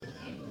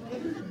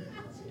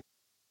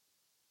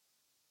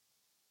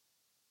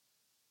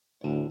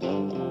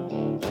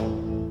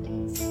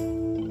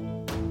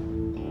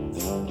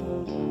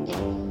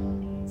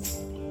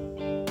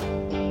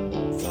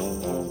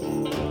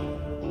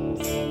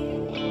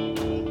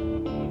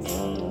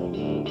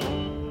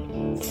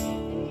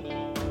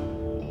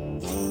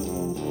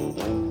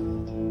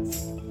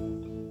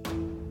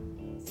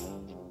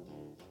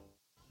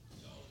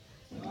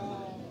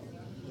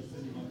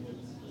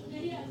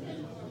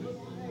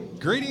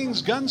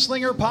Greetings,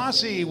 Gunslinger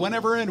Posse,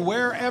 whenever and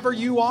wherever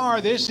you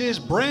are. This is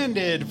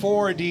Branded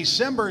for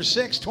December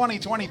 6,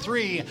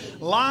 2023,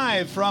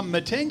 live from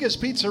Matanga's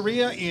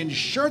Pizzeria in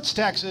Schertz,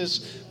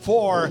 Texas,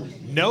 for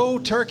No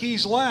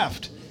Turkeys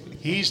Left.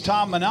 He's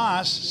Tom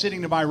Manas,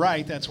 sitting to my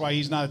right. That's why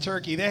he's not a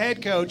turkey. The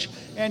head coach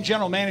and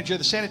general manager of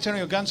the San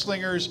Antonio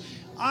Gunslingers.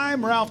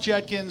 I'm Ralph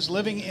Judkins,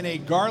 living in a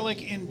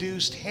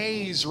garlic-induced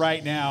haze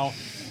right now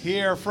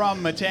here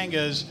from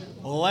Matanga's.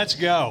 Let's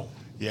go.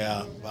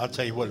 Yeah, I'll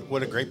tell you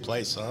what a great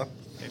place, huh?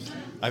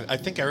 I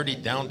think I already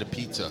downed a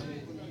pizza.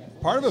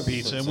 Part of a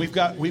pizza, and we've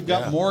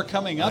got more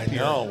coming up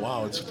here. I know,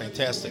 wow, it's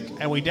fantastic.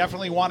 And we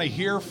definitely want to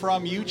hear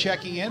from you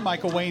checking in.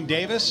 Michael Wayne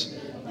Davis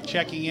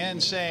checking in,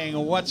 saying,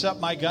 what's up,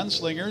 my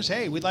gunslingers?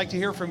 Hey, we'd like to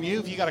hear from you.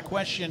 If you got a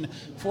question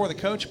for the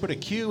coach, put a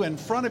Q in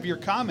front of your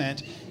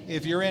comment.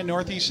 If you're in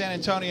Northeast San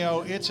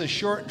Antonio, it's a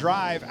short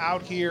drive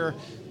out here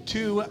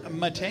to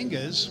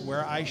Matanga's,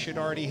 where I should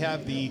already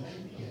have the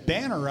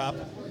banner up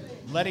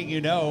letting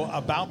you know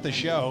about the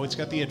show. It's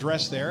got the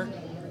address there,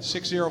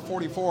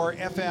 6044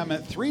 FM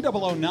at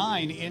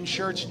 3009 in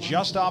Schertz,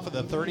 just off of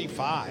the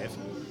 35.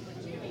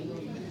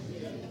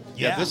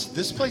 Yeah,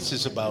 this place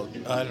is about,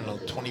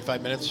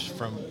 25 minutes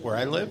from where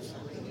I live,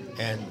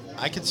 and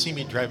I can see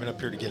me driving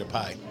up here to get a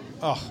pie.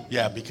 Oh.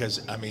 Yeah, because,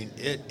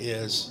 it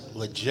is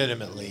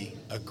legitimately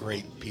a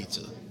great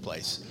pizza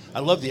place. I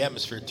love the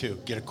atmosphere, too.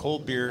 Get a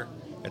cold beer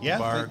at the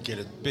bar, get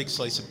a big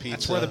slice of pizza.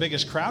 That's where the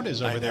biggest crowd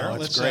is over there.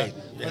 It's great.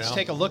 Let's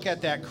take a look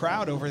at that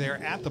crowd over there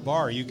at the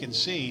bar. You can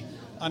see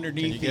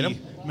underneath the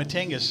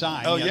Matanga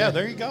sign. Oh, yeah,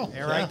 there you go.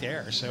 They're right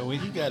there. So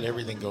you got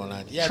everything going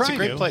on. Yeah, it's a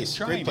great place.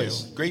 Great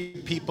place.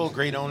 Great people,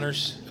 great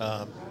owners.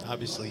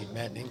 Obviously,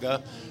 Matt and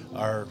Inga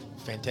are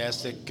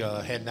fantastic.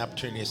 Had an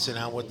opportunity to sit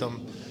down with them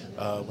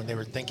when they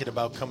were thinking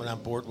about coming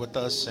on board with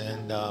us.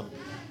 And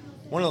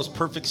one of those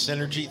perfect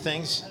synergy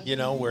things,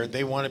 where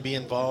they want to be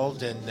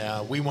involved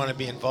and we want to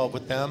be involved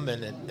with them,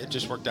 and it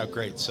just worked out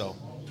great. So,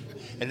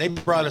 and they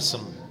brought us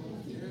some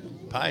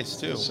pies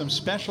too. Some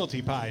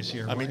specialty pies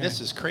here.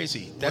 This is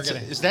crazy.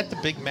 Is that the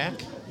Big Mac?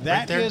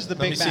 That right is the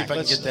Big Mac. Let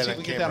me see if I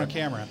can get that on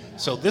camera.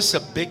 So this is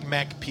a Big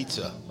Mac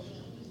pizza.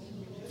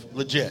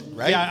 Legit,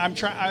 right? Yeah, I'm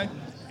trying.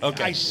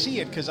 Okay. I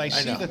see it because I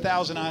see the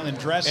Thousand Island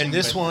dressing. And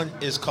this one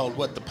is called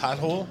what? The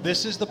Pothole?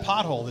 This is the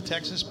Pothole, the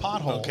Texas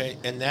Pothole. Okay,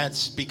 and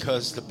that's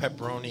because the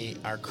pepperoni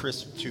are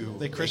crisp too.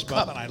 They crisp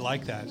up, and I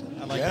like that.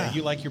 That.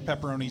 You like your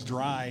pepperonis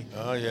dry.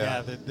 Oh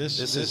yeah. Yeah. This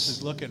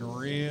is looking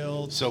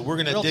real. So we're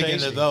gonna dig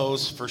into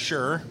those for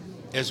sure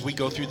as we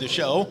go through the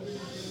show.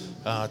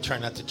 Try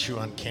not to chew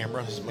on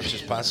camera as much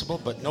as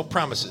possible, but no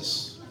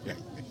promises. Yeah.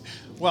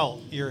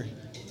 Well,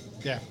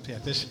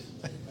 this.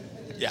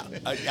 Yeah,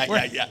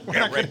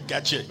 right.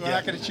 Gotcha. We're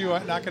not going to chew.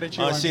 Not going to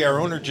chew. I see our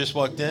owner just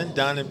walked in,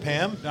 Don and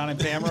Pam. Don and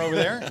Pam are over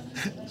there.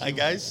 Hi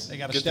guys. They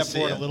got to step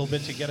forward a little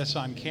bit to get us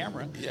on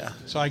camera. Yeah.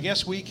 So I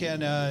guess we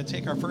can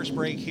take our first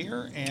break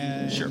here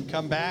and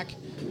come back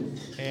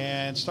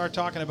and start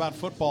talking about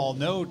football.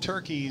 No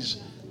turkeys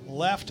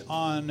left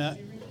on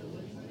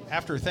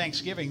after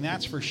Thanksgiving,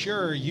 that's for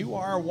sure. You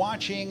are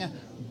watching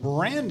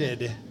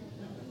Branded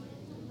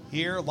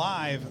here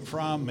live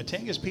from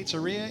Matanga's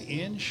Pizzeria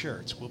in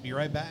Schertz. We'll be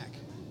right back.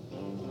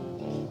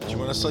 Do you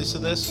want a slice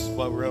of this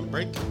while we're on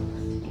break?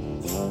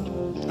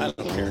 I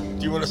don't care. Do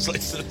you want a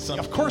slice of this?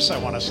 Of course I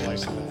want a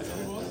slice of that.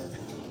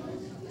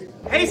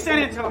 Hey San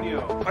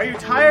Antonio, are you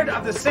tired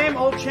of the same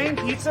old chain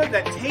pizza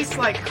that tastes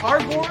like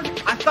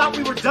cardboard? I thought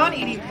we were done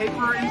eating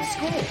paper in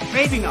school.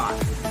 Maybe not.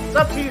 It's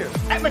up to you.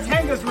 At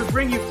Matanga's, we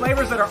bring you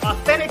flavors that are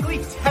authentically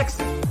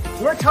Texan.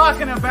 We're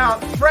talking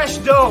about fresh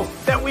dough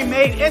that we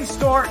made in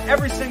store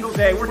every single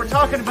day. We're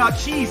talking about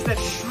cheese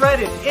that's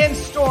shredded in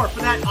store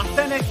for that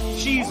authentic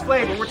cheese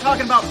flavor. We're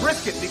talking about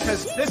brisket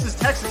because this is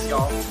Texas,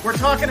 y'all. We're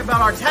talking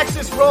about our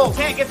Texas roll.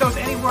 Can't get those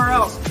anywhere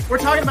else. We're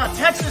talking about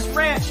Texas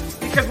ranch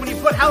because when you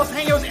put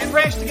jalapenos and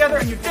ranch together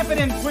and you dip it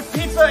in with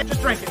pizza,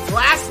 just drink it.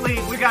 Lastly,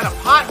 we got a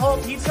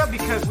pothole pizza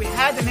because we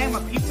had to name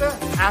a pizza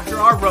after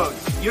our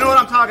roads. You know what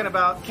I'm talking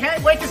about.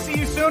 Can't wait to see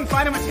you soon.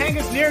 Find a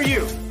Matanga's near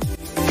you.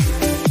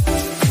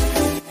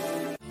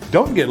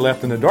 Don't get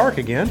left in the dark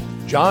again.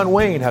 John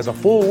Wayne has a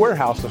full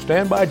warehouse of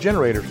standby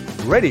generators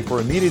ready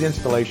for immediate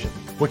installation.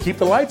 We'll keep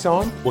the lights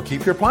on. We'll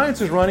keep your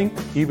appliances running,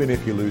 even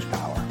if you lose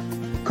power.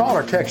 Call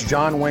or text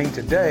John Wayne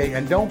today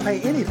and don't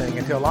pay anything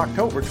until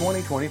October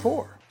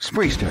 2024.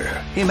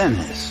 Spriester,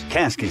 Jimenez,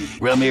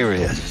 Kasky,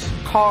 Ramirez.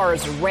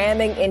 Cars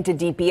ramming into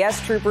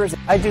DPS troopers.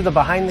 I do the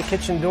behind the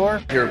kitchen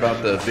door. Hear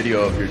about the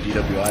video of your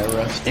DWI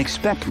arrest?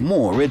 Expect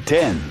more at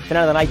 10. Been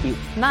on the Night Beat.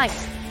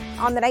 Nice.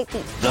 On the Night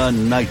Beat. The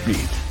Night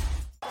Beat.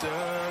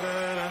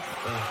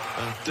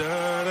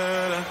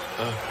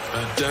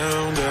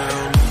 Down,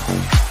 down.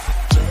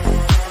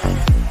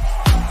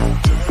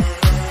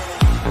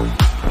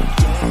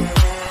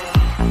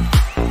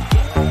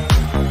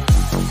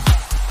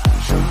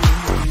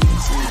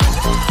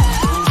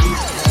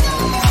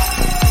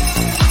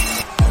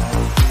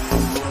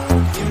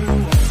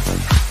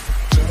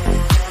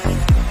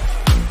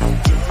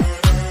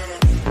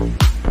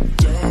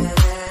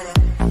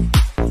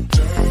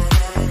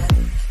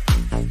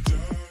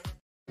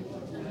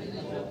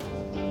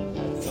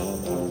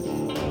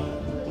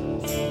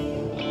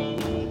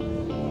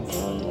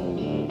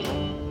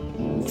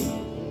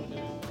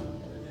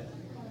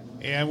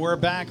 And we're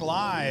back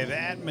live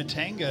at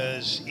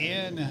Matanga's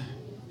in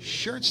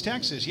Schertz,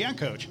 Texas. Yeah,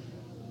 Coach.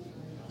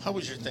 How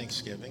was your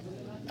Thanksgiving?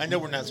 I know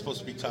we're not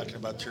supposed to be talking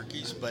about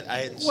turkeys, but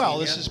I hadn't Well,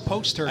 seen this yet. is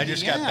post-turkey. I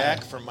just got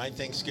back from my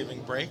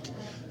Thanksgiving break.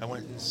 I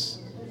went and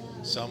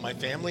saw my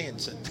family and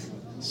said,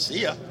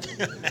 see ya.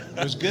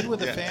 It was good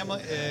with the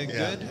family.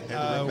 Good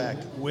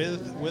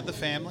with the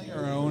family.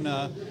 Our own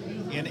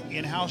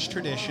in-house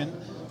tradition.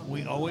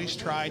 We always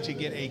try to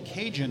get a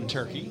Cajun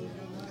turkey,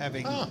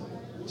 having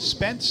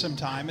spent some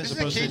time as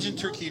opposed to Cajun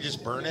turkey. You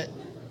just burn it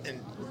and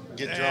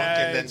get drunk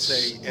and then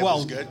say it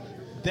was good.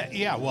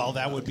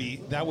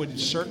 That would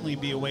certainly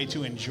be a way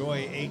to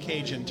enjoy a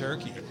Cajun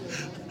turkey.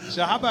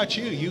 So how about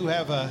you?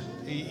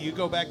 You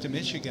go back to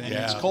Michigan and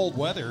it's cold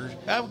weather.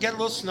 We got a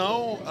little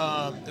snow.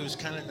 It was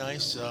kind of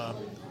nice.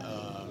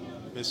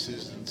 Miss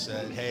Susan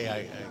said,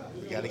 "Hey,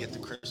 we got to get the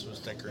Christmas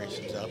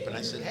decorations up," and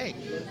I said, "Hey,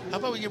 how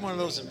about we get one of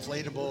those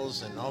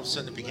inflatables?" And all of a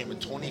sudden, it became a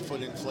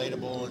 20-foot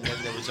inflatable, and then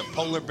there was a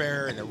polar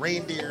bear and a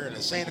reindeer and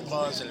a Santa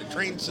Claus and a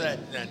train set,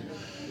 and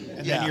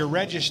then you're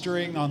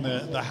registering on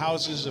the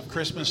Houses of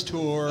Christmas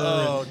tour.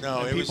 Oh,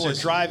 no. And people are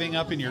driving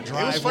up in your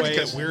driveway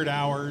at weird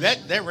hours.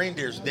 That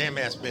reindeer's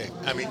damn-ass big.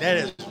 I mean, that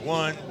is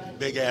one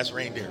big-ass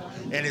reindeer.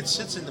 And it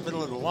sits in the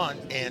middle of the lawn,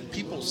 and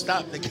people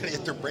stop. They got to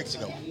hit their brakes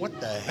and go,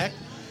 what the heck?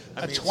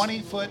 I mean,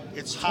 20-foot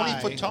It's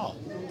 20 foot tall.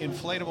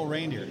 Inflatable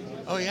reindeer.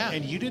 Oh, yeah.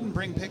 And you didn't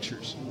bring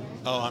pictures.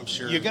 Oh, I'm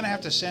sure. You're going to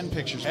have to send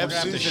pictures. Have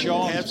We're going to have to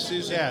show them. Have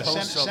Susan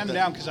post send them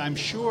down because I'm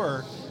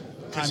sure...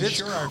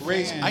 It's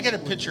crazy. I got a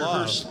picture of her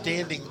love.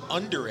 standing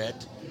under it,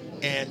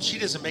 and she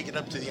doesn't make it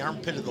up to the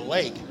armpit of the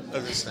leg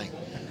of this thing.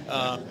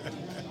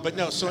 But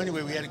no. So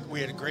anyway, we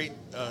had a great.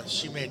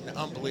 She made an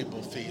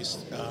unbelievable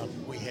feast.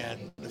 We had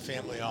the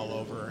family all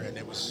over, and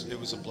it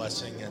was a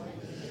blessing. And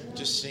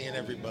just seeing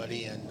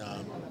everybody and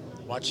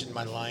watching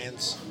my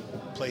Lions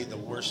play the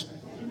worst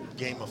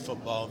game of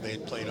football they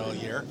had played all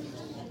year.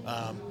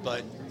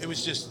 But it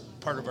was just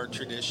part of our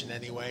tradition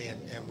anyway,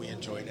 and we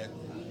enjoyed it.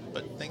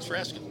 But thanks for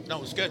asking. No,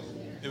 it was good.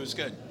 It was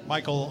good.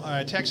 Michael,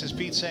 Texas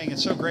Pete saying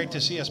it's so great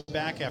to see us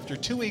back after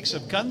 2 weeks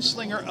of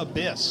Gunslinger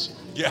Abyss,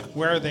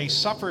 where they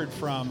suffered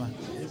from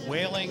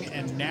wailing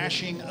and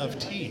gnashing of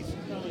teeth.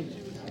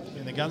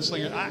 In the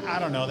Gunslinger, I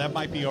don't know, that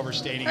might be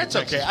overstating. That's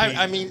okay.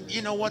 I mean,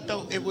 you know what,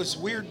 though? It was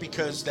weird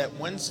because that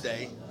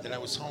Wednesday that I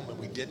was home and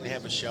we didn't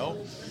have a show,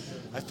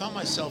 I found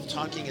myself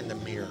talking in the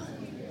mirror.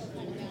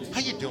 How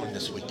you doing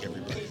this week,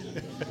 everybody?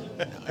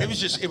 It was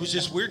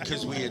just weird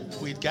because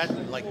we'd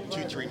gotten like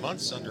 2-3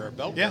 months under our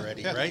belt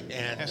already, right?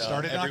 And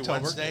started every in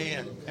October. Wednesday,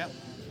 and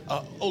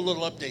a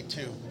little update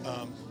too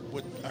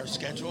with our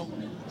schedule.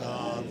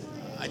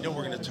 I know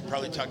we're going to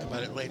probably talk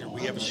about it later.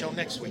 We have a show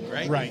next week,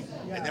 right? Right.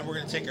 And then we're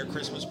going to take our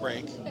Christmas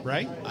break.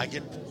 Right. I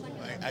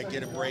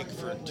get a break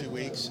for 2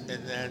 weeks,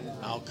 and then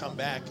I'll come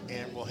back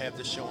and we'll have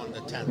the show on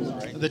the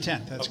 10th, right? The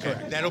 10th, that's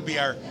correct. That'll be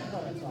our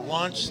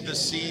launch the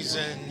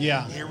season.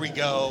 Yeah. Here we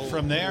go.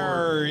 From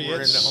there,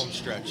 we're in the home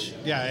stretch.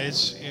 Yeah,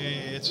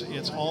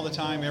 it's all the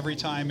time,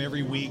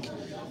 every week,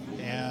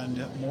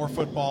 and more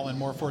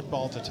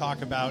football to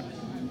talk about.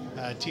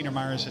 Tina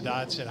Myers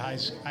Haddad said,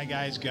 "Hi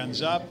guys,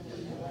 guns up."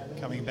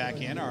 Coming back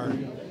in,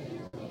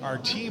 our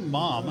team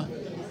mom.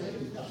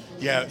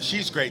 Yeah,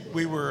 she's great.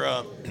 We were,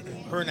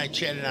 her and I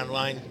chatted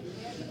online.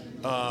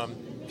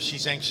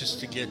 She's anxious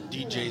to get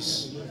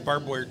DJ's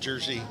barbed wire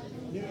jersey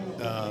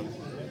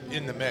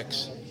in the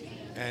mix,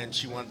 and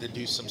she wanted to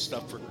do some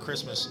stuff for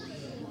Christmas.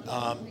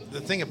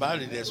 The thing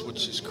about it is,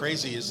 which is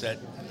crazy, is that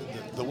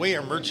the way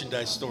our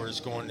merchandise store is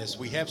going is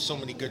we have so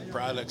many good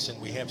products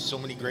and we have so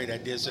many great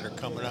ideas that are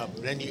coming up.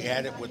 And then you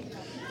add it with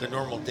the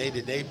normal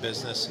day-to-day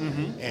business,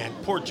 and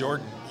poor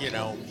Jordan,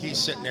 he's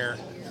sitting there.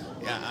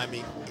 Yeah, I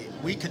mean,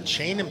 we could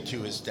chain him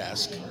to his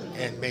desk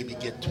and maybe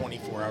get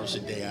 24 hours a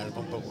day out of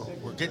him, but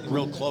we're getting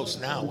real close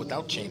now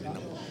without chaining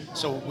him.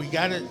 So we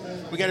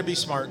gotta be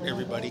smart,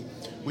 everybody.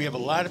 We have a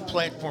lot of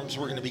platforms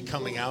we're going to be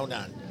coming out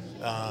on.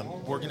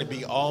 We're going to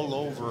be all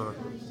over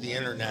the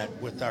internet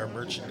with our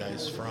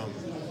merchandise, from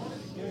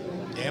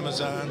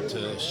Amazon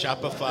to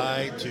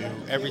Shopify to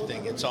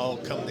everything. It's all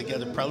coming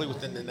together probably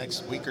within the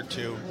next week or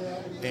two,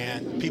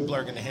 and people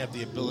are going to have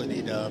the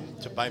ability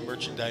to buy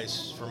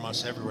merchandise from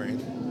us everywhere.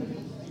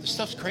 This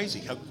stuff's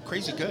crazy. How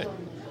crazy good.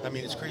 I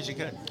mean, it's crazy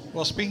good.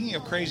 Well, speaking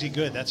of crazy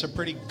good, that's a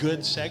pretty good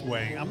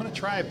segue. I'm going to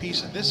try a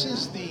piece of this.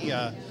 Is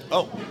the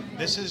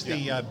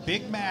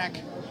Big Mac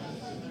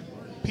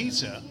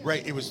pizza.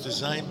 Right. It was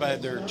designed by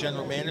their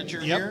general manager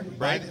here.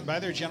 Right. By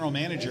their general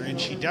manager, and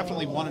she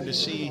definitely wanted to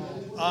see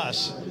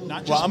us,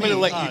 not just Well, I'm going to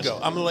let us. you go.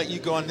 I'm going to let you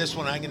go on this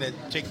one. I'm going to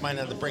take mine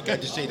on the break. I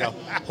just ate a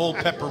whole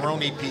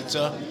pepperoni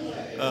pizza.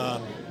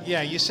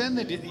 Yeah, you send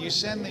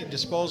the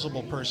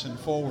disposable person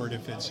forward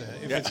if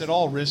it's at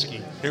all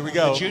risky. Here we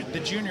go. The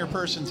junior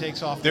person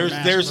takes off.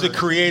 There's the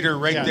creator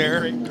right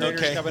there. The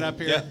creator's coming up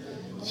here. Yeah.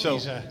 So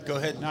go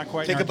ahead. Not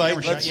quite. Take a bite.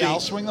 Let's see. Yeah, I'll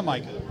swing the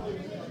mic.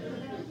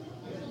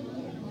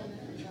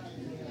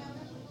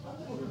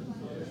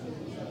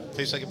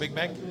 Tastes like a Big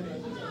Mac.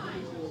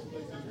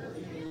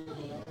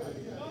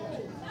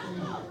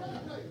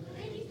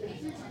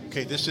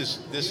 Okay, this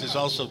is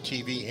also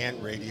TV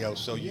and radio,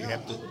 so you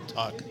have to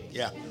talk.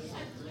 Yeah.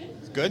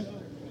 Good?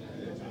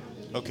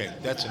 Okay,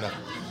 that's enough.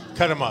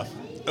 Cut him off.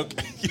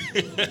 Okay.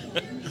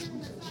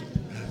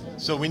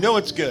 So we know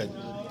it's good.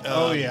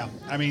 Oh, yeah.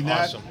 I mean,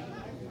 awesome.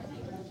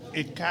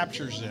 It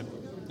captures it.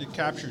 It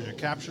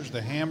captures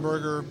the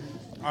hamburger.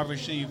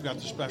 Obviously, you've got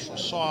the special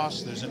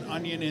sauce. There's an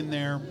onion in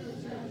there.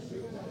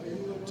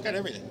 It's got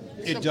everything.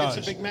 It does.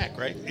 It's a Big Mac,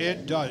 right?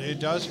 It does. It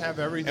does have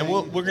everything.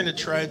 And we're going to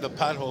try the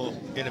pothole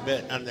in a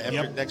bit on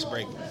the next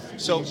break.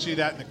 So you can see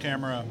that in the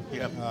camera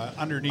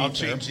underneath. I'll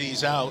change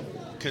these out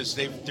because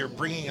they're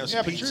bringing us pizzas.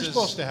 Yeah, but you're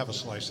supposed to have a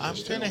slice of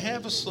this, I'm going to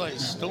have a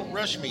slice. Don't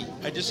rush me.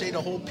 I just ate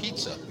a whole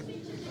pizza.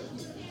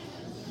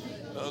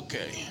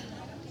 Okay.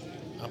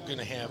 I'm going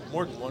to have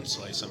more than one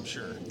slice, I'm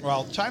sure.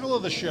 Well, title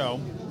of the show,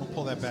 we'll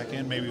pull that back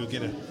in. Maybe we'll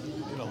get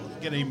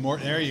any more.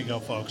 There you go,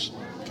 folks.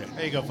 Okay.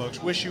 There you go,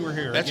 folks. Wish you were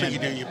here. That's again.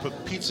 what you do. You put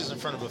pizzas in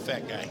front of a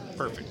fat guy.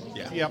 Perfect.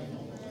 Yeah. Yep.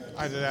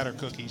 Either that or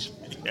cookies.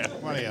 Yeah.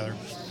 One or the other.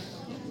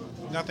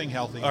 Nothing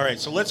healthy. All right,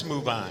 so let's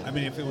move on. I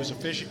mean, if it was a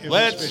fish,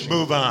 let's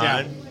move on.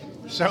 Yeah.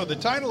 So the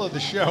title of the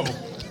show,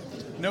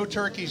 No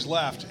Turkeys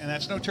Left, and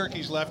that's No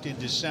Turkeys Left in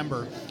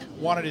December.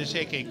 Wanted to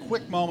take a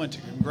quick moment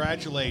to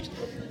congratulate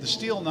the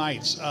Steel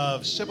Knights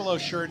of Cibolo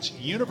Shirts,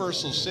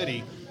 Universal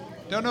City.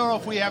 Don't know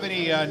if we have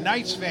any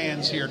Knights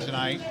fans here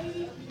tonight.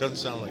 Doesn't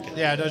sound like it.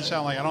 Yeah, it doesn't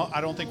sound like. I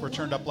don't think we're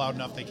turned up loud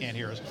enough. They can't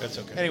hear us. That's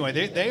okay. Anyway,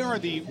 they are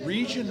the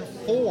Region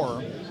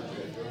 4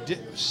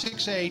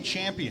 6A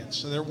champions.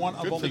 So they're one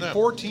of only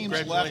 4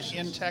 teams left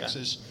in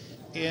Texas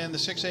in the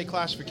 6A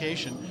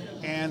classification,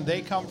 and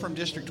they come from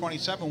District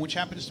 27, which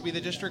happens to be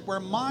the district where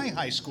my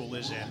high school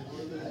is in.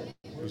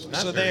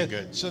 Not very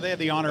good. So they had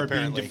the honor of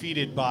being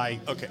defeated by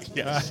the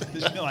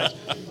Steel Knights.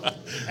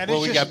 And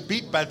we got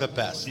beat by the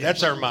best.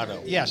 That's our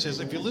motto. Yes,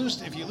 if you lose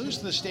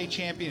to the state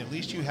champion, at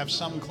least you have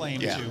some claim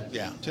to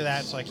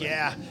that. It's like,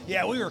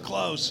 we were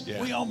close. Yeah.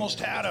 We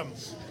almost had them.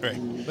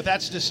 Right. But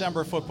that's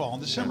December football.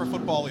 And December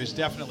football is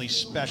definitely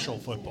special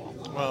football.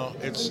 Well,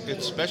 it's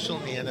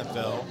special in the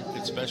NFL.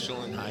 It's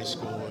special in high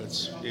school.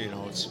 It's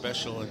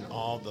special in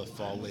all the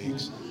fall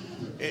leagues.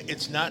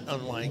 It's not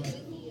unlike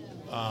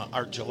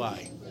our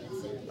July.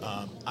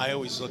 I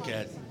always look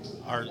at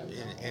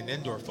in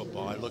indoor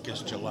football. I look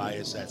at July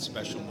as that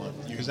special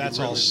month because that's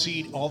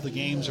all the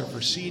games are for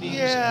seedings.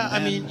 Yeah, I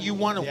mean, you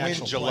want to win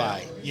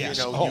July. Playoff. Yes.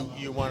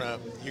 You're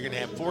going to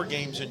have 4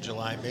 games in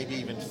July, maybe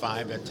even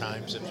 5 at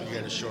times if you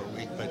get a short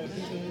week. But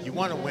you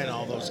want to win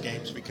all those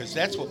games because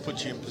that's what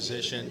puts you in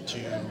position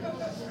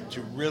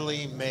to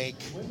really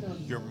make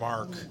your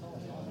mark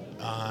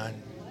on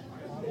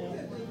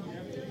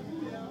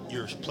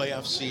your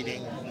playoff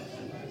seeding,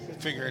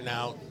 figuring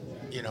out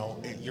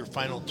your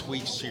final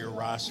tweaks to your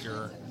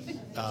roster,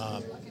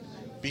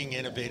 being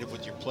innovative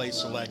with your play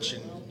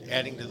selection,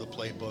 adding to the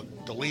playbook,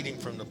 deleting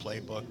from the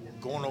playbook,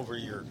 going over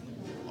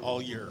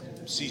all your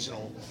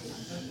seasonal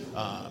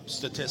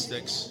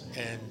statistics,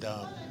 and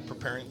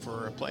preparing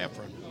for a playoff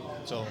run.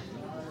 So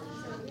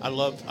I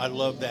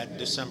love that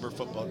December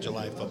football,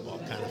 July football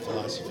kind of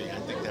philosophy. I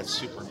think that's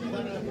super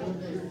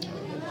important.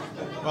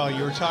 Well,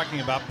 you were talking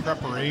about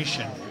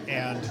preparation,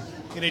 and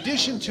in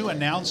addition to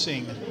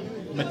announcing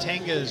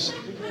Matanga's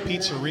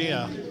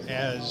Pizzeria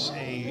as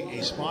a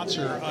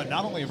sponsor,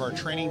 not only of our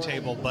training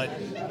table, but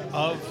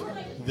of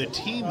the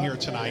team here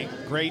tonight.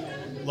 Great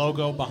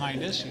logo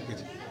behind us. You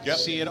can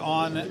see it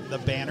on the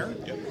banner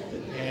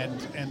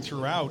and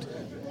throughout.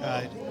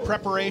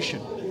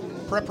 Preparation.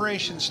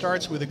 Preparation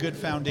starts with a good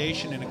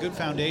foundation, and a good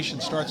foundation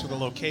starts with a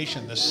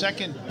location. The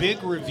second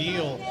big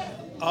reveal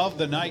of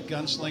the night,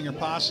 Gunslinger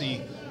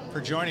Posse, for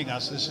joining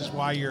us. This is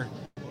why you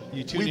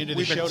tuned into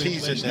the show. We've been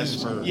teasing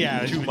this for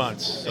 2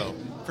 months. So.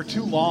 For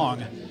too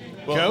long.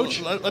 Well, Coach?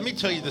 Let me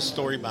tell you the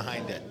story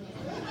behind it.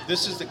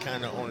 This is the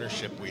kind of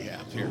ownership we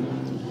have here.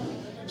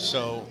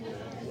 So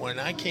when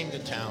I came to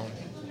town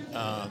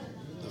the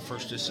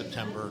 1st of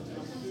September,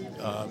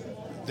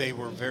 we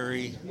were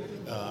very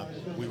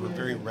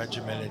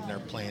regimented in our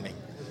planning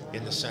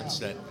in the sense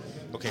that,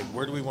 okay,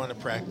 where do we want to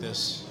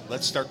practice?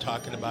 Let's start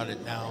talking about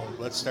it now.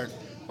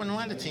 When a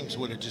lot of teams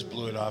would have just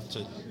blew it off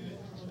to,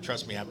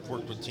 trust me, I've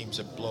worked with teams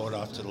that blow it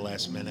off to the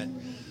last minute.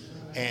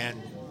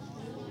 And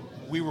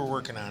we were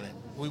working on it.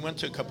 We went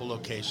to a couple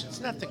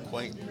locations, nothing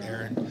quite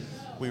there, and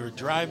we were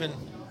driving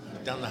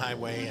down the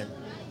highway and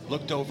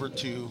looked over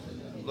to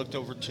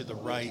the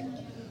right.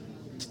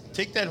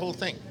 Take that whole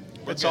thing.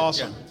 It's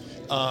awesome.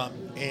 Yeah.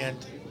 And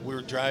we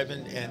were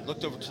driving and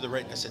looked over to the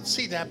right, and I said,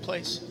 "See that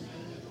place?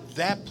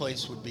 That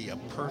place would be a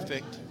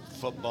perfect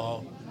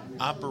football,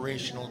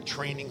 operational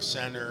training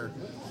center,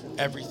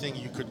 everything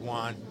you could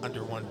want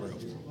under one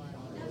roof."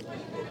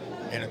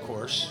 And of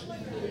course,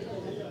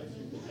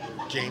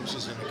 James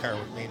is in the car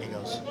with me, and he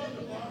goes,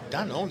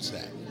 "Don owns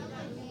that."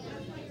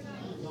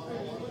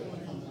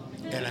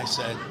 And I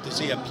said, "Does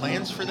he have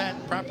plans for that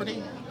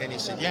property?" And he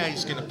said, "Yeah,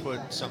 he's going to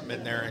put something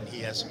in there, and he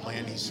has a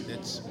plan.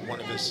 It's one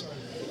of his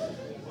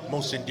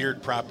most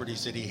endeared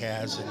properties that he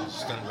has, and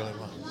he's done really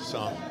well. So,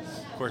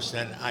 of course,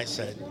 then I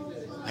said,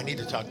 I need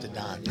to talk to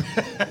Don.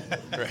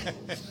 Right.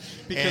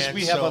 Because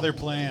we have other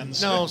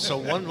plans. No, so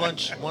one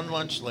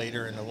lunch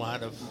later, and a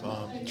lot of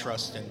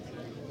trust and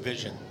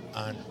vision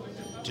on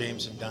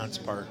James and Don's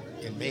part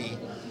in me,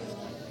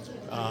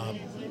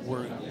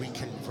 we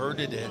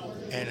converted it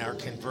and are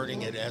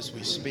converting it as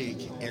we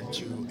speak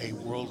into a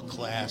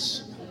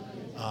world-class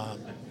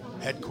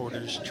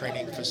headquarters,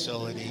 training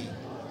facility,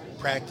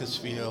 practice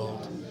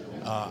field,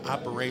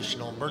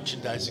 operational,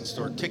 merchandising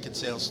store, ticket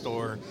sales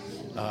store,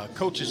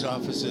 coaches'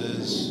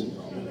 offices,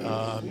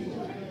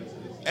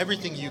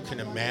 everything you can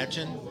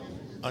imagine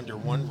under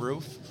one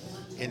roof.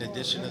 In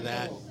addition to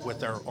that,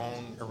 with our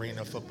own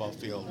arena football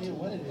field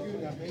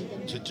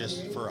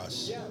for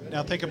us.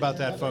 Now think about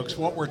that, folks.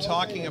 What we're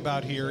talking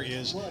about here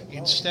is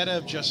instead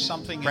of just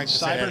something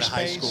practice in cyberspace, at a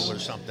high school or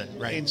something,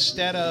 right?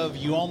 Instead of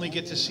you only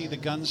get to see the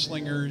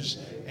gunslingers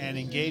and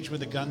engage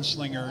with the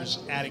gunslingers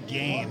at a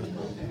game,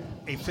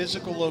 a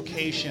physical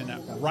location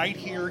right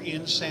here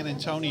in San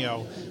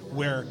Antonio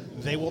where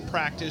they will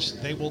practice,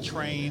 they will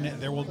train,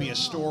 there will be a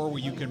store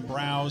where you can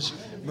browse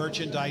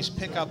merchandise,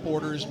 pick up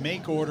orders,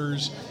 make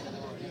orders,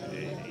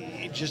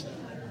 just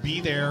be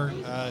there.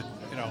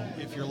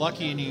 If you're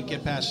lucky and you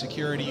get past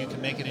security, you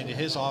can make it into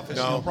his office.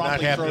 No, He'll probably not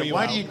throw happening. you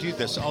Why out. do you do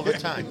this all the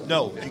time?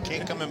 No, you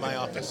can't come in my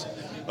office.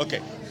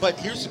 Okay, but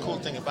here's the cool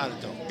thing about it,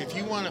 though. If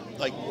you want to,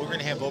 we're going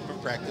to have open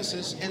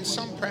practices, and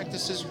some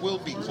practices will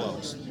be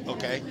closed,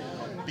 okay,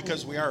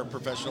 because we are a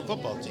professional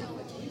football team.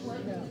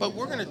 But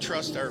we're going to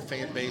trust our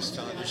fan base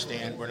to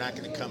understand we're not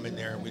going to come in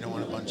there. We don't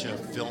want a bunch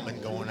of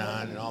filming going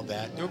on and all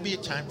that. There will be a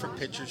time for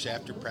pictures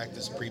after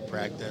practice,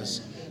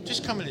 pre-practice.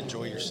 Just come and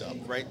enjoy yourself,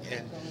 right?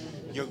 And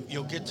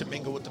you'll get to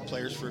mingle with the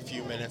players for a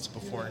few minutes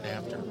before and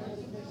after.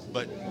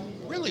 But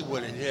really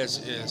what it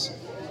is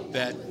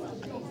that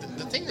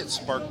the thing that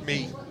sparked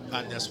me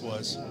on this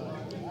was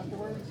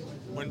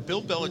when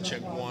Bill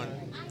Belichick won,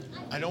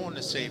 I don't want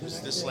to say it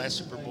was this last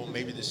Super Bowl,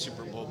 maybe the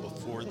Super Bowl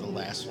before the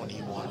last one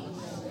he won.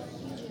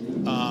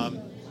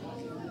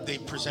 They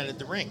presented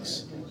the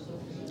rings.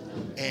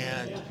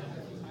 And,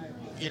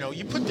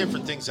 you put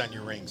different things on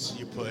your rings.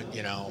 You put,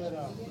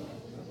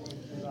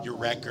 your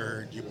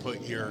record, you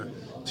put your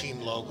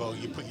team logo,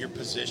 you put your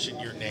position,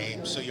 your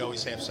name, so you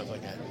always have stuff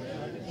like that.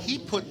 He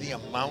put the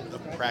amount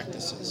of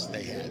practices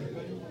they had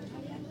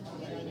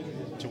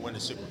to win a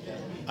Super Bowl.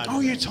 Oh,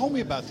 you told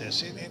me about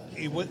this.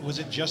 Was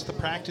it just the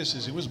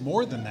practices? It was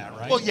more than that,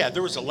 right? Well, yeah,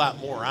 there was a lot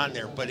more on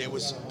there, but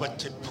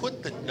to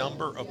put the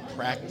number of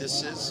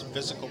practices,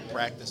 physical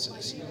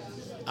practices,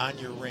 on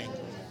your ring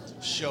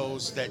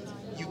shows that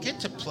you get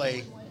to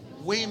play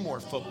way more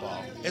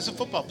football. As a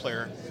football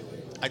player,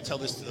 I tell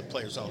this to the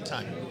players all the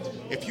time.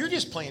 If you're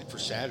just playing for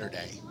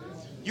Saturday,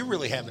 you're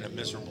really having a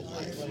miserable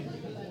life.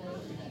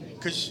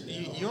 Because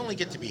you only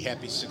get to be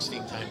happy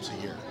 16 times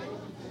a year.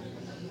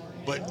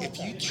 But if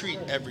you treat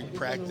every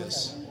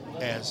practice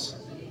as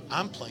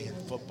I'm playing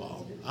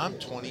football, I'm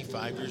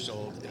 25 years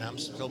old, and I'm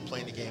still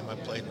playing the game I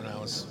played when I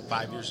was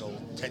 5 years old,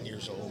 10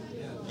 years old,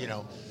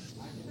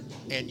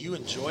 and you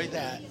enjoy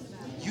that,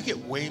 you get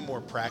way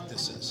more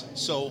practices.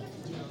 So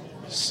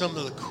some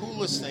of the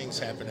coolest things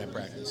happen at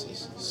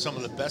practices. Some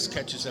of the best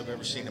catches I've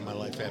ever seen in my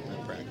life happen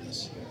at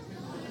practice.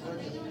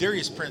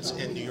 Darius Prince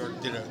in New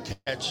York did a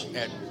catch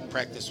at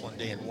practice one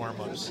day in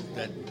warm-ups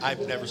that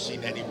I've never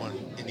seen anyone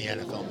in the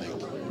NFL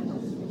make.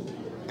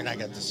 And I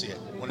got to see it.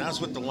 When I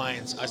was with the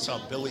Lions, I saw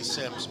Billy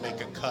Sims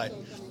make a cut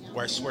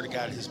where I swear to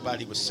God his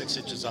body was 6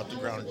 inches off the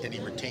ground and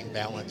he retained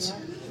balance.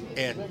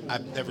 And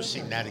I've never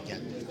seen that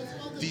again.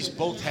 These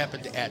both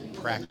happened at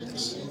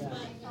practice.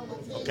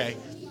 Okay?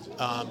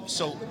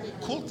 So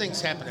cool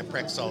things happen at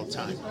practice all the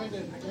time.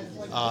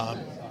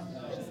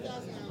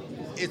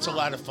 It's a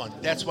lot of fun.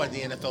 That's why the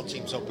NFL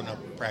teams open up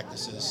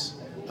practices,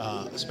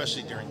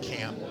 especially during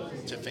camp,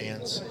 to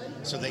fans,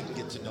 so they can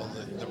get to know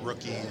the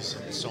rookies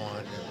and so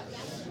on.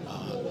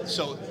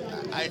 So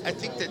I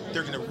think that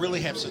they're going to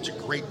really have such a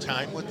great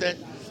time with it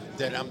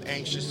that I'm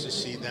anxious to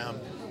see them,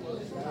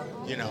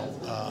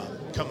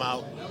 come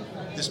out.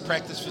 This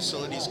practice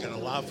facility is going to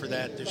allow for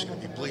that. There's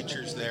going to be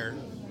bleachers there.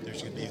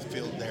 There's going to be a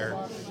field there.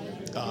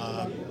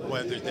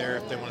 While they're there,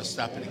 if they want to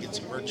stop in and get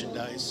some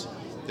merchandise,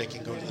 they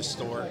can go to the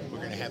store. We're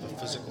going to have a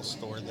physical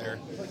store there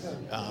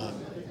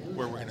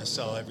where we're going to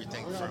sell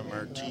everything from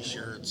our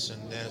T-shirts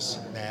and this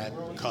and that,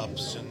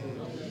 cups and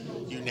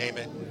you name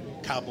it,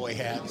 cowboy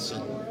hats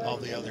and all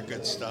the other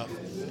good stuff.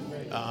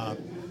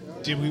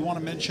 Did we want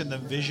to mention the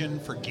vision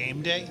for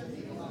game day?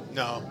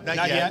 No,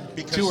 not yet.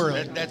 Because too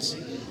early.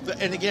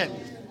 And again,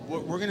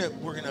 we're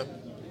gonna.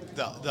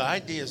 The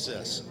idea is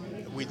this: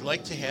 we'd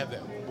like to have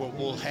it.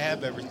 We'll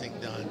have everything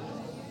done.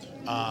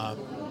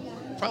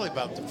 Probably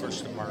about the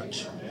 1st of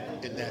March.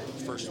 In that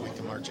first week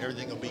of March,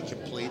 everything will be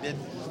completed.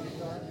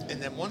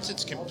 And then once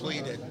it's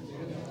completed,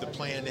 the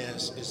plan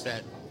is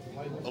that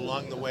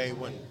along the way,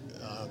 when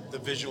the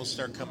visuals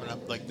start coming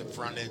up, like the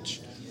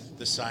frontage,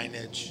 the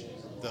signage,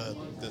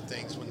 the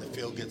things when the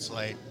field gets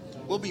laid,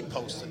 we'll be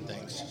posting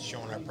things,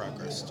 showing our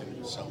progress too.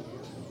 So,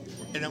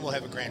 and then we'll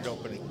have a grand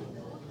opening.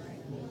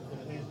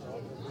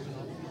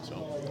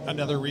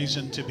 Another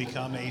reason to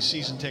become a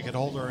season ticket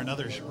holder,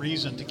 another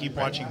reason to keep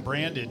watching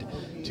Branded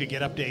to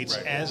get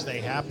updates as they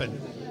happen.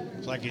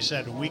 So like you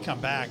said, when we come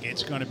back,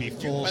 it's going to be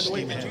full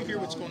steam ahead. Did you hear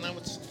what's going on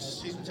with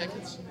season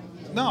tickets?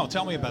 No,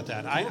 tell me about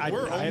that.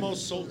 We're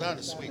almost sold out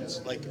of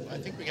suites. Like, I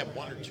think we got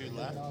 1 or 2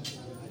 left.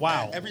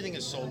 Wow. Everything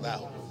is sold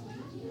out.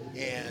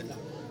 And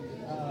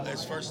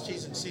as far as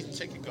season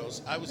ticket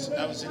goes, I was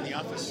in the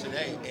office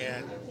today,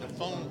 and the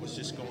phone was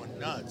just going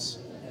nuts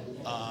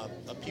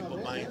of people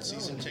buying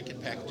season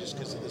ticket packages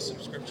because of the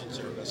subscription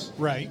service.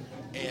 Right.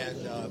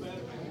 And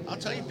I'll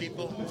tell you,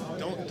 people,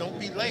 don't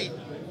be late.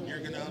 You're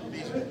gonna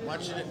be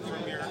watching it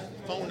from your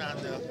phone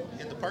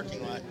in the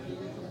parking lot.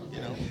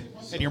 You know.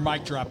 And your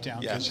mic dropped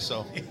down. Yeah.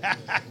 So.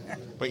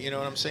 But you know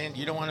what I'm saying?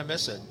 You don't want to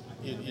miss it.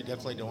 You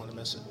definitely don't want to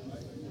miss it.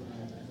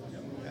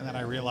 And then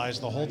I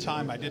realized the whole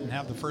time I didn't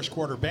have the first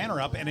quarter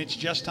banner up, and it's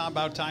just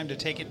about time to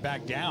take it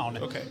back down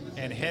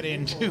and head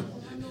into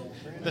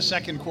the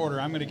second quarter.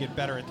 I'm going to get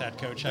better at that,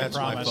 Coach. I promise.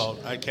 That's my fault.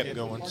 I kept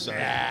going. Sorry.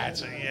 Yeah,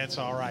 it's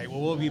all right.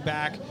 Well, we'll be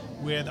back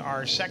with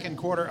our second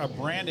quarter of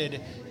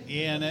Branded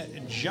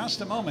in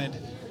just a moment,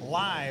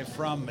 live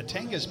from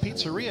Matenga's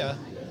Pizzeria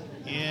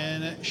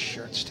in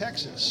Schertz,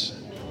 Texas.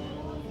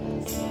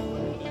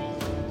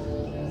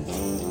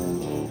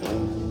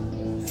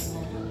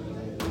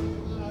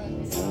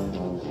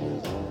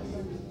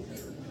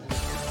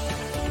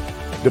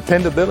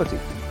 Dependability.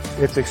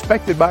 It's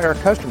expected by our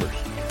customers,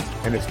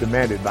 and it's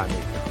demanded by me.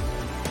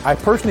 I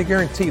personally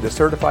guarantee the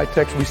certified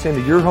techs we send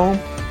to your home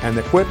and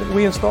the equipment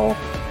we install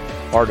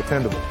are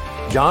dependable.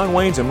 John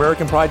Wayne's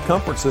American Pride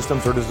comfort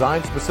systems are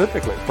designed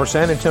specifically for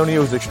San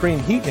Antonio's extreme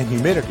heat and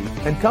humidity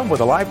and come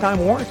with a lifetime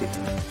warranty.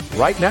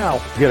 Right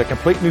now, get a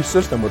complete new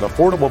system with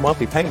affordable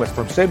monthly payments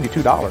from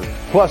 $72,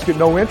 plus get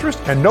no interest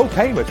and no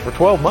payments for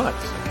 12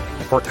 months.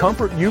 For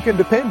comfort you can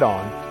depend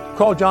on,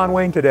 call John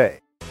Wayne today.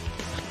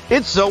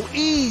 It's so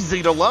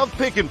easy to love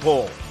Pick and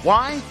Pull.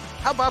 Why?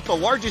 How about the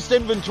largest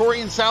inventory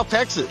in South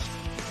Texas?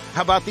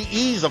 How about the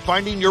ease of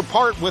finding your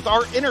part with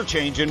our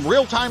interchange and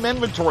real-time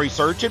inventory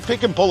search at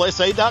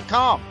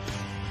pickandpullsa.com?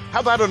 How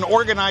about an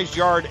organized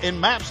yard and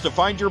maps to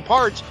find your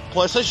parts,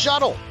 plus a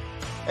shuttle?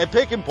 At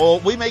Pick and Pull,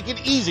 we make it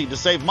easy to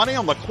save money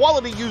on the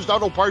quality used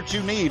auto parts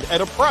you need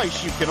at a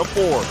price you can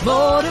afford.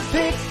 More to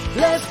pick,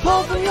 less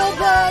pull from your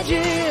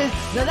budget.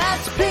 Now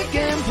that's Pick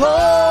and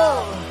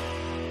Pull.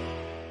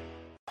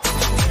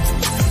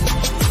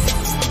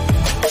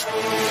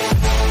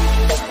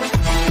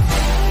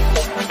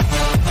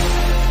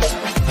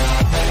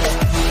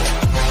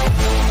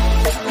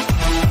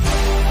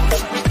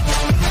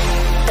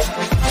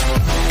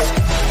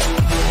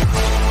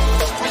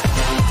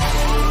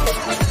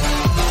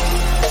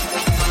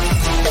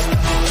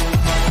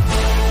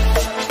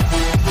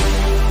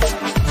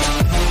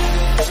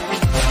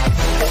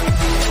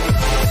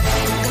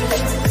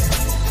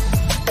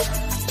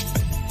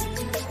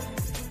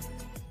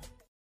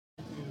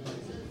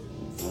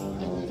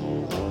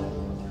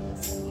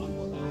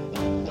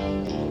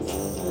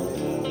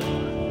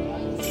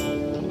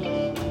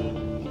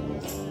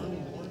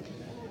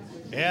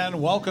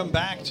 Welcome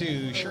back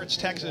to Schertz,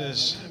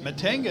 Texas,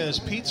 Matenga's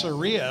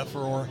Pizzeria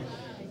for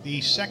the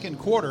second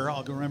quarter.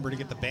 I'll remember to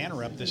get the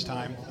banner up this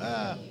time.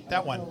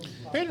 That one.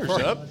 Banner's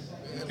up.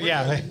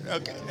 Yeah.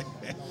 Okay.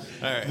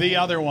 All right. The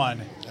other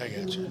one. I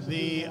got you.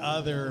 The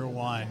other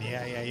one.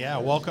 Yeah.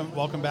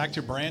 Welcome back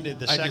to Branded,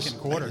 the second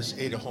quarter. I just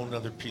ate a whole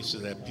nother piece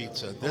of that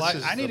pizza.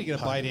 I need to get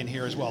a bite in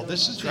here as well.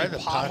 This is the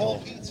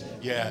pothole pizza?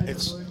 Yeah,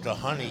 it's the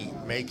honey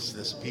makes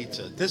this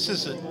pizza. This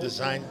is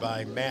designed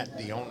by Matt,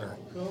 the owner.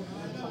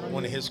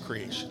 One of his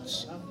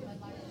creations.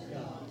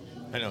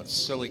 I know it's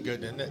silly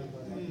good, isn't it?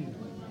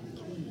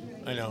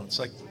 I know it's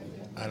like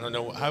I don't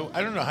know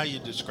how you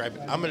describe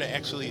it. I'm going to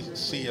actually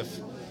see if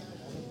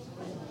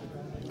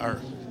our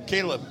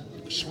Caleb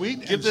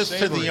give this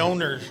savory to the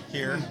owner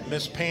here,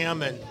 Miss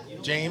Pam and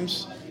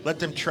James. Let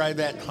them try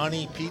that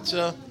honey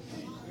pizza.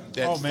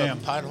 That's the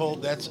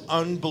pothole. That's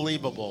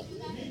unbelievable.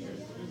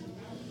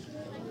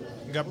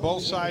 You got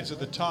both sides of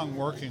the tongue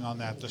working on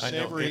that, the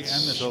savory and the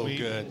so sweet.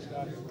 Good.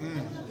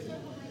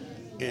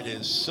 It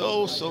is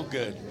so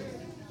good.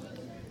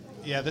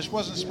 Yeah, this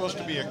wasn't supposed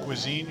to be a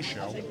cuisine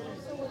show,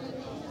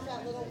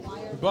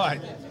 but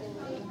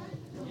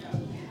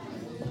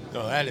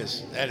no, that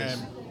is.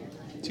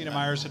 Tina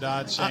Myers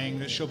Haddad saying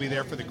that she'll be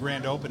there for the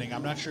grand opening.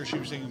 I'm not sure she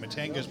was thinking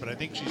Matenga's, but I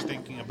think she's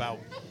thinking about.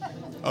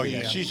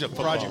 She's a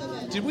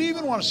project. Did we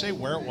even want to say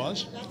where it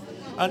was?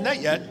 Not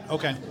yet.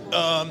 Okay.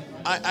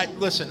 I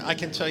listen. I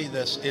can tell you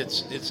this: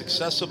 it's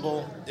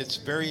accessible. It's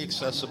very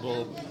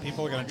accessible.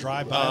 People are going to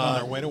drive by on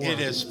their way to work. It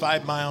is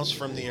 5 miles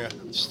from the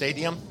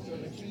stadium,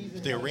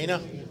 the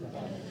arena.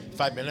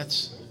 5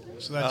 minutes.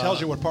 So that tells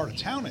you what part of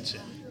town it's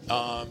in.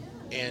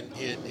 And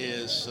it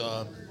is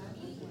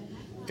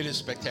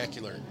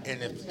spectacular.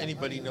 And if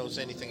anybody knows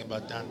anything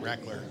about Don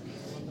Reckler,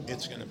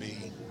 it's going to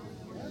be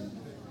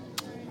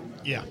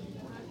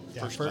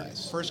first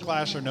class. First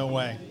class or no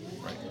way.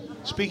 Right.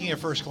 Speaking of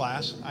first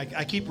class,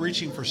 I keep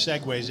reaching for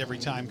segues every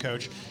time,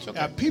 Coach.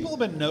 Okay. People have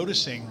been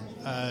noticing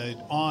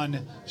on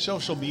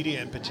social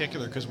media in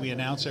particular, because we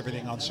announce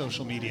everything on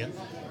social media.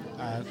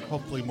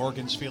 Hopefully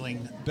Morgan's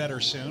feeling better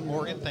soon.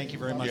 Morgan, thank you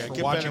very much for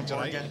watching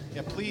tonight. Morgan.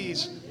 Yeah,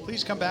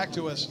 please come back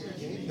to us.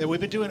 We've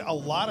been doing a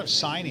lot of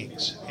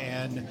signings,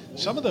 and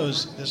some of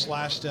those this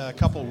last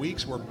couple of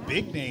weeks were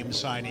big name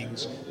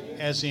signings,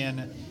 as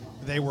in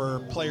they were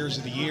players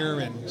of the year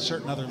in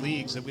certain other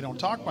leagues that we don't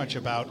talk much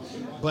about,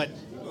 but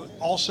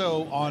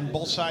also on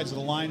both sides of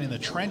the line in the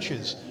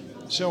trenches.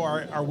 So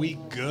are we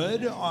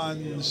good on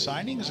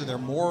signings? Are there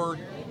more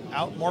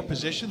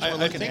positions we're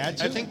looking to add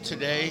to? I think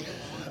today,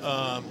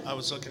 I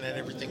was looking at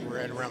everything. We're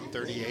at around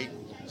 38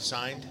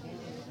 signed.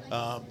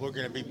 We're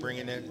going to be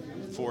bringing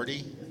in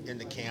 40 in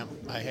the camp.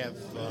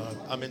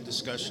 I'm in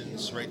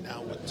discussions right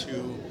now with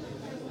 2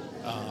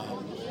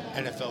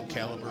 NFL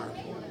caliber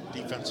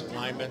defensive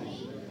linemen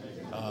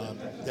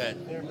that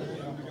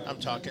I'm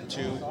talking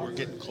to. We're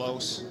getting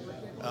close.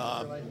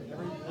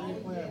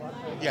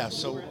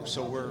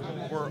 So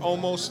we're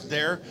almost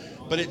there,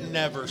 but it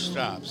never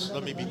stops.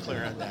 Let me be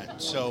clear on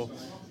that. So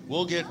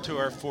we'll get to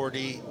our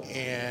 40,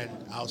 and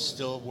I'll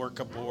still work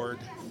a board.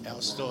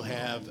 I'll still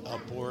have a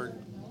board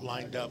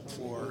lined up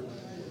for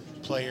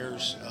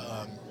players.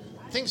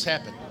 Things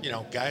happen.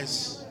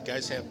 Guys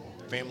have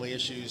family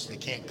issues. They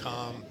can't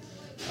come.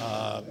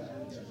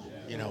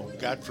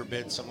 God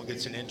forbid someone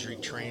gets an injury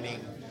training.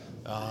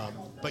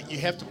 But you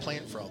have to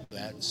plan for all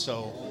that.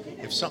 So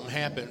if something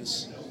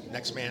happens,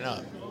 next man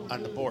up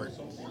on the board.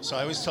 So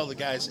I always tell the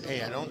guys,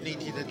 hey, I don't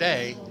need you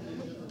today,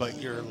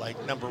 but you're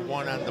like number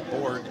 1 on the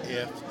board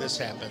if this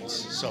happens.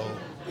 So,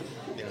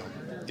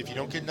 if you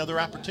don't get another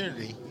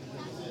opportunity,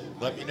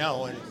 let me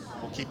know and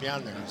we'll keep you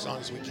on there as long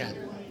as we can.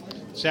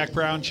 Zach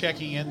Brown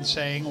checking in,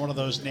 saying one of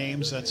those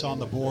names that's on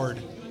the board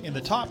in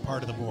the top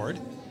part of the board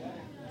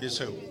is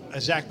who?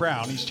 Zach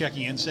Brown. He's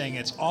checking in, saying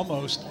it's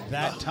almost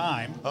that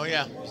time. Oh,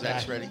 yeah.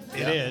 Zach's ready.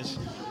 It is.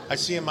 I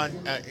see him on,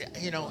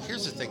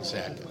 here's the thing,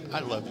 Zach. I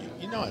love you.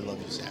 I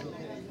love you, Zach.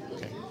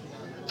 Okay.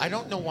 I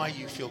don't know why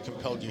you feel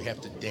compelled you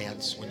have to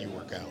dance when you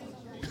work out.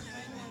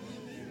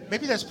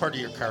 Maybe that's part of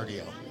your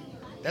cardio.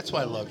 That's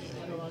why I love you.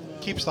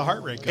 Keeps the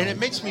heart rate going. And it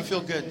makes me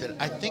feel good that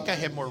I think I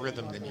have more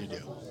rhythm than you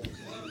do.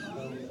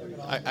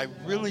 I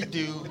really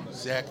do,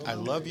 Zach. I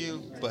love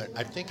you, but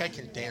I think I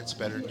can dance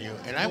better than you,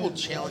 and I will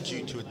challenge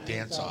you to a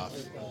dance-off.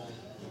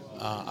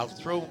 I'll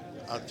throw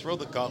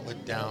the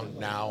gauntlet down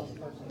now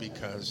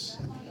because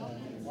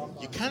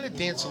you kind of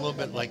dance a little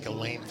bit like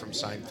Elaine from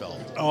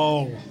Seinfeld.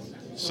 Oh.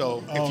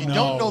 So if you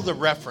don't know the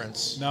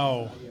reference.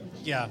 No.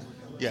 Yeah.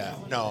 Yeah.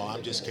 No,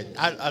 I'm just kidding.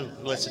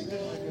 Listen.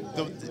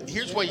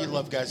 Here's why you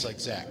love guys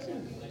like Zach.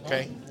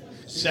 Okay.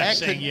 Zach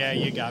saying, yeah,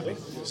 you got me.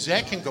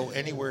 Zach can go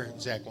anywhere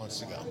Zach wants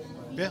to go.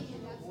 Yeah.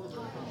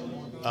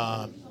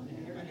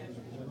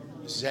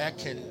 Zach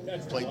can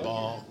play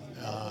ball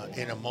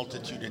in a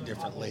multitude of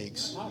different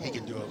leagues. He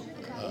can do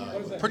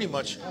it pretty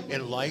much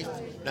in life,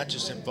 not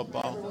just in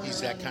football.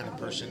 He's that kind of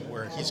person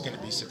where he's going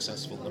to be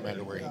successful no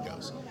matter where he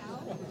goes.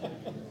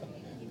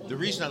 The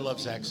reason I love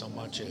Zach so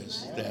much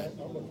is that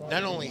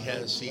not only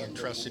has he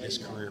entrusted his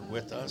career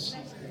with us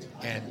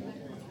and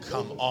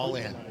come all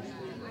in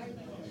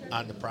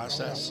on the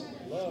process,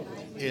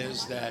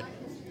 is that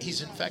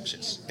he's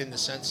infectious in the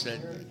sense that,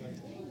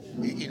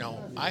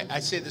 I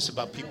say this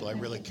about people I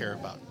really care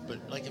about, but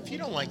like if you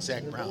don't like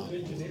Zach Brown,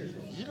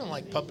 you don't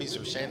like puppies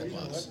or Santa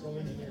Claus.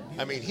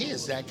 I mean, he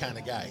is that kind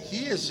of guy.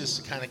 He is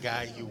just the kind of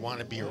guy you want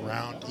to be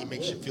around. He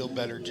makes you feel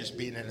better just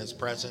being in his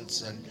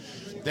presence, and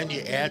then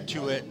you add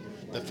to it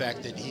the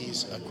fact that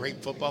he's a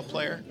great football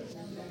player.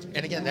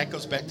 And again, that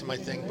goes back to my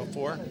thing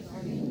before.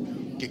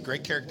 Get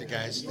great character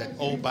guys that,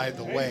 oh, by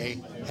the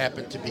way,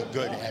 happen to be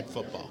good at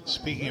football.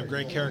 Speaking of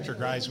great character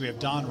guys, we have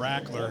Don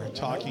Rackler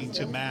talking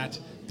to Matt,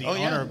 the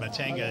owner of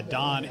Matenga.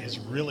 Don is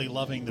really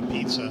loving the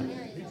pizza.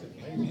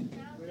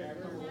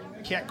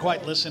 Can't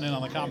quite listen in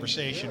on the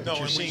conversation. No,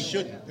 and we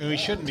shouldn't. We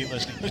shouldn't be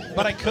listening.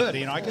 But I could.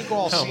 I could go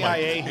all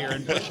CIA here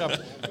and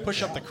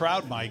push up the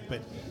crowd mic, but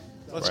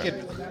let's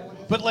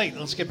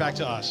get back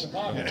to us.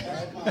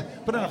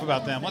 But enough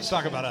about them. Let's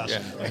talk about us.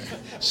 Yeah.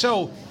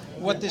 So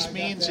what this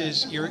means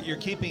is you're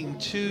keeping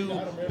 2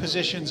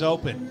 positions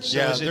open. So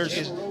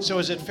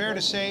is it fair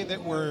to say that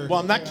we're... Well,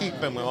 I'm not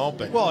keeping them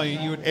open. Well,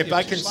 if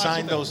I can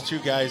sign those 2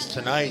 guys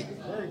tonight,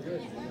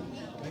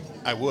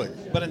 I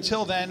would. But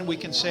until then, we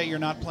can say you're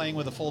not playing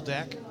with a full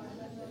deck?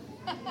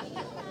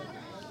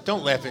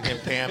 Don't laugh at him,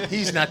 Pam.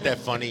 He's not that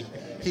funny.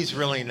 He's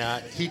really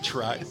not. He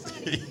tried.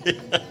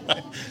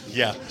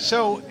 Yeah.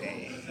 So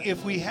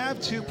if we have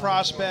 2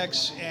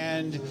 prospects,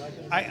 and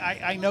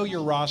I know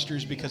your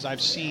rosters because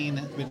I've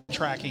been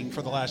tracking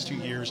for the last 2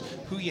 years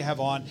who you have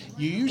on,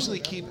 you usually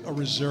keep a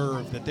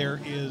reserve that there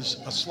is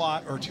a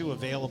slot or 2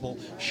 available.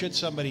 Should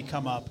somebody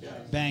come up,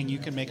 bang, you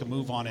can make a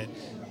move on it.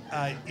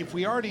 If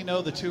we already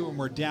know the 2 and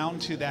we're down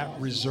to that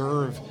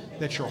reserve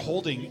that you're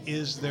holding,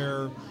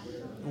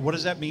 what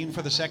does that mean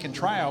for the second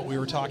tryout we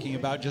were talking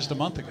about just a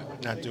month ago?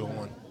 Not doing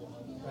one.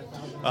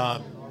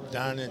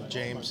 Don and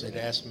James had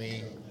asked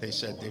me, they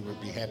said they would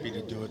be happy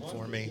to do it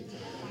for me.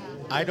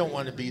 I don't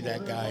want to be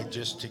that guy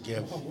just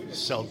to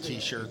sell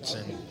T-shirts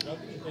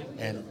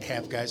and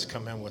have guys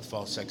come in with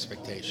false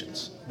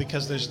expectations.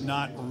 Because there's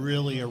not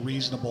really a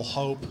reasonable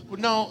hope. Well,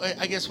 no,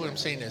 I guess what I'm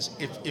saying is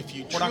if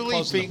you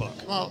truly think,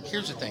 well,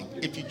 here's the thing: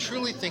 if you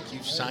truly think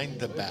you've signed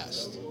the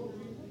best,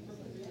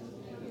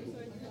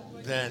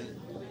 then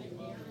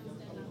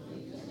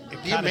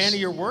be a man of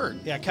your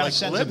word. Yeah, it kind of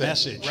sends a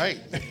message. Right.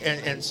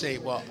 and say,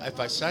 well, if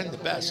I sign the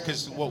best,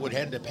 because what would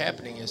end up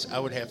happening is I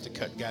would have to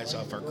cut guys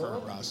off our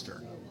current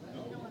roster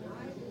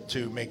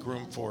to make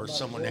room for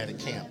someone at a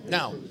camp.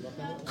 Now,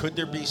 could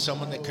there be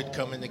someone that could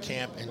come into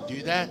camp and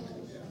do that?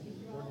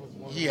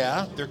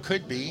 Yeah, there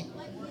could be,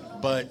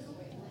 but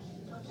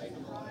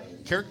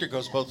character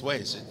goes both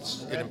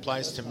ways. It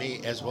implies to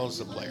me as well as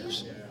the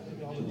players.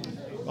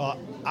 Well,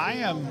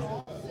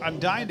 I'm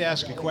dying to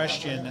ask a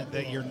question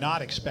that you're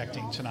not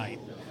expecting tonight.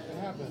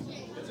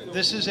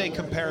 This is a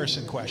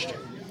comparison question.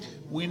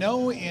 We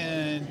know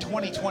in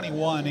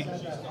 2021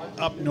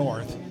 up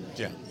north,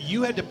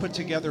 you had to put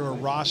together a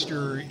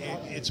roster,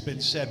 it's been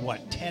said,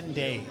 10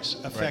 days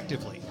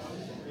effectively.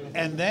 Right.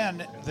 And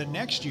then the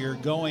next year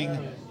going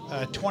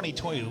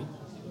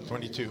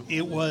 22,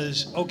 it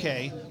was,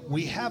 okay,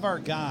 we have our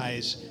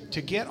guys.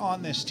 To get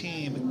on this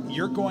team,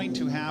 you're going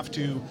to have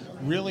to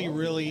really,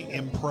 really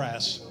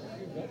impress.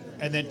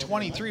 And then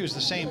 23 was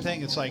the same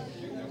thing. It's like,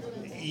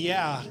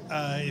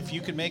 if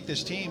you can make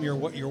this team, you're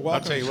welcome.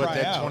 I'll tell you to what, try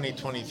that out.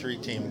 2023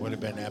 team would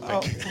have been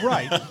epic.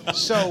 Right.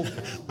 So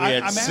we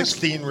had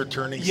 16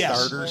 returning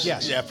starters.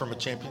 Yes. Yeah, from a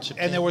championship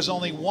team. And there was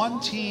only one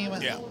team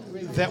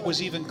that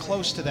was even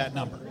close to that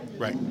number.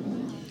 Right.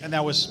 And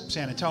that was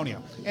San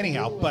Antonio.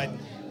 Anyhow, but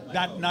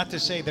not to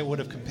say they would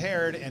have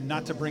compared and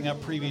not to bring up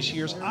previous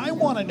years. I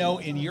want to know,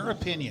 in your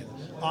opinion,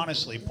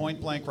 honestly, point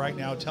blank right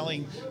now,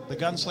 telling the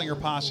Gunslinger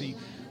Posse,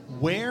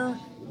 where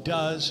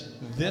does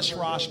this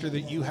roster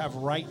that you have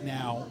right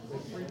now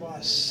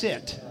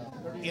sit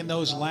in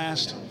those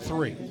last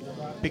three?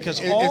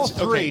 Because all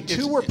three,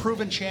 two were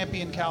proven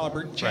champion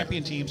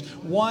teams.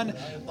 One,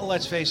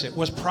 let's face it,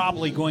 was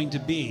probably going to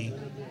be,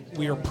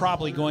 we are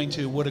probably going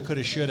to woulda,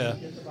 coulda, shoulda.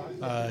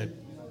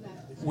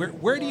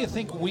 Where do you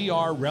think we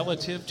are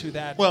relative to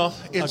that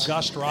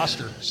august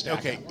roster stack?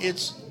 Okay,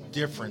 it's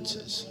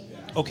differences.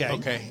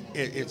 Okay.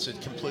 It's a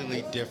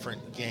completely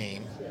different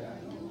game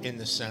in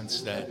the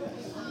sense that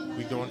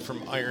we're going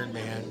from Iron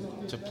Man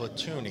to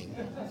platooning,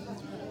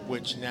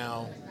 which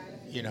now,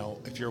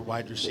 if you're a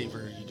wide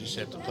receiver, you just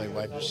have to play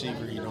wide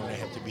receiver. You don't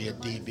have to be a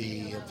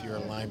DB. If you're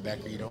a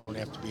linebacker, you don't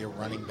have to be a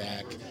running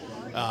back.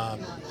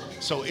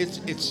 So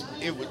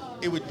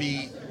it would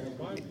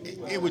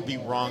be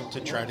wrong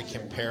to try to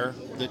compare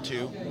the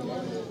two.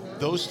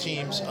 Those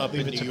teams up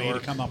in New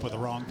York come up with the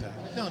wrong thing.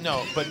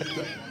 No,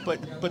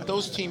 but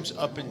those teams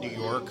up in New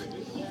York,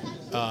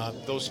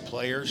 those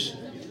players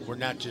were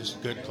not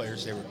just good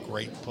players; they were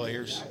great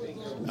players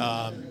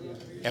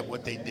at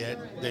what they did.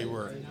 They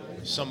were,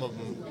 some of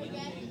them,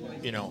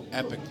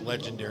 epic,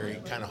 legendary,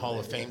 kind of Hall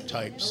of Fame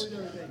types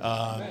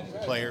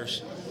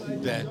players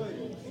that.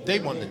 They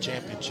won the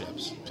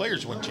championships.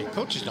 Players win championships.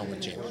 Coaches don't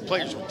win championships.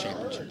 Players win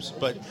championships.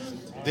 But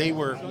they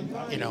were,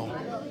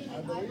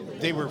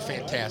 they were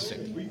fantastic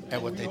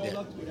at what they did.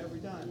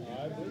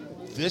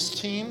 This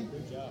team,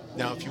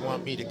 now if you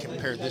want me to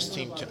compare this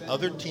team to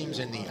other teams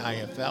in the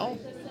IFL,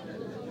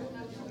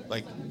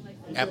 like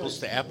apples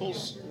to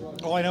apples.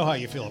 Oh, I know how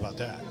you feel about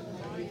that.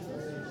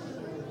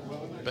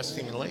 Best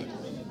team in the league.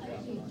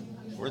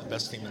 We're the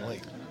best team in the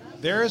league.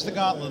 There is the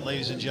gauntlet,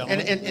 ladies and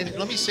gentlemen. And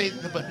let me say,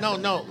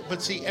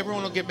 but see,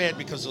 everyone will get mad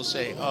because they'll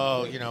say,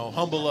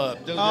 humble up.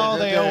 Oh,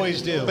 they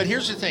always do. But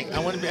here's the thing. I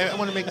want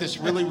to make this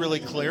really, really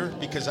clear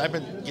because I've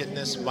been getting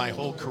this my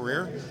whole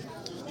career.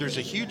 There's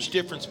a huge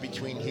difference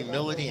between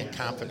humility and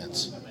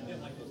confidence.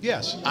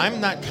 Yes.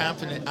 I'm not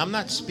confident. I'm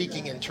not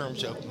speaking in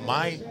terms of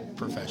my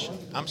profession.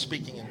 I'm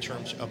speaking in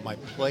terms of my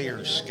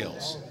players'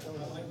 skills.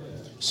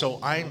 So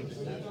I'm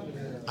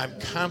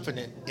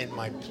confident in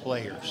my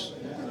players.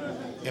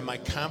 Am I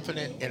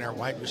confident in our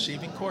wide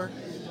receiving core?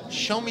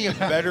 Show me a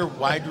better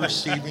wide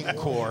receiving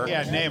core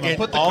name them. in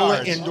Put the all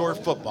cards. of indoor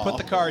football. Put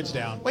the cards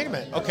down. Wait a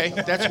minute. Okay,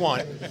 that's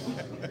one.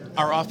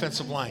 Our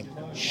offensive line.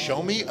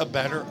 Show me a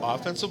better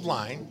offensive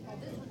line.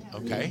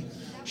 Okay.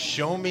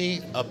 Show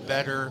me a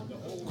better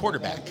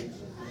quarterback.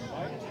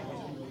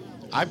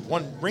 I've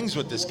won rings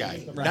with this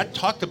guy. Right. Not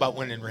talked about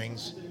winning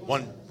rings.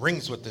 Won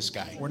rings with this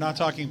guy. We're not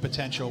talking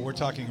potential. We're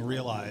talking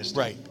realized.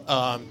 Right.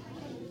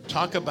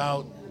 Talk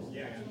about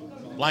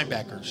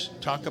linebackers.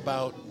 Talk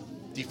about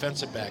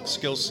defensive back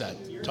skill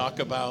set. Talk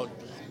about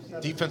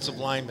defensive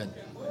linemen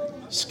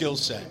skill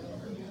set.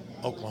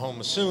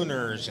 Oklahoma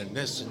Sooners and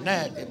this and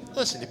that. And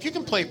listen, if you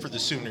can play for the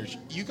Sooners,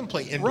 you can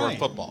play indoor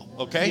football.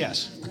 Okay.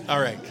 Yes.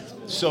 All right.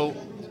 So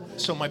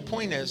my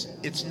point is,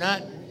 it's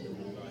not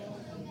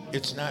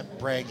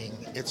bragging.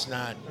 It's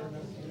not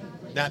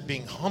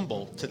being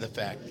humble to the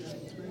fact.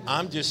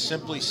 I'm just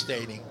simply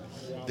stating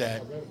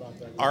that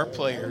our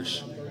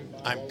players,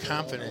 I'm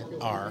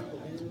confident, are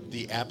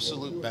the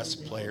absolute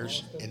best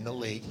players in the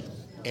league,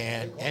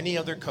 and any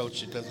other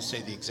coach that doesn't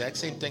say the exact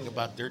same thing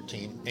about their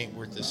team ain't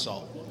worth his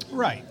salt.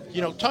 Right.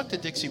 You know, talk to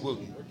Dixie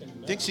Wooten.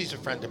 Dixie's a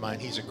friend of mine.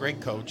 He's a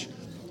great coach.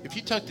 If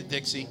you talk to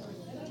Dixie,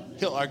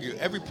 he'll argue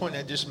every point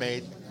I just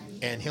made,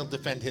 and he'll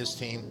defend his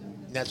team.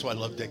 And that's why I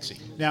love Dixie.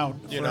 Now,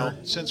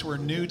 since we're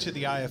new to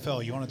the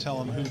IFL, you want to tell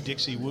them who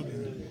Dixie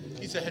Wooten?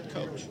 He's a head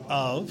coach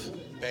of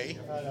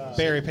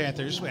Barrie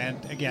Panthers,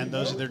 and again,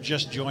 they're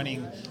just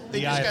joining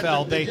the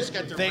IFL.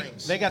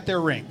 They got their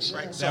rings.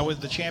 Right, that was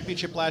the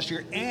championship last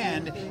year,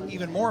 and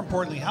even more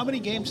importantly, how many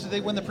games did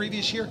they win the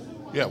previous year?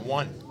 Yeah,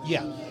 one.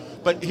 Yeah.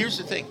 But here's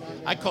the thing.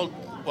 I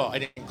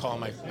didn't call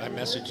him. I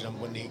messaged him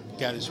when he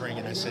got his ring,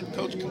 and I said,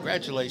 Coach,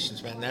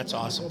 congratulations, man. That's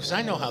awesome. Because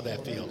I know how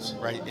that feels,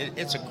 right?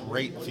 It's a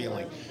great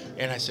feeling.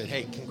 And I said,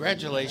 hey,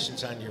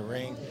 congratulations on your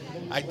ring.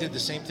 I did the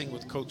same thing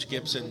with Coach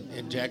Gibson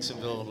in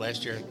Jacksonville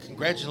last year.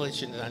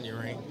 Congratulations on your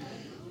ring.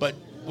 But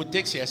with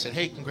Dixie, I said,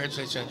 hey,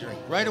 congratulations on your ring.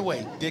 Right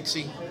away,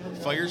 Dixie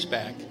fires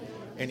back,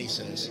 and he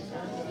says,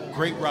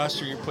 great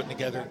roster you're putting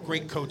together,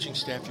 great coaching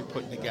staff you're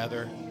putting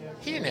together.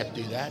 He didn't have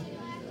to do that.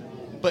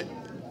 But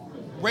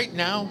right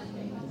now,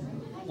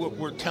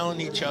 we're telling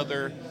each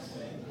other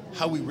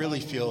how we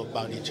really feel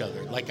about each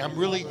other. Like, I'm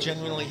really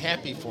genuinely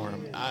happy for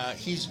him.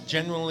 He's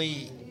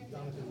genuinely,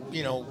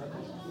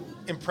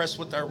 impressed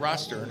with our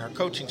roster and our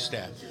coaching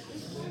staff.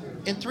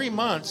 In 3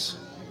 months,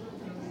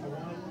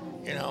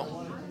 I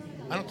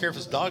don't care if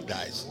his dog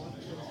dies.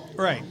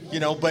 Right.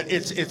 But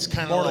it's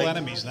kind of mortal like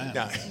enemies then.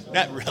 No,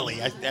 not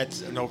really.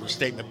 That's an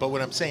overstatement. But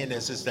what I'm saying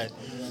is that,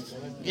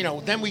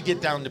 then we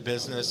get down to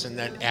business, and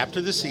then after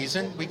the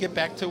season, we get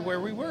back to where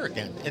we were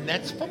again, and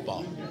that's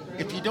football.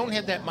 If you don't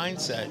have that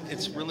mindset,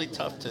 it's really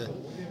tough to,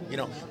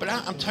 But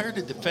I'm tired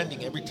of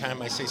defending every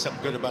time I say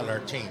something good about our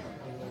team.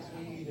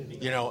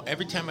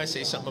 Every time I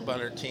say something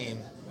about our team,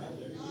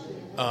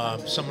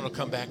 someone will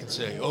come back and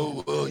say,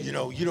 oh, well, you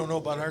don't know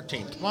about our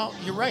team. Well,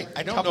 you're right.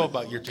 I don't know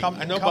about your team.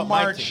 I know about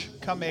March, my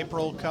team. Come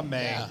April, come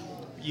May.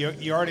 Yeah.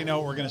 You already know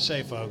what we're going to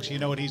say, folks. You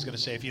know what he's going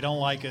to say. If you don't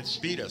like us,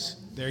 beat us.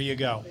 There you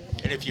go.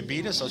 And if you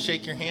beat us, I'll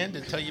shake your hand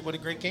and tell you what a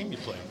great game you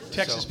played.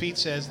 Texas Pete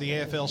says the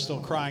AFL still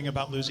crying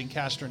about losing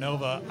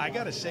Castronova. I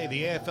got to say,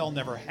 the AFL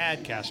never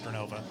had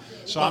Castronova,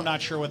 so I'm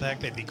not sure what the heck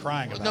they'd be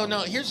crying about.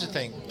 No, here's the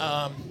thing.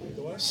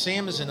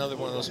 Sam is another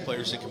one of those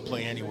players that can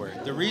play anywhere.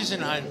 The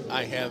reason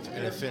I have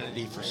an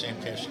affinity for Sam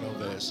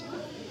Castronova is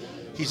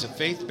he's a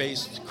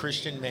faith-based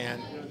Christian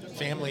man,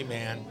 family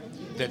man,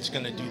 that's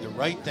going to do the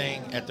right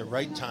thing at the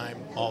right time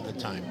all the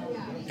time.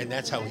 And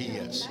that's how he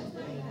is.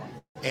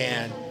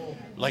 And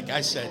like I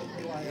said,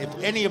 if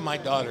any of my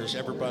daughters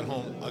ever brought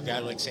home a guy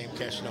like Sam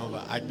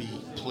Castronova, I'd be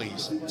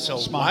pleased. So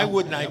why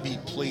wouldn't I be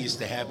pleased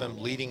to have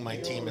him leading my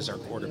team as our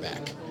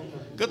quarterback?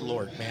 Good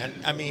Lord, man.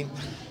 I mean,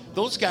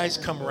 those guys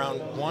come around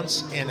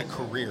once in a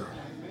career.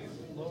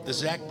 The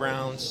Zach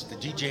Browns, the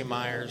DJ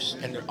Myers,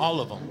 and they're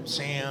all of them,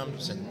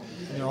 Sam's and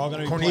they're all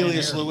going to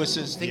Cornelius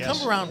Lewis's. They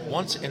come around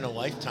once in a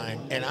lifetime,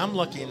 and I'm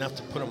lucky enough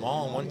to put them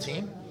all on one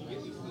team.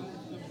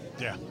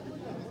 Yeah.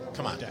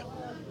 Come on. Yeah.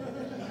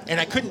 And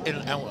I couldn't, and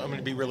I'm going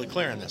to be really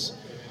clear on this.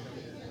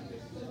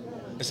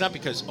 It's not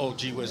because,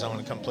 gee whiz, I want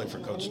to come play for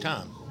Coach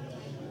Tom.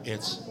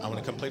 It's, I want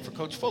to come play for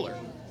Coach Fuller.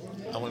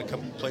 I want to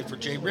come play for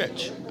Jay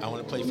Rich. I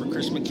want to play for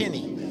Chris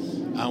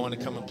McKinney. I want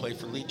to come and play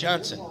for Lee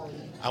Johnson.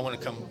 I want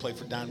to come and play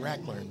for Don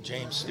Rackler and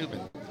James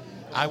Steuben.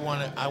 I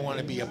want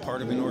to be a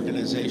part of an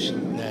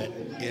organization that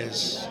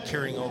is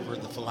carrying over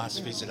the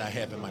philosophies that I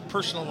have in my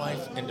personal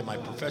life into my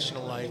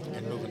professional life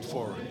and moving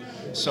forward.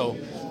 So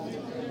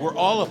we're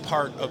all a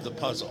part of the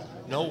puzzle.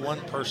 No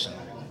one person,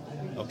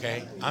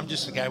 okay? I'm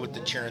just the guy with the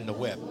chair and the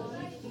whip,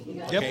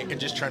 okay? And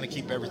just trying to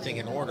keep everything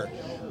in order.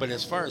 But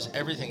as far as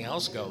everything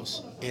else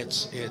goes,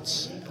 it's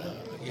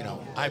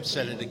I've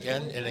said it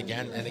again and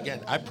again and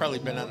again. I've probably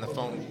been on the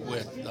phone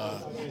with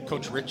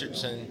Coach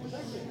Richardson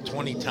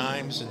 20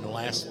 times in the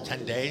last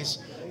 10 days,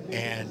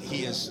 and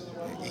he is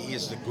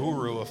the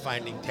guru of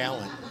finding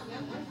talent.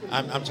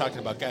 I'm talking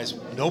about guys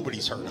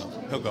nobody's heard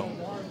of. He'll go,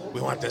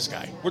 we want this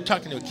guy. We're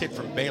talking to a kid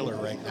from Baylor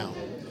right now,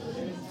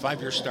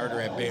 5-year starter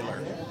at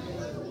Baylor,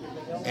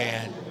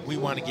 and we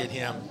want to get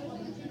him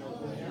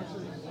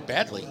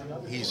badly.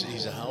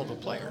 He's a hell of a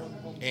player,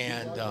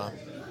 and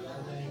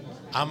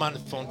I'm on the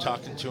phone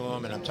talking to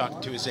him, and I'm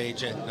talking to his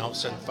agent, and all of a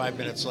sudden 5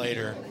 minutes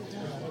later,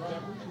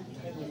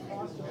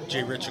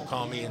 Jay Rich will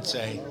call me and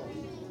say,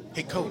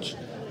 hey, Coach,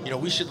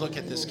 we should look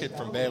at this kid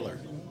from Baylor.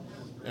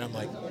 And I'm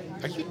like,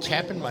 are you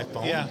tapping my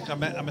phone? Yeah,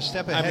 I'm a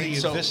step ahead of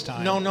you this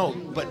time. No,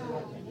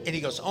 and he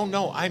goes, oh,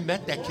 no, I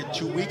met that kid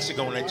 2 weeks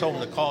ago, and I told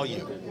him to call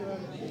you.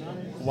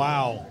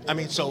 Wow. I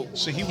mean, so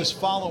he was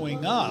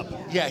following up.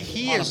 Yeah,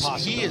 he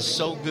is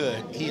so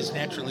good. He is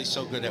naturally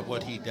so good at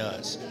what he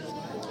does.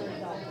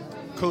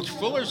 Coach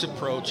Fuller's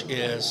approach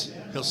is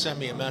he'll send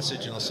me a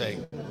message and he'll say,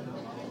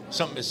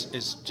 something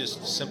is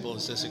just simple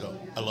as this. He'll go,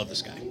 I love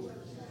this guy.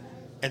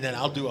 And then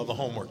I'll do all the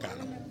homework on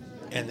him.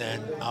 And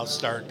then I'll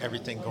start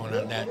everything going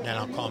on that. And then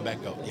I'll call him back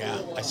and go, yeah,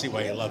 I see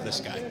why you love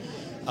this guy.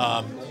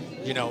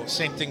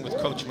 Same thing with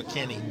Coach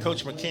McKinney.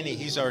 Coach McKinney,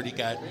 he's already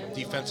got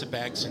defensive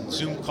backs and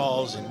Zoom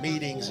calls and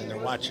meetings, and they're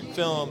watching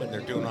film and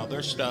they're doing all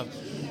their stuff.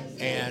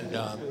 And,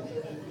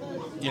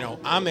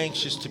 I'm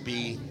anxious to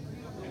be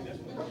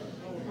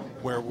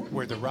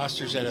where the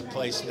roster's at a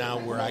place now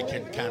where I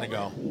can kind of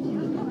go,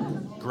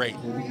 great,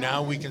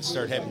 now we can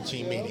start having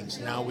team meetings.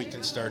 Now we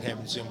can start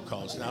having Zoom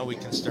calls. Now we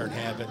can start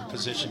having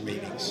position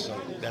meetings. So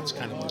that's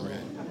kind of where we're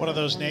at. One of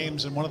those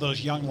names and one of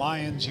those young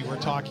lions you were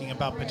talking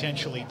about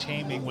potentially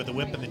taming with the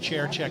whip in the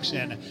chair checks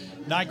in.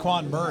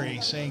 Nyquan Murray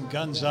saying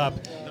guns up.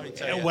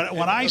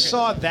 When I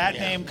saw that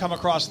name come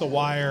across the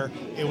wire,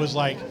 it was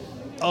like,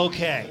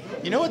 okay.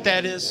 You know what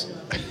that is?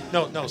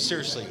 No,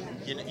 seriously.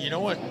 You know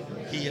what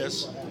he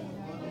is?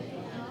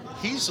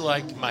 He's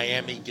like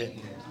Miami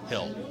getting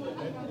Hill.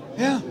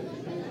 Yeah.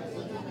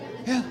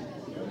 Yeah.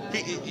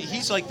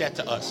 He's like that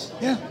to us.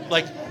 Yeah.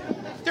 Like,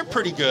 they're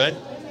pretty good.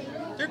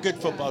 They're a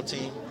good football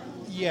team.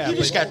 Yeah. You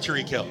just got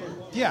Tyreek Hill.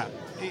 Yeah.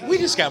 We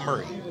just got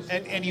Murray.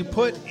 And you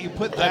put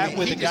that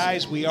with the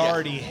guys we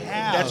already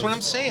have. That's what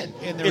I'm saying.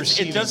 In the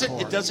receiving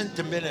core. It doesn't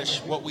diminish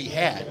what we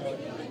had.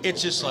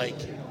 It's just like,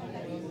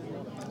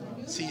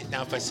 see,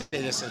 now if I say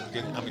this, I'm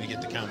going to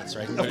get the comments,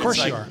 right? Of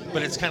course you are.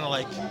 But it's kind of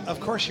like, of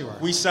course you are.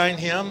 We signed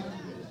him.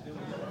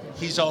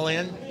 He's all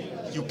in.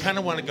 You kind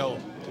of want to go,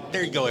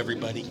 there you go,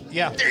 everybody.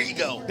 Yeah. There you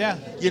go. Yeah.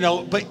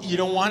 But you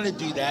don't want to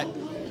do that.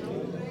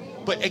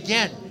 But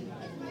again,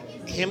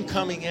 him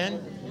coming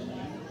in,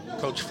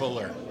 Coach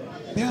Fuller.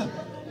 Yeah.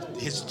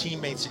 His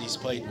teammates that he's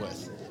played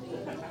with.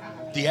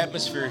 The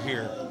atmosphere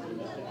here.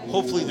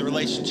 Hopefully the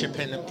relationship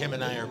him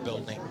and I are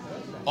building.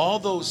 All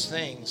those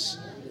things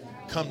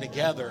come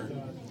together,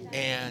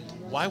 and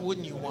why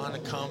wouldn't you want to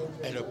come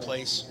at a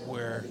place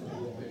where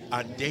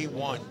on day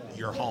one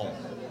you're home?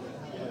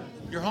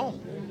 You're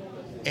home.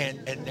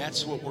 And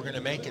that's what we're going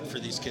to make it for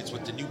these kids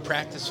with the new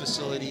practice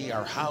facility.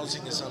 Our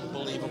housing is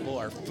unbelievable.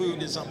 Our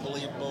food is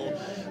unbelievable.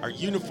 Our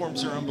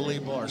uniforms are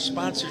unbelievable. Our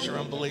sponsors are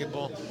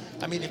unbelievable.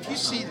 I mean, if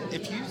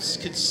you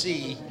could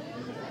see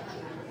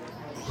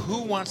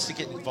who wants to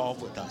get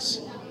involved with us.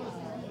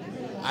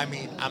 I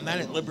mean, I'm not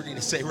at liberty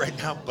to say right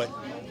now, but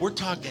we're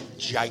talking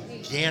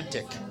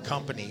gigantic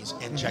companies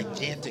and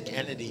gigantic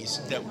entities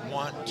that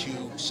want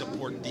to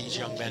support these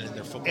young men in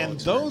their football And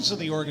experience. those are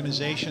the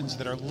organizations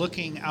that are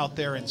looking out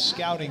there and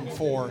scouting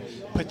for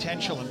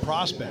potential and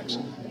prospects.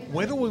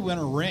 When do we win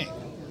a ring?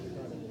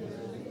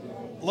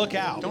 Look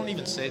out. Don't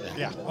even say that.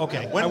 Yeah,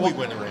 okay. When we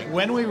win a ring.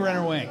 When we win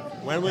a ring.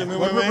 When we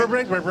win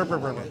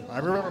a ring.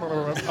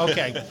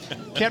 Okay.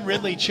 Ken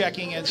Ridley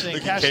checking in saying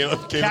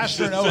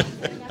Castronova.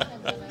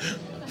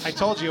 I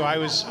told you I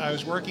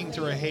was working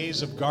through a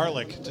haze of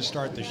garlic to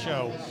start the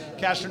show.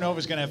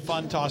 Castronova's going to have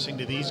fun tossing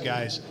to these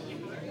guys.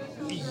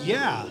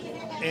 Yeah,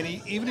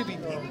 and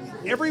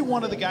every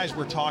one of the guys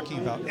we're talking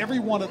about, every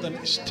one of them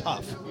is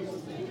tough.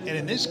 And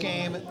in this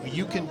game,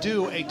 you can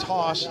do a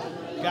toss.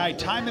 Guy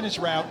timing his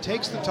route,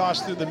 takes the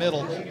toss through the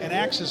middle, and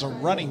acts as a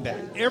running back.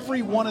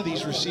 Every one of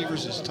these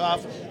receivers is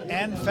tough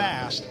and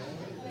fast.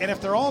 And if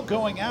they're all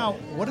going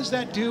out, what does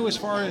that do as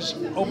far as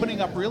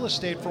opening up real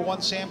estate for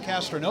one Sam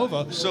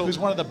Castronova, who's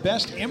one of the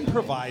best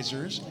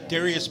improvisers?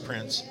 Darius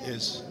Prince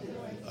is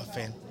a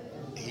fan.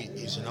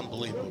 He's an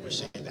unbelievable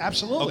receiver.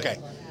 Absolutely. Okay.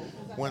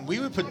 When we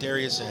would put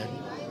Darius in,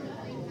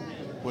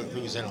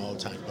 who was in all the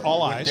time.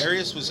 All when eyes.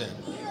 Darius was in,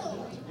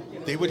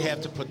 they would have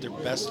to put their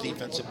best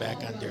defensive back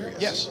on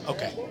Darius. Yes.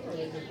 Okay.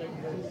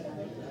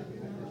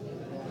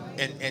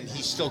 And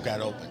he still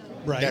got open.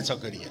 Right. That's how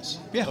good he is.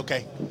 Yeah.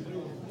 Okay.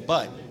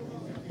 But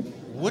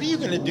what are you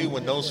going to do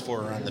when those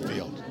four are on the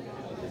field?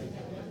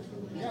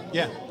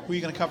 Yeah. Who are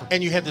you going to cover?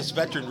 And you have this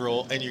veteran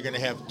rule, and you're going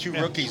to have two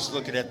rookies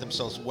looking at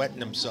themselves, wetting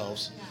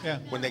themselves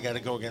when they got to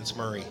go against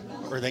Murray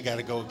or they got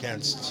to go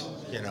against,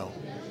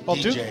 well,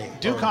 DJ.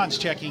 Ducon's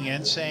checking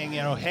in saying,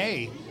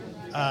 hey,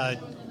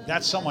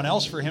 that's someone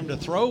else for him to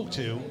throw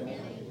to.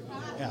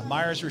 Yeah,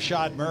 Myers,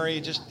 Rashad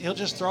Murray, he'll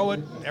just throw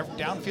it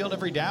downfield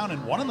every down,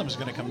 and one of them is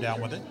going to come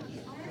down with it.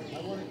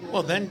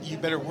 Well, then you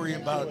better worry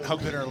about how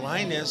good our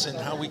line is and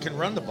how we can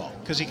run the ball.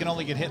 Because he can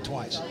only get hit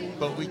twice.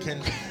 But we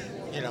can,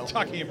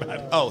 Talking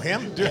about... Oh,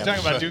 him? Talking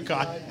about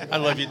Ducon. I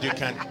love you,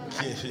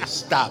 Ducon.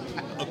 Stop,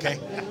 okay?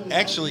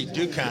 Actually,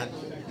 Ducon,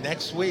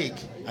 next week,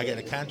 I got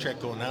a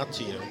contract going out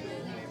to you.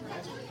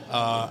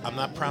 I'm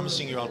not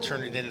promising you I'll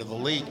turn it into the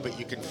league, but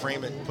you can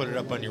frame it and put it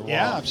up on your wall.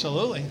 Yeah,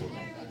 absolutely.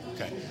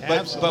 Okay.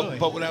 Absolutely.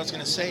 But what I was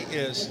going to say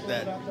is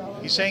that...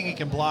 He's saying he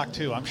can block,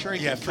 too. I'm sure he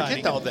can cut.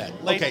 Forget all that.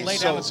 Okay,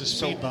 so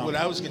what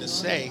I was going to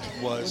say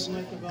was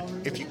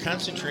if you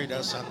concentrate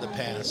us on the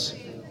pass,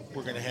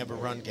 we're going to have a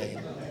run game.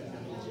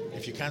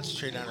 If you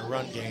concentrate on a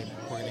run game,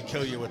 we're going to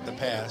kill you with the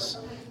pass.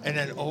 And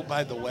then, oh,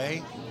 by the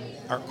way,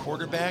 our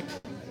quarterback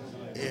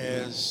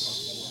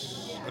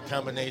is a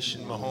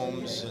combination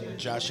Mahomes and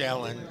Josh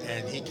Allen,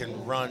 and he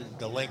can run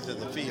the length of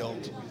the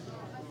field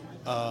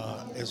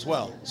as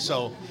well.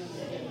 So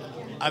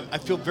I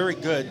feel very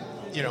good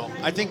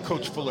I think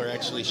Coach Fuller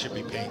actually should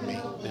be paying me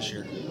this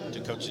year to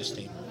coach this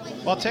team.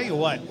 Well, I'll tell you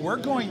what, we're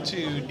going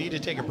to need to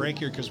take a break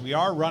here because we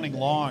are running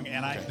long,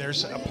 and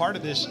there's a part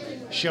of this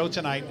show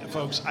tonight,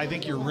 folks, I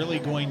think you're really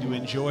going to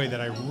enjoy that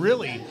I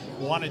really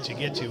wanted to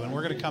get to, and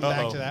we're going to come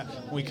back to that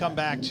when we come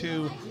back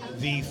to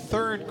the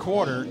third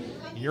quarter.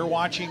 You're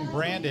watching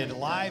Branded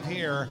live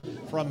here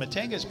from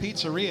Matanga's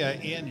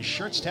Pizzeria in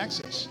Schertz,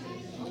 Texas.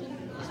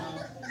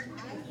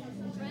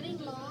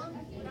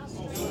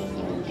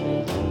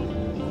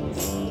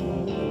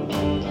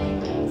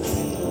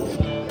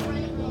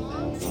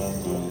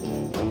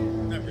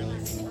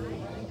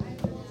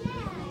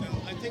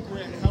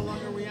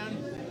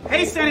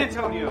 Hey San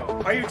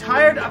Antonio, are you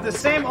tired of the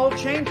same old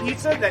chain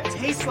pizza that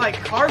tastes like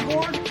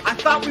cardboard? I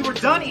thought we were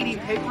done eating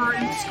paper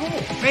in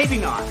school. Maybe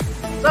not.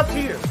 It's up to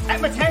you.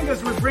 At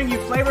Matanga's, we bring you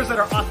flavors that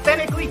are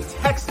authentically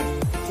Texan.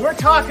 We're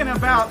talking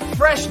about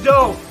fresh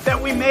dough that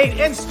we made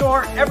in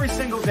store every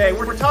single day.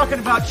 We're talking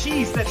about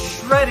cheese that's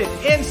shredded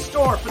in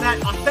store for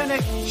that authentic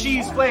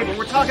cheese flavor.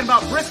 We're talking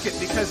about brisket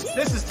because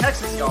this is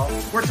Texas, y'all.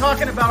 We're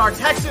talking about our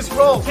Texas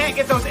roll. Can't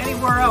get those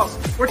anywhere else.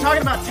 We're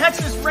talking about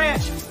Texas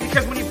ranch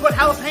because when you put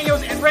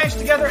jalapenos and ranch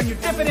together and you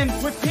dip it in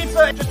with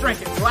pizza, just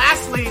drink it.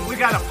 Lastly, we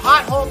got a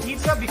pothole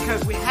pizza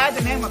because we had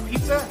to name a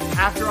pizza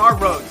after our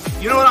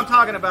roads. You know what I'm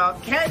talking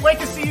about. Can't wait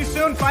to see you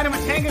soon. Find a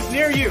Matanga's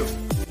near you.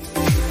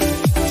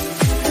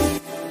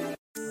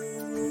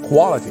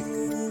 Quality.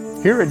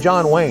 Here at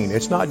John Wayne,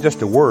 it's not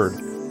just a word,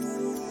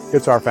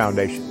 it's our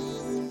foundation.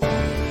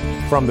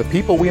 From the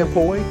people we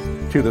employ,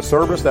 to the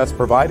service that's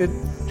provided,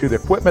 to the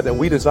equipment that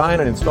we design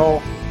and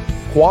install,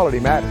 quality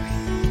matters.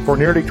 For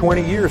nearly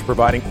 20 years,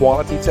 providing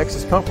quality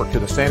Texas comfort to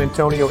the San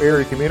Antonio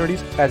area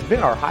communities has been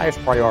our highest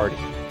priority.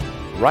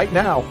 Right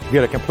now,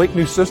 get a complete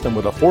new system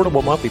with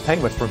affordable monthly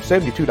payments from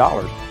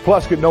 $72.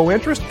 Plus, get no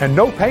interest and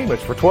no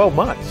payments for 12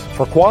 months.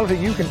 For quality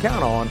you can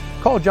count on,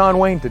 call John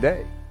Wayne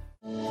today.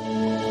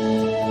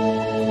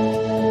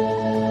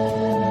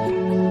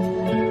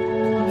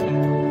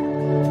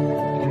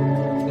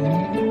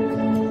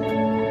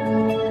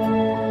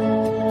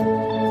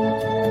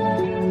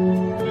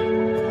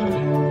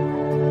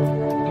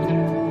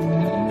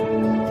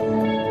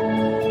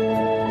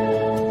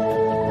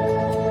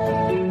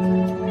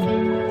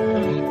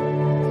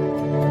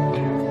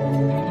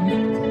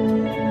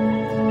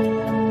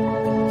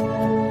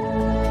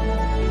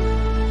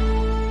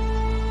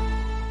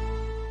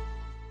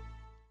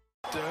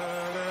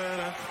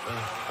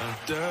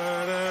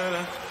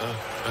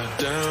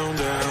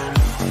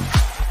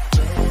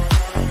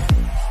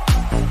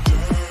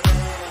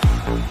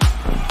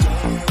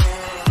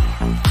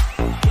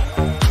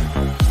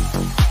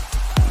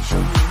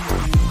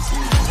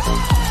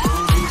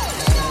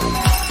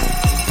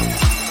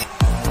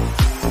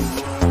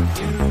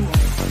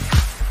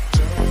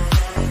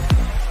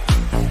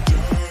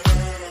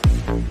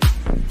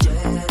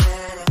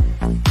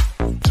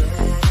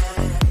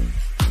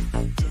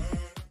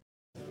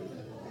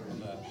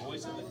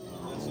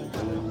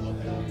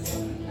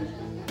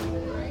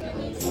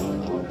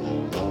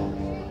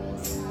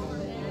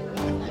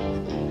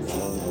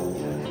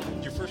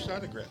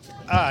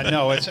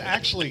 No, it's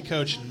actually,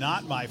 Coach,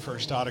 not my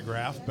first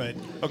autograph, but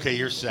okay,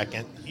 you're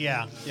second.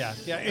 Yeah.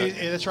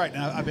 That's right.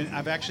 Now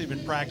I've actually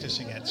been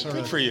practicing it.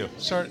 Good for you.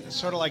 Sort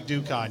of like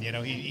Ducon,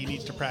 he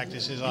needs to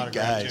practice his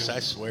autograph guys, too. I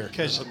swear,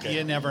 because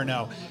you never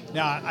know.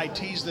 Now I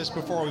teased this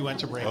before we went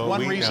to break.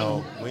 We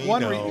know.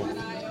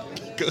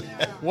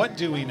 What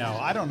do we know?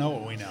 I don't know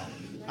what we know.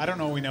 I don't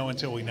know what we know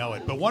until we know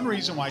it. But one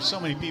reason why so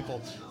many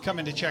people come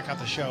in to check out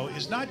the show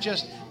is not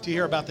just to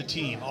hear about the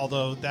team,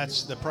 although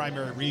that's the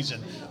primary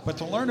reason, but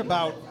to learn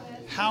about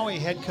how a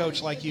head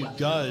coach like you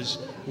does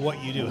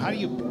what you do. How do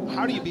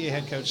you be a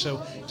head coach?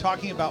 So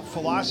talking about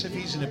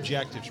philosophies and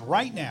objectives.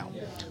 Right now,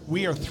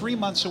 we are 3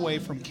 months away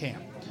from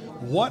camp.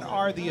 What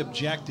are the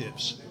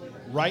objectives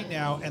right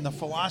now and the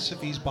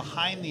philosophies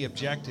behind the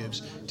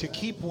objectives to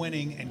keep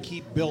winning and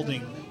keep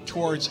building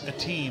towards a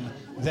team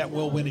that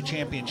will win a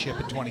championship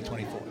in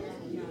 2024?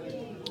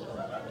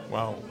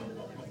 Wow.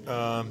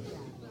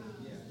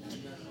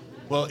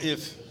 Well,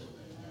 if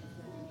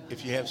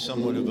you have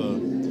somewhat of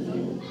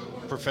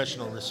a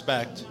professional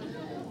respect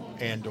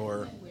and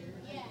or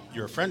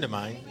you're a friend of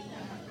mine,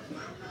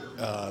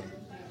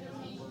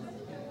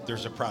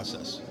 there's a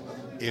process.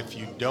 If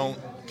you don't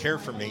care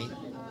for me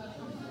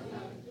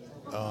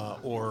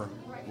or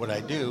what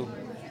I do,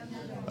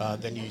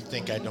 then you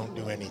think I don't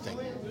do anything.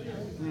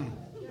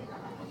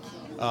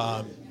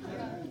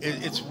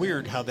 It's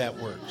weird how that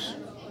works.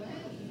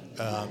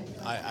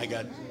 I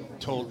got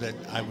told that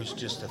I was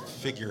just a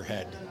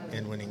figurehead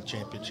in winning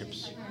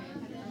championships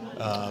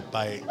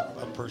by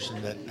a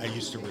person that I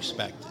used to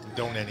respect,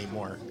 don't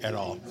anymore at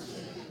all.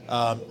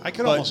 I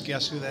could almost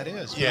guess who that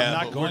is. But I'm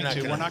not going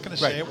to. We're not going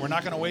to say it. We're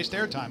not going to waste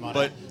airtime on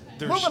it.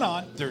 Moving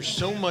on. There's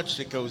so much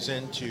that goes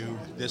into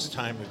this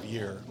time of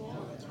year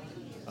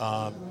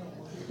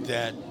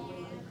that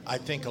I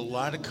think a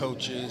lot of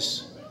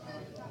coaches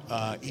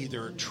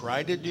either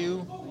try to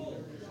do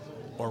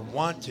or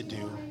want to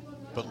do,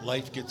 but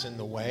life gets in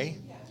the way.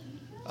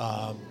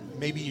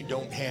 maybe you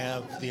don't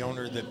have the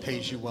owner that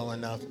pays you well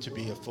enough to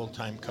be a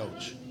full-time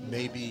coach.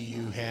 Maybe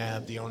you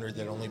have the owner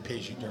that only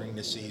pays you during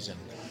the season.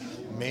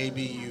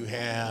 Maybe you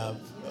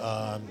have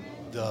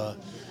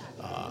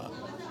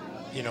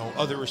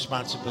other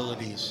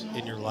responsibilities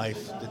in your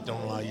life that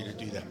don't allow you to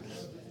do that.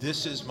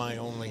 This is my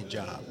only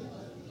job.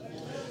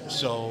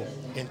 So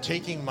in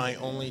taking my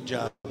only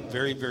job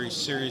very, very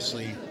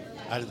seriously,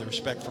 out of the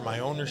respect for my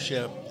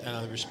ownership and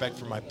out of the respect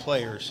for my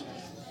players,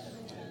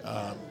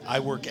 I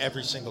work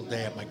every single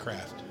day at my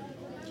craft.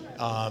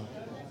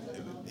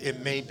 It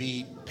may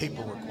be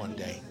paperwork one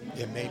day.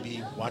 It may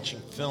be watching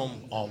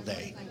film all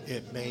day.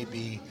 It may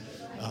be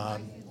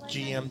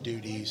GM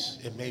duties.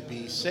 It may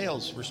be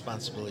sales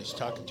responsibilities,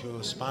 talking to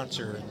a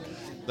sponsor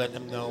and letting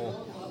them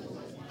know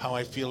how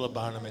I feel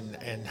about them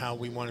and how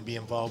we want to be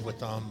involved with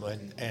them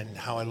and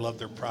how I love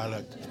their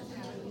product.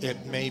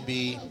 It may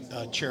be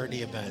a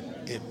charity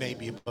event. It may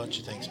be a bunch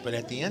of things. But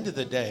at the end of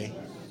the day,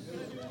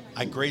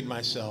 I grade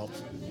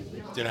myself.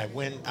 Did I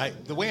win?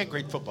 The way I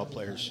grade football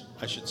players,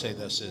 I should say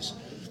this, is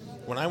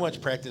when I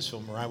watch practice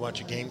film or I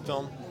watch a game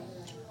film,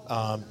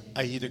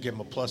 I either give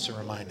them a plus or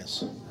a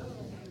minus,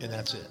 and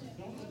that's it.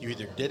 You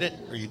either did it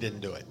or you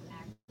didn't do it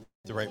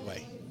the right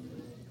way.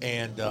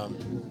 And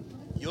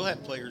you'll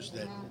have players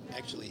that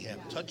actually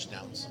have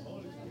touchdowns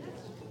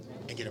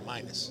and get a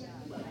minus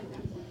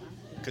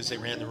because they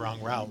ran the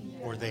wrong route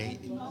or they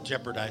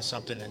jeopardized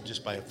something and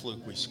just by a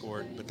fluke we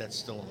scored, but that's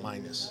still a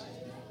minus.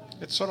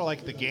 It's sort of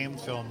like the game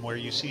film where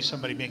you see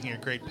somebody making a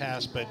great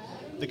pass, but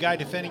the guy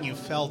defending you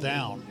fell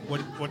down.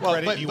 What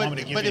credit do you want me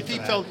to give you for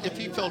that? But if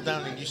he fell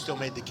down and you still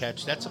made the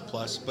catch, that's a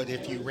plus. But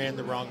if you ran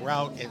the wrong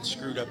route and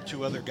screwed up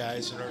two other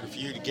guys in order for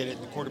you to get it,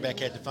 and the quarterback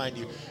had to find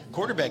you,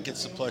 quarterback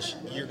gets the plus,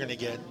 you're going to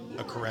get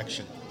a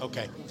correction.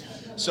 Okay.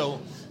 So,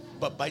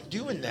 but by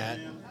doing that,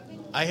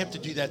 I have to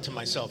do that to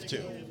myself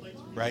too,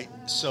 right?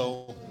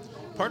 So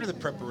part of the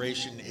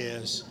preparation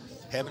is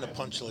having a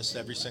punch list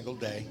every single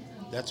day.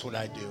 That's what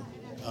I do.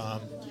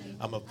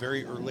 I'm a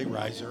very early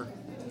riser.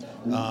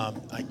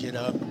 I get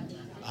up,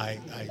 I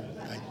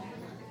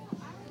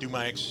do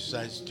my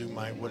exercise, do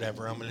my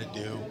whatever I'm going to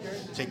do,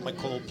 take my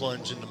cold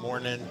plunge in the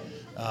morning,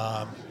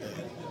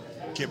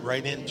 get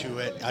right into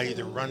it. I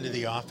either run to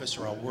the office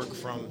or I'll work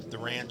from the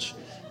ranch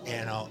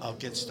and I'll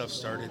get stuff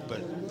started.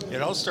 But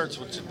it all starts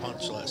with the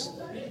punch list.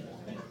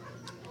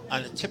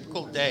 On a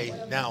typical day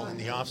now in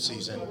the off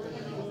season,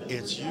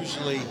 it's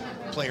usually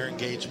player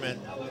engagement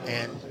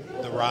and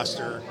the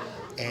roster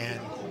and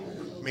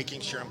making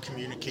sure I'm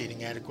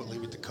communicating adequately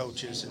with the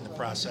coaches in the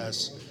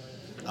process,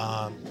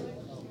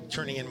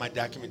 turning in my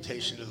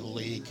documentation to the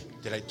league.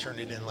 Did I turn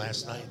it in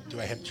last night? Do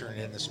I have to turn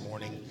it in this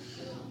morning?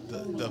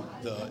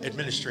 The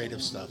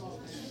administrative stuff.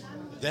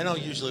 Then I'll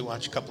usually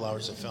watch a couple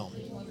hours of film.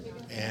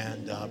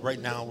 And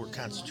right now we're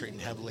concentrating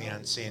heavily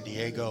on San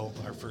Diego,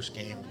 our first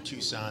game,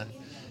 Tucson,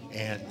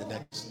 and the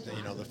next,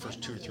 the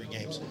first 2 or 3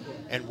 games,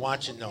 and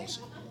watching those.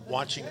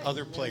 Watching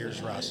other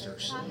players'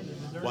 rosters,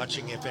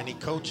 watching if any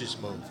coaches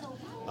moved.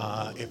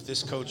 If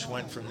this coach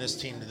went from this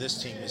team to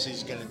this team, is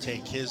he going to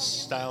take his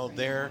style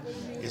there?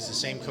 Is the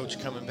same coach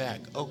coming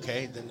back?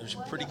 Okay, then there's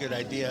a pretty good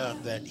idea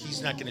that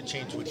he's not going to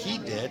change what he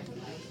did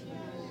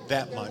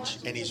that much,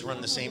 and he's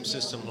run the same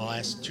system the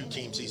last 2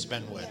 teams he's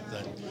been with.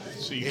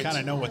 So you kind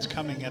of know what's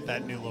coming at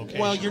that new location.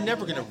 Well, you're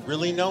never going to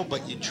really know,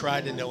 but you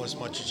try to know as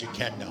much as you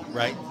can know,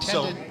 right?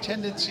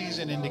 Tendencies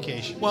and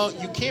indications. Well,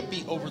 you can't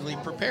be overly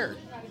prepared,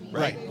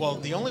 right? Well,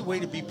 the only way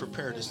to be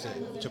prepared is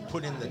to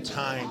put in the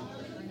time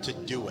to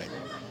do it.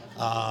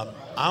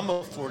 I'm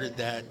afforded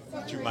that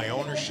through my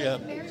ownership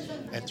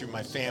and through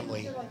my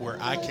family where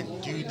I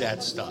can do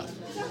that stuff.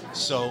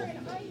 So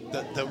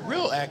the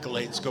real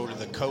accolades go to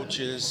the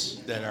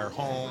coaches that are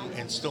home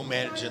and still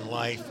managing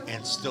life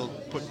and still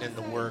putting in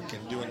the work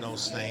and doing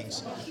those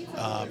things.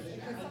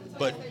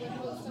 But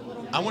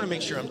I want to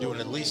make sure I'm doing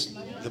at least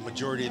the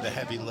majority of the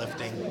heavy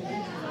lifting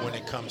when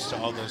it comes to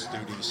all those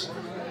duties.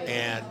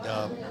 And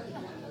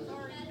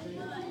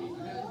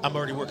I'm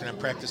already working on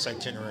practice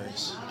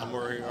itineraries. I'm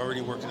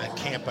already working on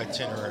camp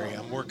itinerary.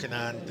 I'm working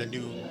on the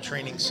new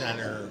training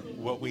center,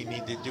 what we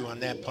need to do on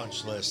that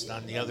punch list,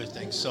 on the other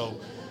things. So,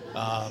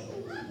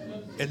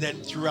 and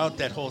then throughout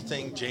that whole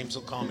thing, James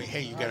will call me,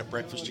 hey, you got a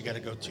breakfast you got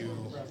to go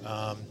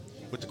to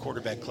with the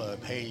quarterback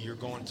club. Hey, you're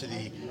going to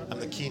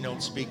I'm the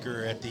keynote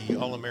speaker at the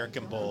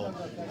All-American Bowl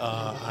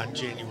on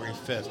January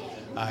 5th.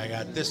 I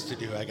got this to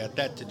do, I got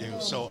that to do.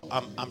 So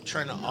I'm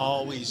trying to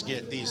always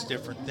get these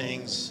different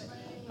things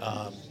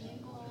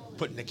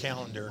put in the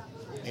calendar,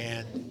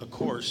 and of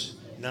course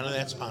none of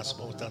that's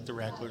possible without the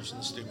Racklers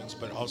and the Stubings,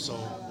 but also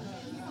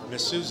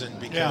Miss Susan,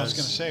 because I was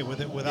going to say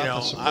without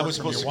the support I was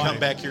from supposed to your come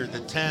wife. back here the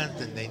 10th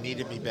and they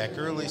needed me back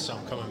early, so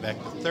I'm coming back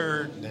the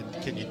 3rd, and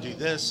then can you do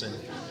this? And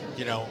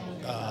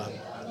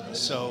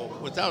so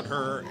without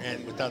her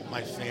and without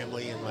my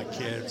family and my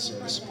kids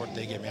and the support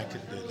they gave me, I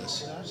couldn't do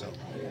this.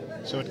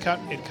 So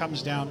it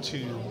comes down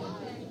to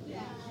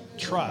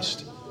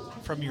trust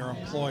from your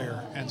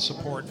employer and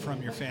support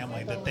from your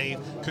family that they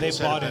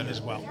bought in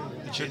as well.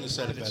 Couldn't have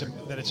said it better.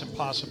 That it's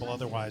impossible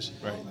otherwise.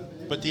 Right.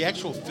 But the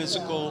actual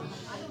physical,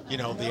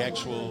 the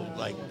actual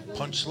like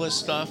punch list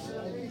stuff,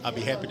 I'll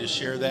be happy to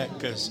share that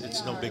because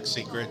it's no big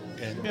secret.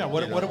 And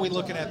what are we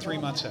looking at 3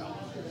 months out?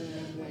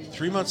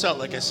 3 months out,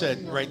 like I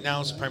said, right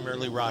now it's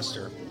primarily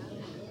roster.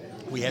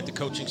 We had the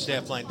coaching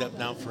staff lined up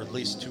now for at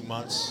least 2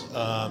 months.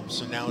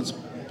 So now it's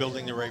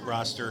building the right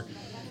roster.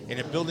 And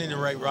in building the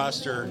right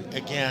roster,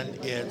 again,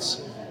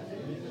 it's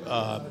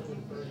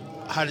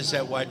how does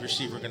that wide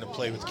receiver going to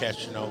play with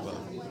Castronova?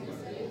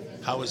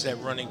 How is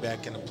that running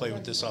back going to play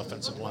with this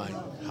offensive line?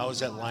 How is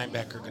that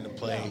linebacker going to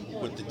play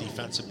with the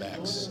defensive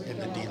backs in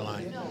the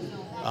D-line?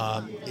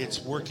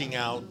 It's working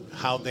out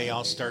how they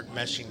all start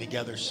meshing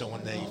together so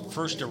when they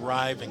first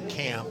arrive in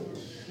camp,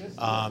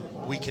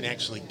 we can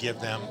actually give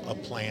them a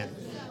plan.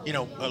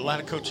 A lot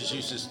of coaches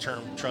use this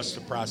term, trust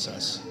the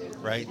process,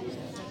 right?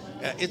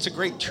 It's a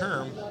great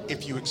term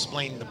if you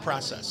explain the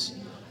process.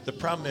 The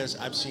problem is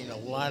I've seen a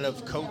lot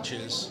of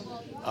coaches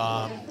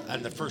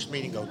on the first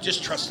meeting go,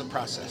 just trust the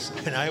process.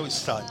 And I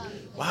always thought,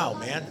 wow,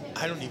 man,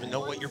 I don't even know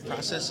what your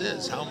process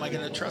is. How am I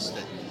going to trust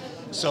it?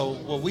 So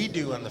what we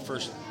do on the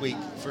first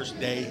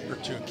day or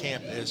two of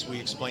camp is we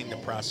explain the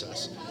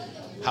process.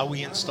 How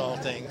we install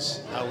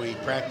things, how we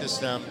practice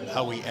them,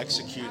 how we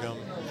execute them,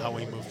 how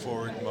we move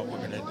forward, and what we're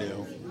going to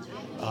do.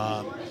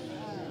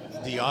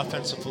 The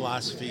offensive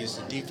philosophies,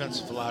 the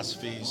defensive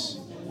philosophies,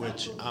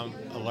 which I'm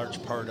a large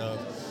part of,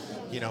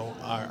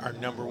 our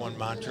number one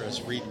mantra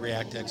is read,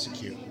 react,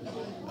 execute.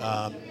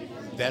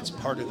 That's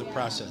part of the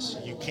process.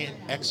 You can't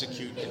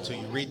execute until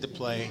you read the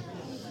play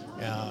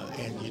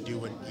and you do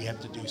what you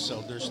have to do.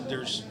 So there's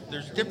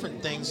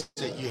different things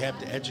that you have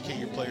to educate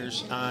your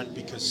players on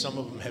because some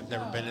of them have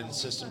never been in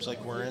systems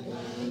like we're in.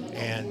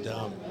 And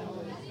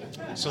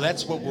so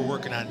that's what we're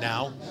working on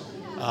now.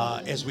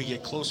 As we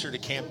get closer to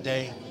camp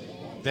day,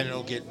 then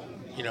it'll get,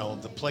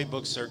 the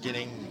playbooks are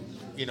getting,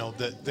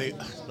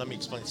 let me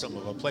explain some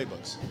of our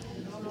playbooks.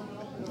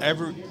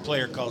 Every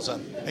player calls up,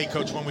 hey,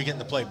 coach, when we get in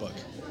the playbook?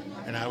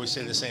 And I always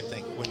say the same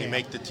thing, when you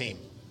make the team.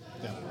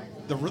 Yeah.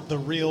 The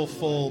real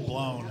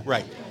full-blown.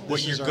 Right.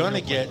 What you're going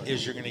to get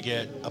is you're going to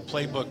get a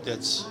playbook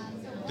that's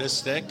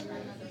this thick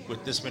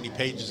with this many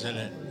pages in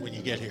it when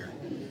you get here.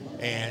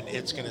 And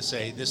it's going to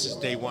say, this is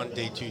day 1,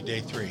 day 2,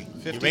 day 3.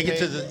 You make it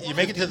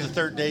to the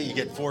third day, you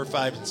get 4,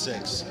 5, and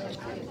 6.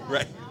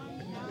 Right.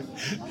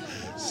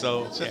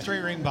 So it's a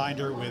 3-ring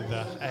binder with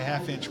a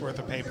half-inch worth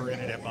of paper in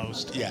it at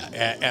most. Yeah,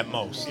 at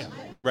most. Yeah.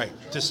 Right,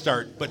 to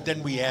start. But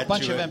then we add a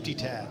bunch of empty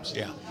tabs.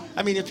 Yeah.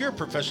 I mean, if you're a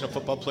professional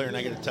football player and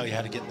I got to tell you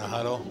how to get in the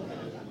huddle.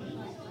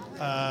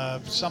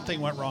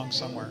 Something went wrong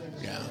somewhere.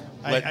 Yeah.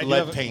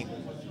 Lead paint.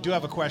 Do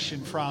have a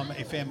question from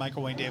a fan.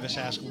 Michael Wayne Davis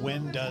asked,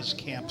 when does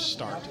camp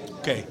start?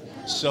 Okay,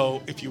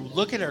 so if you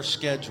look at our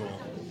schedule,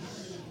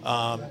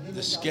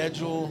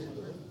 the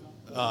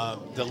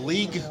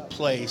league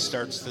play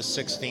starts the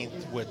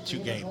 16th with 2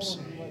 games,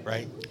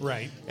 right?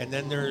 Right. And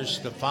then there's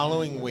the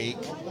following week,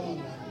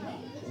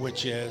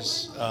 which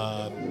is,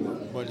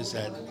 what is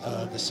that?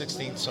 The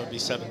 16th, so it'd be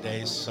 7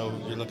 days. So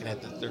you're looking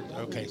at the third.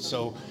 Okay,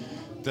 so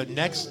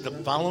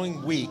the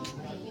following week,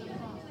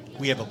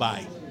 we have a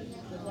bye,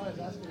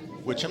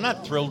 which I'm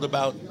not thrilled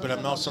about, but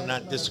I'm also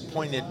not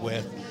disappointed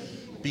with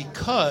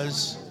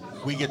because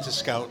we get to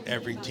scout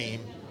every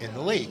team in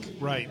the league.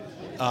 Right.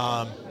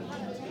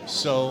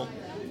 So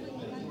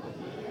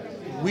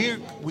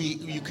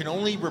you can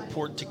only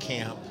report to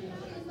camp.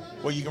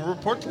 Well, you can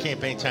report to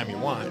camp anytime you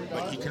want,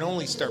 but you can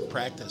only start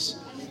practice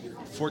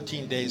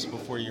 14 days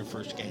before your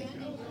first game.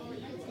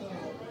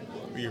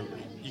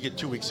 You get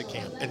 2 weeks of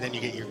camp, and then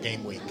you get your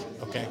game week,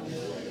 okay?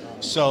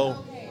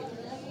 So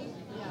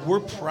we're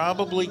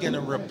probably going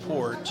to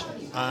report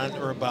on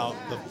or about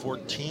the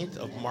 14th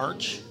of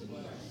March,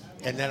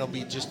 and that'll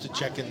be just to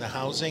check in the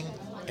housing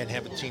and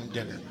have a team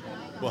dinner.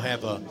 We'll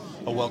have a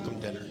welcome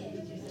dinner.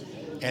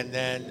 And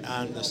then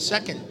on the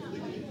second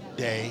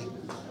day,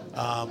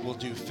 we'll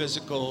do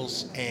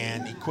physicals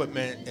and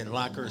equipment and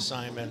locker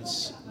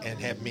assignments and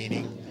have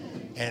meeting.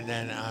 And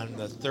then on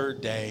the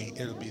third day,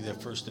 it'll be the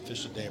first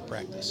official day of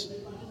practice.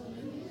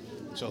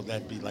 So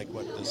that'd be like,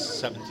 what, the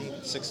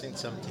 17th, 16th,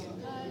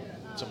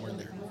 17th, somewhere in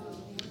there.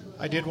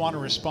 I did want to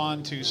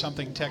respond to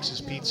something Texas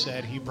Pete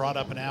said. He brought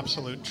up an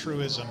absolute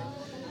truism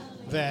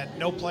that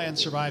no plan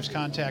survives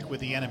contact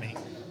with the enemy.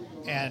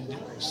 And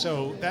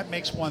so that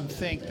makes one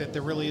think that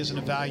there really isn't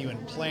a value in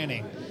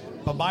planning.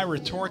 But my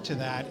retort to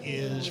that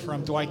is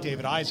from Dwight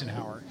David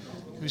Eisenhower,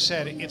 who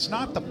said, it's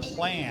not the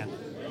plan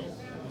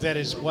that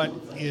is what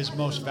is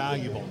most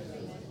valuable.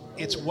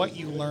 It's what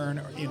you learn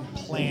in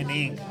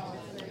planning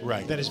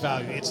that is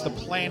valuable. It's the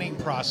planning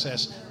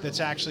process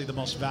that's actually the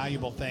most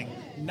valuable thing,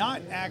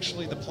 not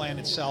actually the plan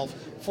itself,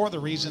 for the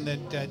reason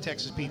that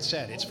Texas Pete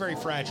said. It's very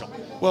fragile.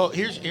 Well,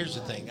 here's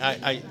the thing.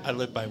 I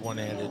live by one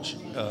adage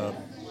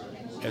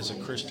as a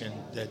Christian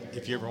that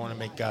if you ever want to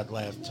make God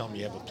laugh, tell him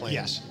you have a plan.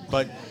 Yes.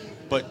 But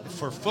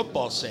for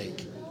football's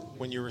sake,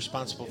 when you're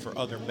responsible for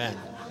other men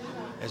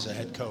as a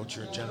head coach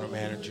or a general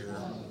manager,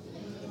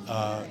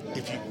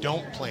 if you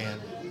don't plan,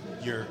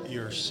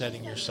 you're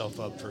setting yourself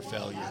up for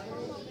failure.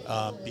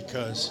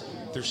 Because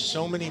there's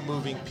so many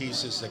moving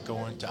pieces that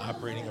go into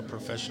operating a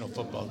professional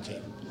football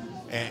team.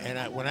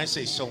 And when I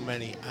say so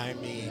many, I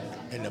mean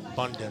an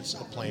abundance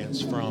of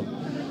plans,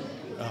 from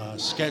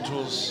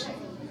schedules,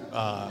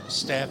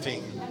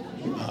 staffing,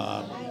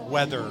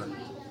 weather,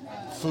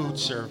 food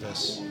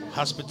service,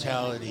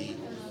 hospitality,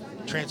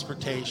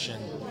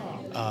 transportation.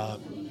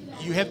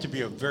 You have to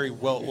be a very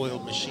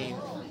well-oiled machine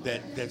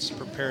that's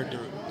prepared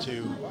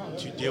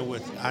to deal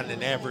with, on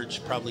an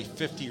average, probably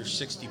 50 or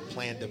 60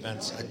 planned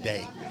events a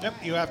day. Yep,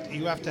 you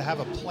have to have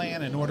a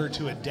plan in order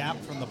to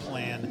adapt from the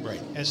plan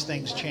as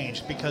things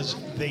change, because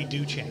they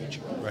do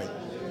change. Right,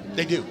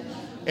 they do.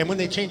 And when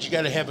they change, you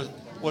got to have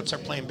what's our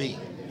plan B?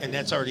 And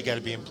that's already got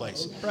to be in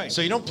place. Right.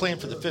 So you don't plan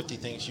for the 50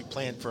 things, you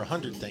plan for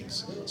 100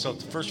 things. So if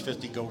the first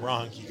 50 go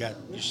wrong,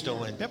 you're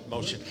still in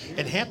motion.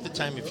 And half the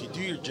time, if you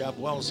do your job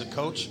well as a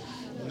coach,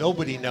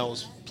 nobody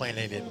knows plan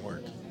A didn't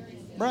work.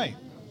 Right.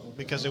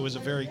 Because it was a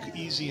very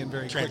easy and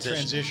very quick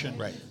transition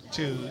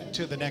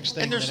to the next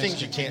thing. And there's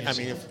things you can't. I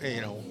mean, if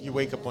you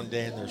wake up one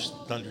day and there's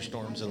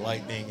thunderstorms and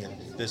lightning and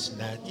this and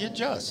that, you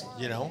adjust.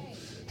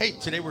 Hey,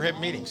 today we're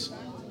having meetings.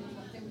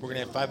 We're going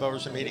to have 5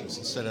 hours of meetings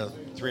instead of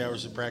 3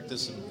 hours of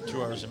practice and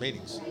 2 hours of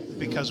meetings.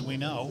 Because we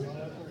know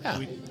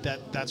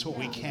that's what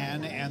we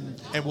can, and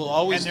we'll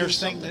always.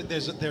 And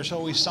there's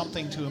always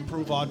something to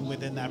improve on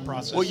within that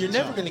process. Well, you're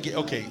never going to get.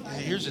 Okay,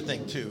 here's the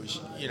thing too.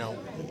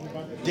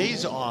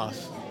 Days off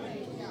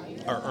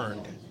are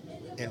earned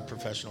in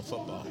professional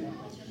football.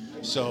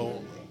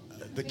 So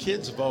the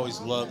kids have always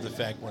loved the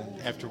fact when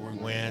after we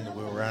win,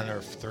 we were on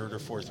our third or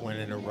fourth win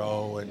in a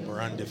row and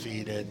we're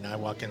undefeated, and I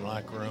walk in the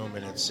locker room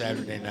and it's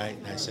Saturday night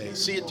and I say,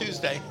 "See you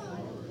Tuesday."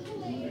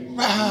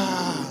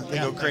 They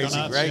go crazy,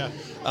 nuts, right? Yeah.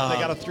 They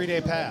got a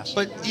 3-day pass.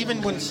 But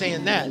even when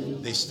saying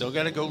that, they still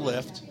got to go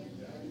lift.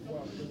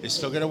 They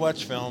still got to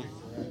watch film.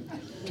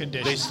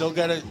 Condition. They still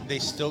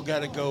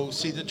got to go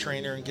see the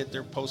trainer and get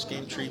their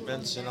post-game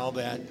treatments and all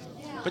that.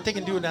 But they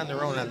can do it on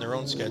their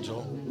own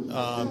schedule,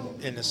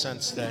 in the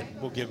sense that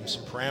we'll give them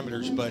some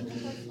parameters, but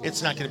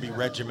it's not going to be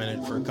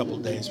regimented for a couple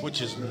of days,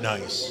 which is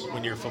nice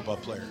when you're a football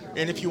player.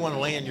 And if you want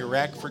to lay in your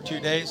rack for 2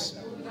 days,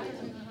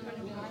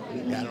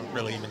 I don't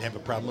really even have a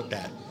problem with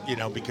that,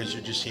 because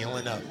you're just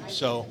healing up.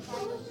 So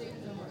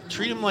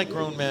treat them like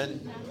grown men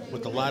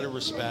with a lot of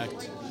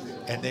respect,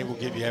 and they will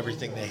give you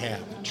everything they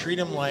have. Treat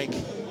them like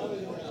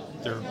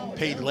they're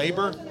paid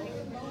labor.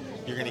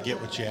 You're going to get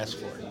what you ask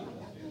for.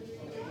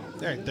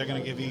 They're going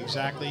to give you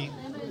exactly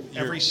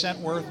every cent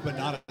worth, but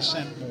not a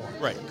cent more.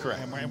 Right, correct.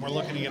 And we're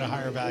looking to get a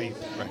higher value.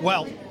 Right.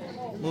 Well,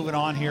 moving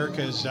on here,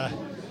 because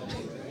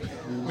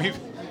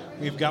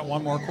we've got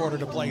one more quarter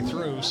to play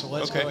through, so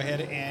let's go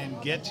ahead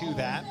and get to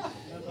that.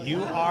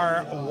 You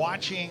are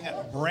watching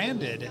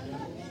Branded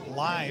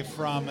live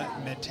from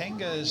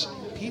Matenga's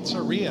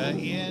Pizzeria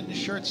in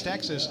Schertz,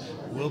 Texas.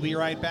 We'll be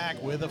right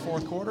back with the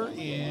fourth quarter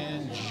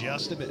in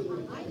just a bit.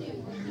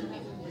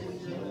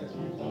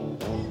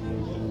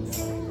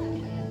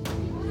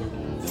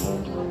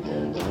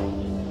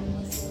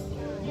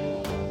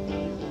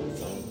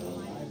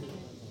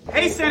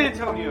 Hey San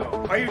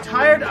Antonio, are you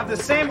tired of the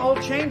same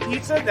old chain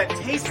pizza that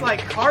tastes like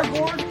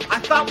cardboard? I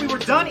thought we were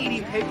done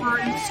eating paper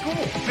in school.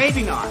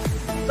 Maybe not.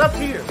 It's up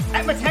to you.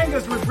 At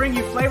Matenga's, we bring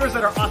you flavors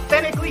that are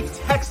authentically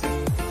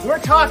Texan. We're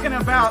talking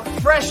about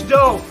fresh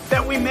dough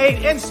that we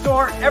made in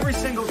store every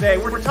single day.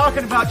 We're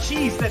talking about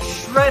cheese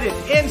that's shredded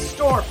in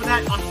store for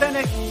that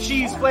authentic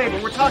cheese flavor.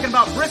 We're talking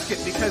about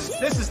brisket because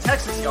this is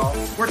Texas, y'all.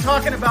 We're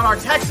talking about our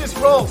Texas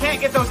roll.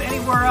 Can't get those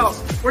anywhere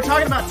else. We're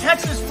talking about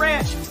Texas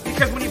ranch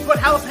because when you put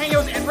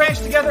jalapenos and ranch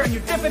together and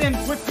you dip it in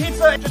with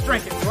pizza, just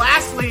drink it.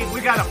 Lastly,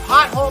 we got a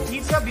pothole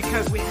pizza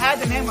because we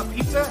had to name a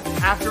pizza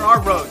after our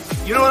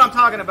roads. You know what I'm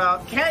talking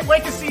about. Can't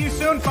wait to see you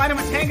soon. Find a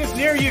Matenga's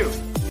near you.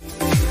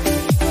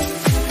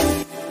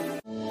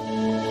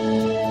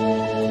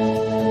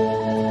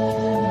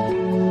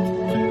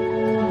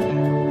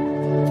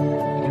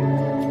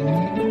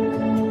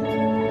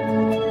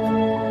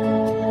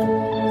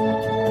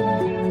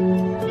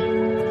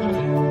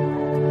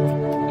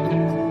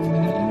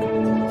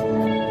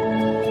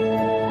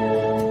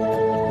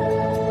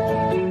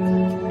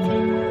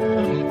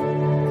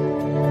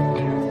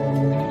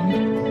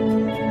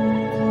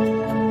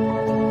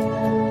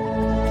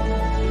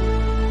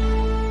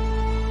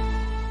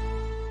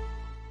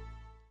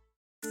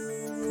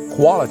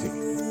 Quality.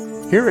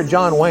 Here at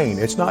John Wayne,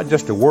 it's not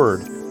just a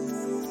word,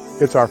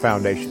 it's our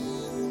foundation.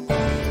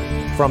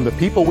 From the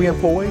people we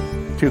employ,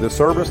 to the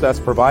service that's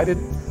provided,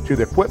 to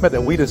the equipment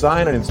that we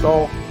design and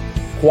install,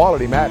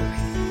 quality matters.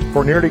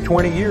 For nearly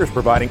 20 years,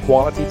 providing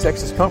quality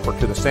Texas comfort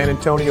to the San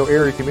Antonio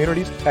area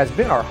communities has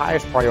been our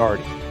highest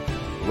priority.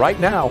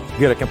 Right now,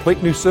 get a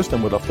complete new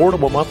system with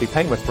affordable monthly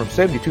payments from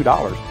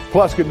 $72,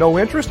 plus get no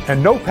interest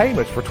and no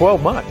payments for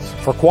 12 months.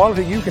 For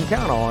quality you can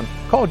count on,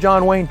 call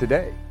John Wayne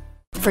today.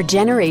 For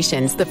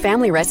generations, the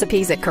family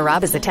recipes at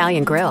Carrabba's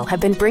Italian Grill have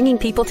been bringing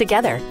people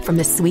together. From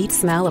the sweet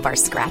smell of our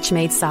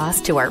scratch-made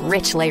sauce to our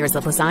rich layers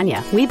of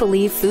lasagna, we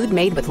believe food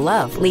made with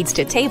love leads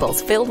to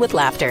tables filled with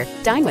laughter.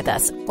 Dine with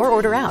us or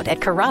order out at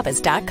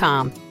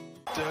Carrabba's.com.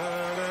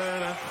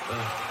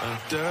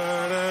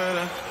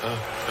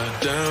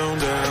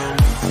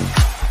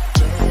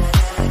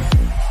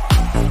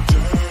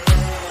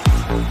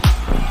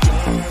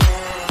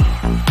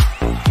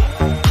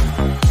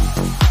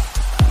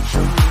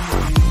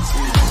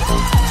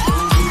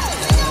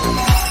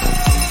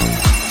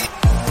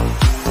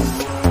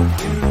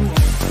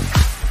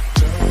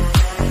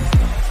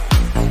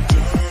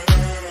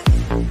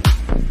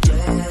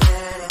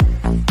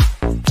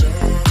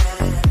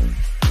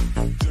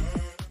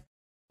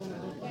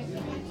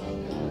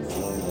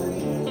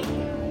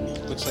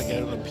 looks like I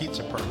own a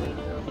pizza parlor.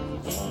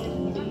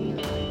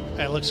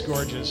 It looks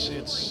gorgeous.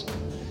 It's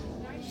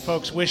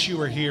folks wish you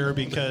were here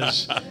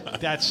because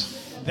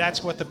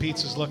that's what the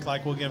pizzas look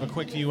like. We'll give a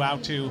quick view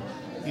out to.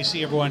 You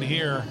see everyone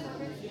here.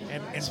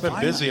 And it's been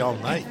busy all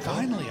night.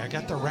 Finally, I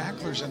got the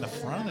Racklers in the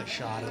front of the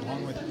shot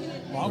along with the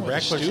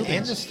Racklers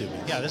and the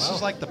Steubens. Yeah, this is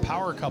like the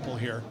power couple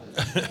here,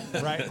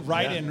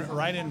 right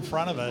in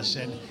front of us.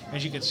 And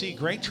as you can see,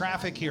 great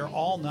traffic here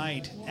all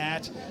night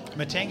at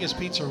Matanga's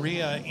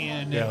Pizzeria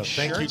in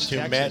thank you to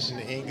Texas. Matt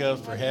and Inga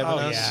for having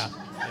us. Yeah.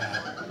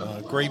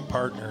 Great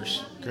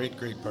partners, great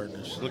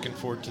partners. Looking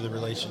forward to the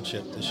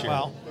relationship this year.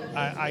 Well,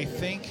 I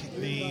think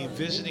the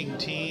visiting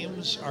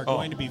teams are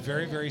going to be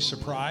very, very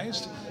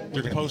surprised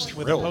with the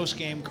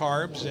post-game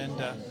carbs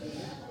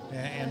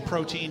and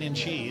protein and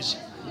cheese.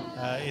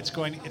 It's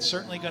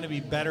certainly going to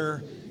be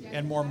better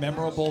and more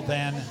memorable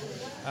than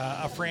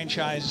a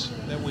franchise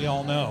that we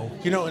all know.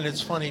 And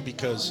it's funny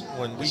because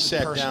when we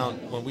sat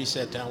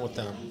down with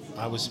them,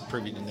 I was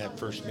privy to that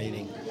first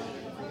meeting.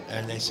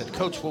 And they said,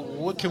 Coach,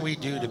 what can we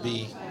do to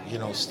be,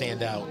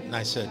 stand out? And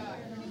I said,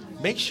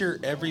 make sure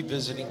every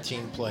visiting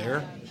team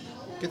player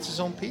gets his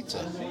own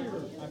pizza.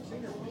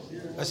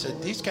 I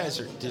said, these guys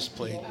are just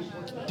played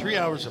 3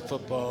 hours of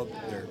football.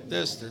 They're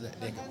this, they're that.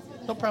 They go,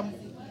 no problem.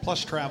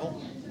 Plus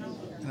travel.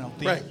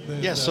 Right.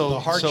 The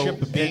hardship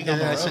of being on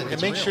the road. I said,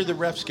 and make sure the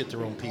refs get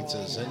their own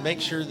pizzas, and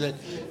make sure that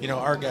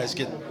our guys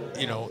get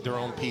their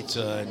own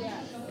pizza.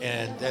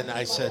 And then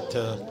I said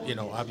to,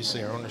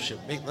 obviously our ownership,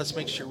 let's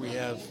make sure we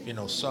have,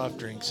 soft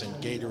drinks and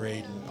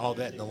Gatorade and all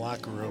that in the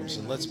locker rooms.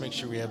 And let's make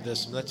sure we have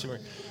this.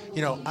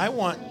 And I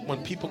want,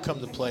 when people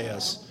come to play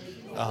us,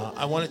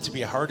 I want it to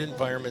be a hard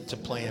environment to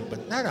play in,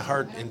 but not a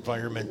hard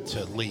environment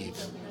to leave,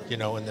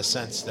 in the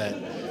sense that,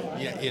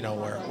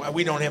 where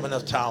we don't have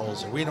enough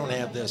towels, or we don't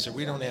have this, or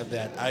we don't have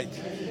that.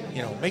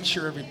 Make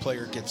sure every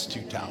player gets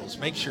 2 towels.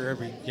 Make sure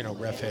every,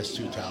 ref has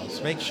 2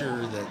 towels. Make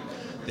sure that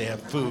they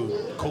have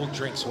food, cold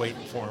drinks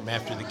waiting for them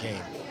after the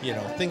game,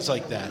 things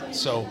like that.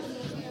 So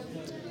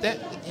that,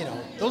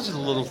 those are the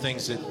little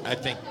things that I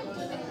think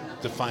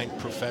define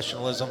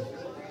professionalism,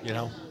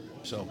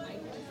 so.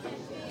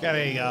 Got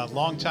a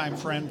longtime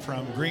friend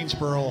from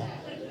Greensboro,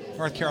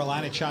 North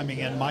Carolina chiming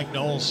in, Mike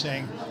Knowles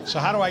saying, so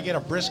how do I get a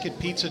brisket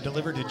pizza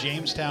delivered to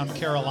Jamestown,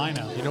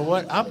 Carolina? You know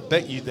what? I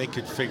bet you they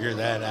could figure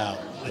that out.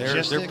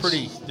 They're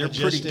pretty good.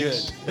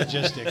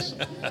 Logistics.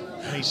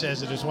 And he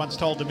says, it is once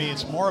told to me,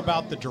 it's more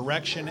about the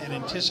direction and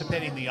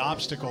anticipating the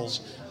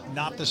obstacles,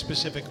 not the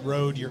specific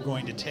road you're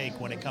going to take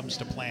when it comes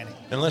to planning.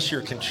 Unless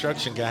you're a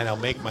construction guy and I'll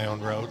make my own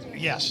road.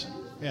 Yes.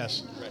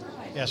 Yes,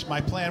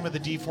 my plan with the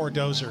D4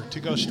 dozer, to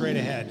go straight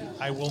ahead.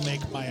 I will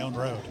make my own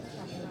road.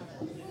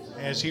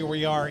 As here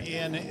we are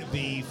in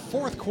the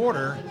fourth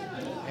quarter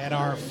and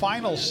our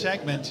final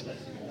segment.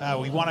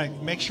 We want to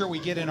make sure we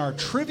get in our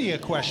trivia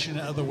question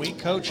of the week,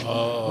 Coach.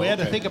 We had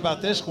to think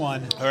about this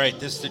one. All right,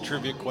 this is the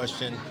trivia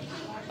question.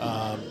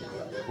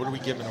 What are we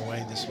giving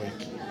away this week?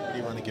 What do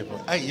you want to give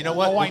away? Hey, you know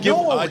what?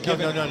 No,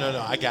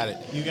 I got it.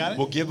 You got it?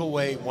 We'll give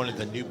away one of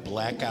the new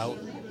blackout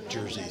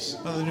jerseys.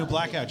 Oh, the new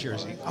blackout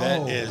jersey.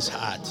 That is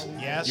hot.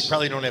 Yes. You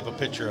probably don't have a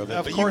picture of it.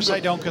 Of course I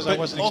don't, because I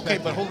wasn't expecting it.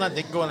 Okay, but hold on.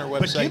 They can go on our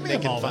website and they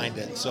can find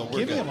it. So we're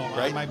good. Give me a moment.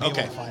 Right? I might be able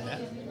to find that.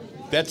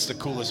 That's the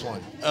coolest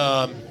one.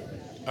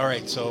 All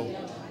right, so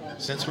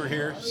since we're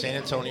here, San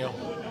Antonio,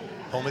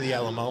 home of the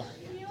Alamo,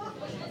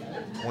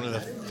 one of the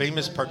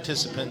famous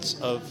participants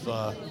of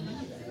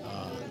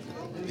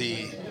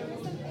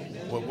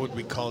what would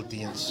we call it,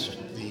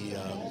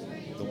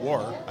 the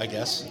war, I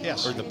guess.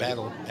 Yes. Or the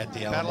battle at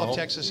the Alamo. Battle of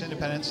Texas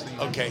Independence.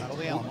 Okay. Battle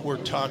of the Alamo. We're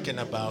talking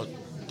about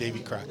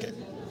Davy Crockett.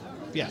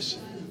 Yes.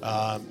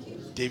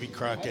 Davy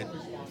Crockett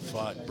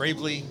fought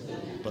bravely,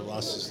 but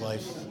lost his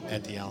life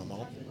at the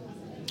Alamo.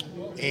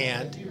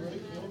 And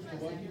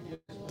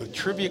the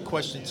trivia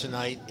question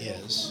tonight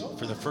is,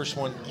 for the first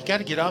one, you got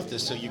to get off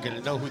this so you're going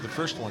to know who the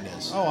first one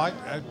is. Oh,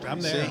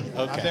 I'm there. See?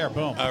 Okay. I'm there.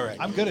 Boom. All right.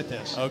 I'm good at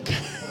this. Okay.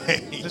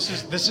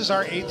 This is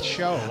our 8th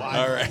show.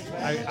 All right.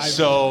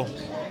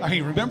 I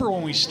mean, remember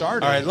when we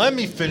started? All right, let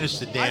me finish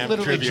the damn trivia question. I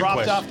literally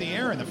dropped off the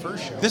air in the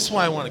first show. This is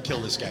why I want to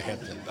kill this guy.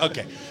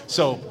 Okay,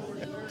 so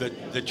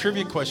the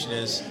trivia question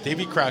is,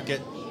 Davy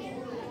Crockett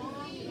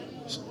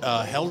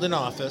held an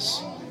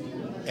office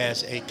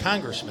as a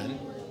congressman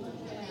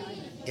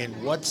in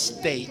what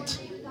state?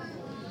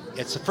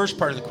 It's the first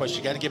part of the question.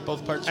 You got to get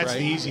both parts right. That's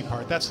the easy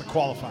part. That's the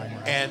qualifying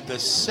part. And the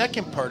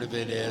second part of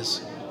it is,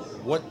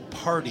 what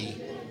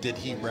party did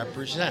he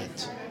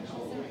represent?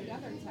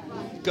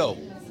 Go.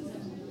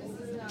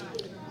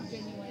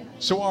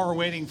 So while we're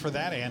waiting for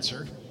that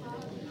answer,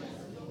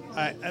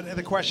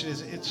 the question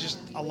is, it's just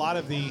a lot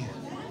of the.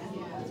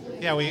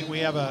 Yeah, we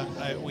have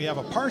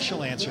a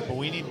partial answer, but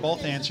we need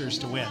both answers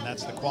to win.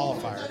 That's the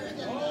qualifier.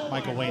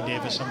 Michael Wayne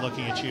Davis, I'm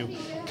looking at you,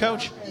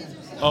 Coach.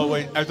 Oh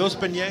wait, are those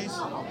beignets?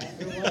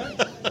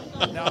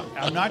 No,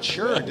 I'm not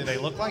sure. Do they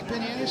look like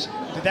beignets?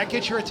 Did that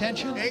get your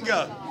attention?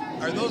 Inga,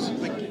 are those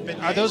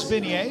beignets? Are those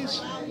beignets?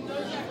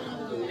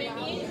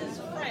 Beignets is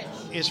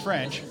French. Is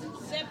French.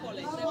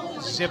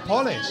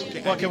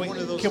 Zipoles. Well,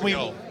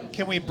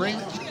 can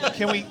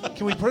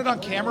we put it on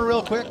camera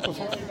real quick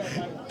before?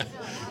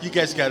 You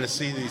guys got to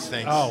see these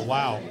things. Oh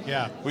wow,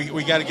 yeah.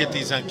 We got to get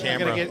these on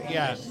camera.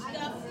 Yeah.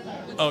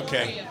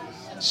 Okay.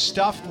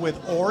 Stuffed with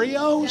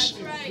Oreos?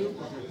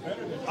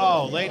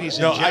 Oh, ladies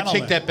and gentlemen. No, I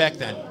take that back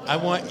then. I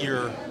want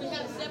your...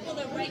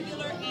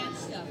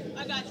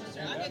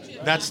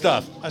 Not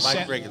stuff.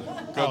 Regular.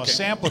 Oh,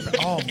 sampler.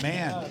 Oh,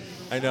 man.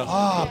 I know.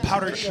 Oh,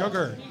 powdered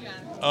sugar.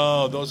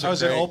 Oh, those are great.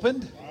 Is it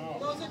opened?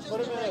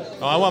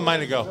 Oh, I want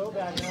mine to go.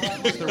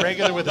 It's the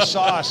regular with the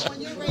sauce.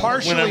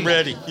 Partially, when I'm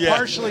ready. Yeah.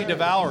 Partially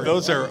devoured.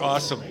 Those are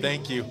awesome.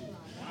 Thank you.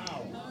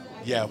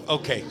 Yeah,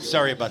 okay.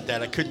 Sorry about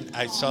that.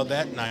 I saw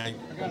that and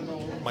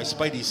my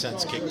spidey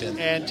sense kicked in.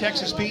 And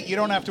Texas Pete, you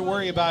don't have to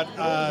worry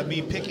about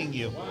me picking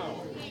you.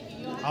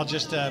 I'll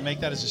just make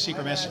that as a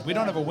secret message. We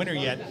don't have a winner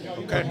yet.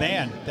 Okay. But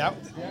man, that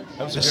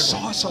was the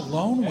sauce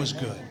alone was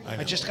good.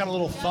 I just got a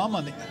little thumb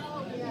on the...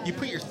 You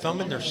put your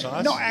thumb in their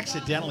sauce? No,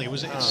 accidentally. It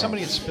was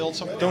somebody had spilled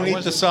something. Don't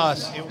eat the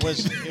sauce.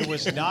 It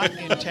was not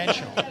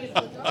intentional.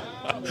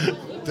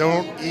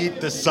 Don't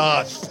eat the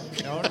sauce.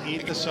 Don't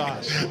eat the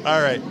sauce.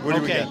 All right. What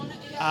do we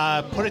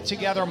got? Put it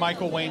together,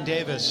 Michael Wayne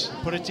Davis.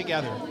 Put it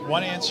together.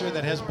 One answer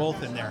that has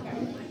both in there.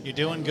 You're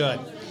doing good.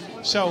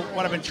 So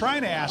what I've been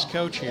trying to ask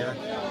Coach here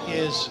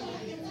is,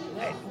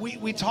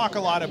 we talk a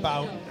lot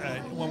about,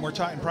 when we're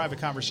talking private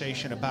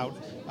conversation, about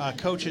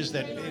coaches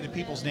that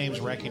people's names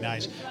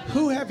recognize.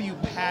 Who have you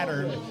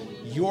patterned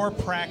your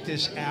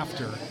practice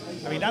after?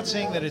 I mean, not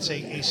saying that it's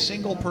a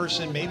single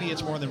person, maybe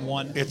it's more than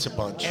one. It's a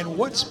bunch. And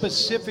what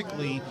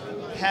specifically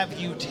have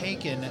you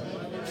taken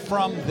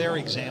from their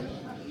example?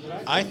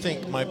 I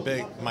think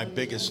my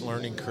biggest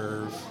learning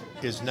curve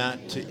is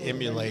not to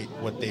emulate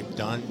what they've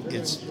done.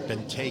 It's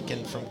been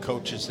taken from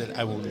coaches that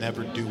I will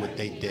never do what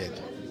they did.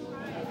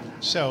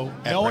 So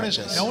no one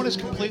is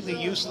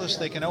completely useless.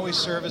 They can always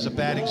serve as a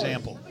bad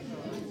example.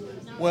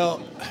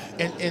 Well,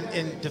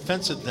 in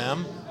defense of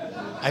them,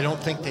 I don't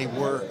think they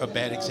were a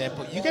bad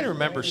example. You got to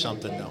remember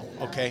something, though,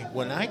 okay?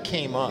 When I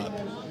came up,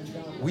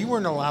 we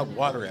weren't allowed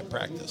water at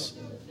practice.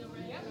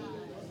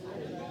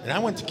 And I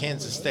went to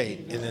Kansas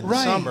State, and in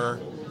the summer,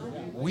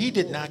 we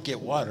did not get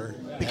water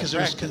because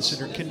it was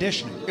considered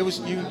conditioning. It was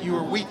you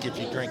were weak if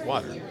you drank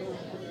water,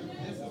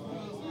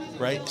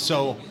 right?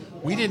 So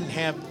we didn't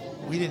have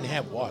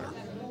water,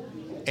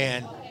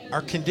 and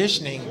our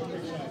conditioning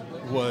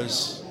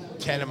was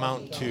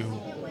tantamount to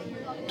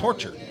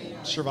torture,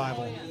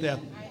 survival. Yeah,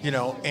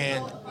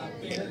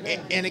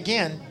 and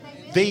again,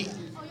 they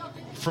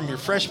from your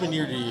freshman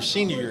year to your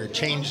senior year it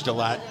changed a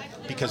lot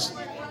because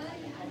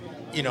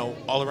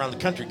all around the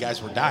country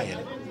guys were dying,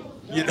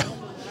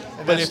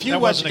 But if you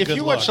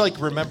watch like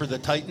Remember the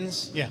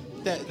Titans, yeah,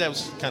 that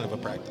was kind of a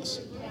practice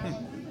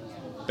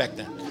back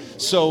then.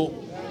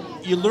 So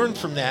you learn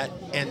from that,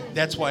 and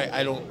that's why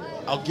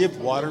I'll give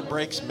water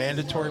breaks,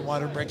 mandatory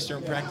water breaks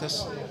during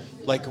practice.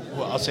 Like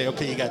I'll say,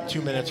 okay, you got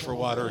 2 minutes for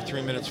water or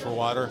 3 minutes for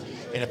water,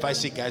 and if I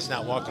see guys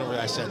not walking over,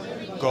 I said,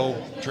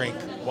 go drink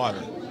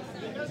water.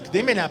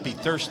 They may not be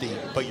thirsty,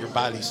 but your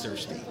body's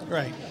thirsty.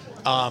 Right.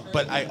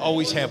 But I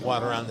always have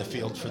water on the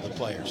field for the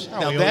players.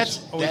 Now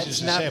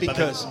that's not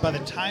because by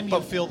the time you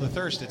feel the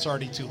thirst, it's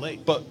already too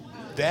late. But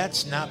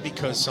that's not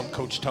because some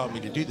coach taught me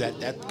to do that.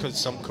 That's because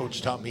some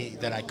coach taught me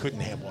that I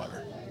couldn't have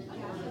water,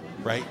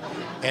 right?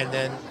 And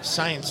then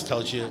science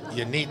tells you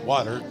need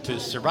water to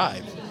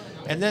survive.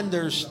 And then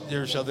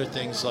there's other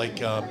things like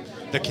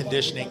the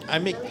conditioning.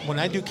 When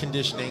I do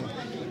conditioning,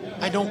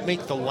 I don't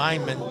make the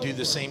linemen do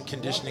the same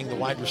conditioning the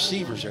wide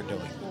receivers are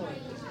doing.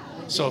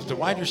 So if the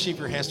wide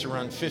receiver has to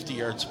run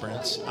 50-yard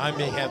sprints, I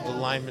may have the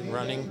lineman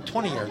running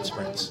 20-yard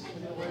sprints.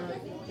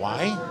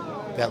 Why?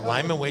 That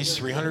lineman weighs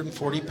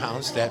 340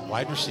 pounds. That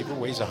wide receiver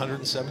weighs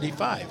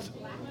 175.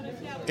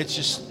 It's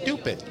just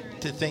stupid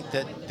to think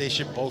that they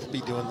should both be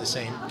doing the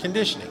same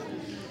conditioning.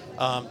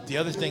 The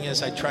other thing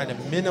is I try to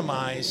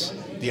minimize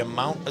the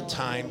amount of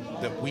time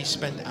that we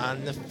spend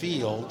on the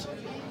field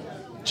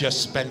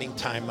just spending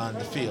time on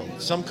the field.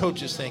 Some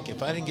coaches think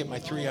if I didn't get my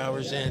 3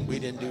 hours in, we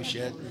didn't do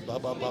shit, blah,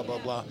 blah, blah, blah,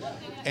 blah.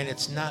 And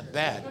it's not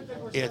that.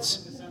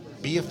 It's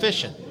be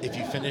efficient. If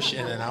you finish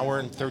in an hour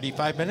and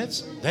 35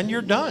 minutes, then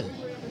you're done.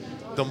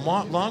 The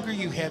longer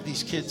you have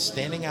these kids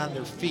standing on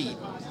their feet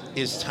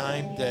is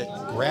time that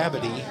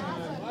gravity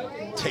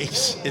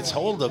takes its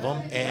hold of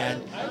them,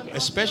 and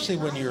especially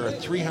when you're a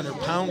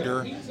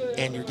 300-pounder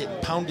and you're getting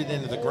pounded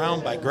into the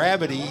ground by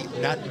gravity,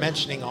 not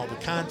mentioning all the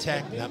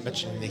contact, not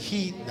mentioning the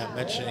heat, not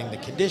mentioning the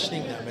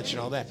conditioning, not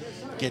mentioning all that.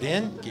 Get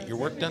in, get your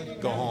work done,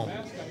 go home.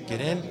 Get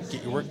in,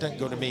 get your work done,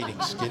 go to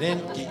meetings. Get in,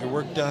 get your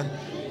work done,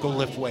 go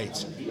lift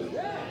weights.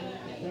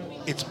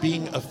 It's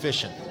being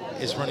efficient,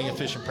 is running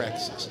efficient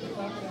practices.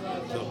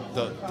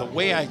 The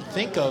way I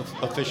think of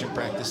efficient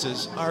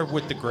practices are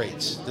with the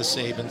greats, the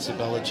Sabans, the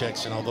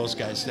Belichicks, and all those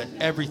guys, that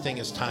everything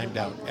is timed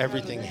out.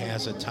 Everything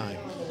has a time.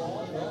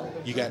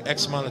 You got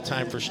X amount of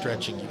time for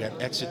stretching. You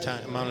got X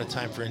amount of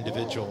time for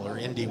individual or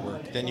indie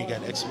work. Then you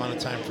got X amount of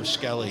time for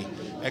Skelly,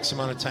 X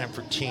amount of time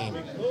for team,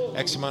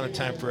 X amount of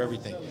time for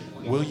everything.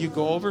 Will you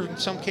go over in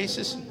some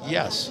cases?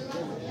 Yes.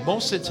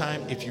 most of the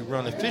time, if you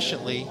run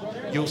efficiently,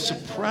 you'll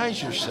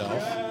surprise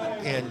yourself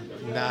and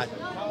not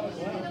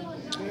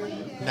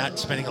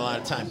spending a lot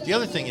of time. The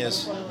other thing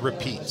is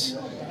repeats.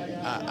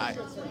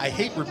 I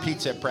hate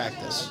repeats at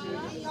practice.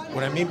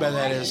 What I mean by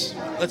that is,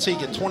 let's say you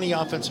get 20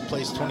 offensive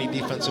plays, 20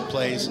 defensive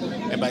plays,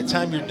 and by the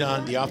time you're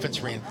done, the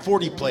offense ran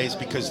 40 plays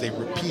because they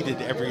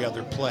repeated every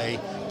other play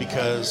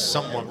because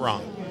something went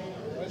wrong.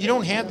 You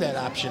don't have that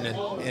option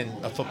in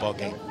a football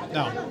game.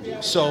 No.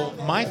 So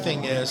my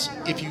thing is,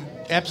 if you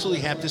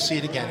absolutely have to see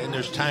it again, and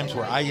there's times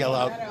where I yell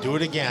out, do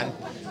it again,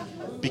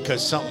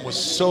 because something was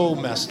so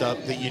messed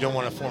up that you don't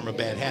want to form a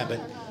bad habit.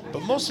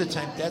 But most of the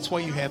time, that's why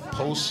you have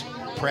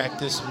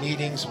post-practice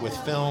meetings with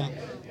film,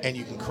 and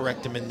you can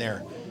correct them in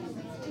there.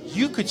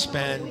 You could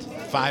spend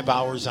 5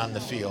 hours on the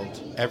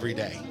field every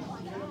day,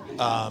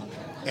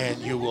 and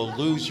you will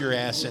lose your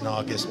ass in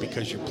August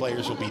because your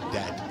players will be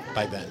dead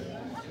by then.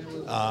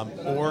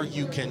 Or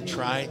you can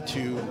try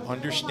to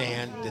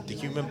understand that the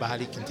human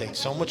body can take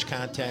so much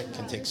contact,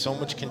 can take so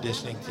much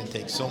conditioning, can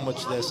take so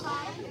much this,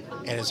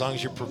 and as long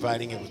as you're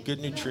providing it with good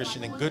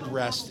nutrition and good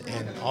rest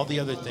and all the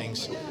other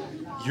things,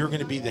 you're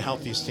going to be the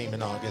healthiest team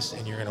in August,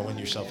 and you're going to win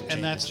yourself a championship.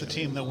 And that's the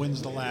team that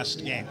wins the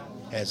last game.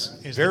 Has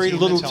very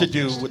little to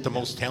do with the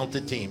most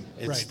talented team.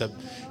 It's right.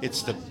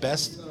 It's the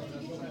best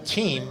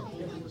team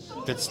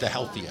that's the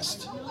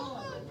healthiest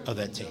of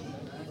that team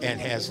and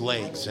has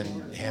legs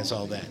and has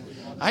all that.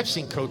 I've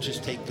seen coaches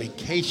take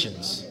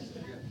vacations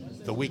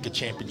the week of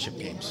championship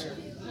games.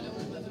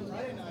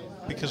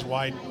 Because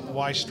why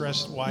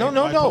stress? Why? No.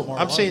 Why put more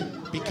I'm on?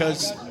 saying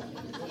because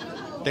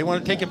they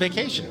want to take a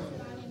vacation.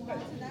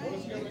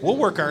 We'll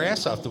work our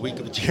ass off the week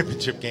of a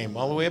championship game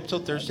all the way up till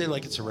Thursday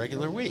like it's a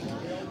regular week.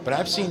 But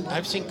I've seen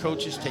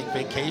coaches take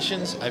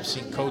vacations. I've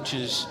seen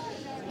coaches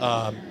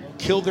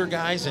kill their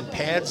guys in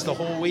pads the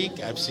whole week.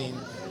 I've seen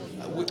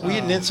we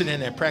had an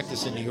incident at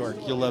practice in New York.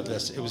 You'll love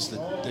this. It was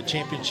the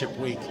championship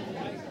week,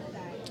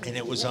 and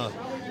it was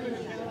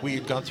we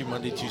had gone through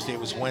Monday, Tuesday. It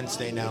was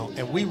Wednesday now,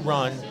 and we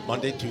run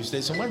Monday,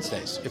 Tuesdays, and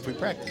Wednesdays if we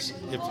practice.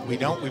 If we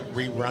don't,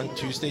 we run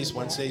Tuesdays,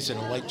 Wednesdays, and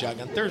a light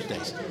jog on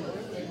Thursdays.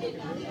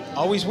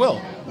 Always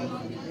will.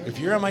 If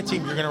you're on my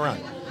team, you're going to run.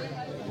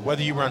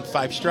 Whether you run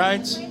 5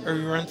 strides or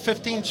you run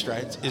 15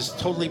 strides is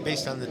totally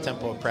based on the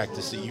tempo of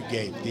practice that you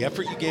gave. The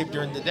effort you gave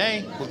during the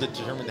day will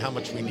determine how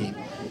much we need.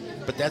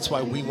 But that's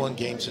why we won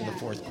games in the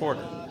fourth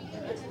quarter.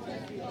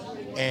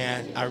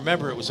 And I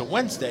remember it was a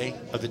Wednesday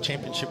of the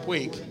championship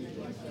week,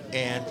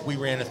 and we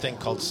ran a thing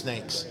called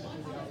Snakes,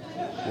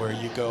 where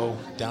you go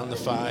down the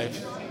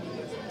 5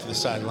 to the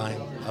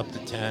sideline, up to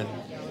 10,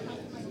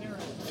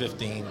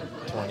 15,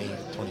 20,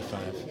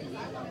 25.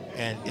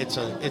 And it's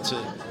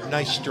a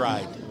nice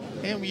stride.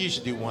 And we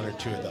usually do 1 or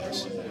 2 of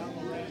those.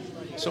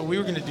 So we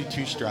were going to do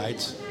 2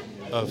 strides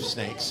of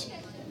Snakes.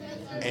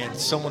 And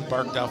someone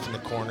barked out from the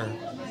corner,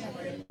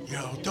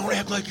 don't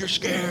act like you're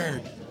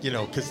scared,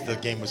 because the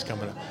game was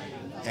coming up.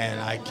 And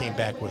I came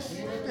back with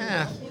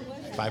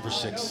 5 or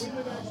 6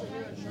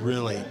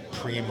 really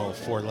primo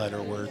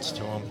 4-letter words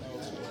to him.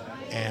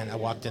 And I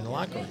walked in the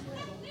locker room.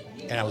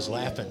 And I was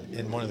laughing.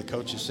 And one of the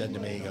coaches said to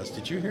me, he goes,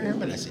 "Did you hear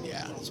him?" And I said,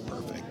 "Yeah, it's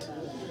perfect.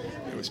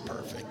 It was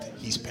perfect.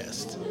 He's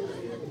pissed.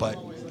 But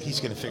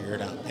he's going to figure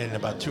it out." And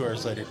about 2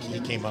 hours later,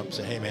 he came up and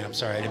said, "Hey, man, I'm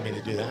sorry. I didn't mean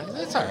to do that."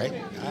 That's all right.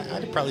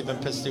 I'd have probably been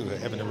pissed, too,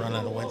 having to run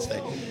on a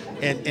Wednesday.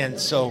 And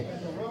so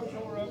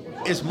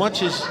as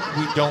much as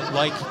we don't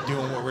like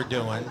doing what we're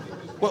doing,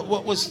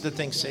 what was the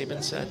thing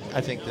Saban said?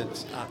 I think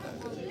that's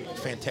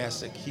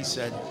fantastic. He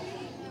said,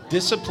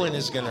 discipline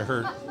is going to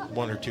hurt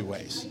 1 or 2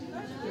 ways.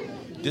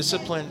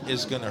 Discipline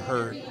is going to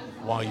hurt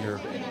while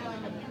you're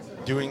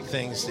doing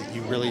things that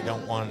you really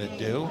don't want to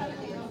do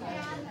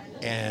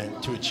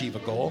and to achieve a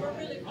goal,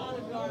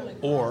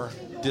 or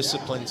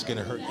discipline's going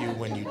to hurt you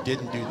when you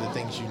didn't do the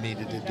things you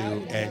needed to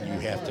do and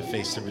you have to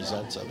face the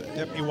results of it.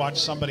 Yep, you watch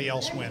somebody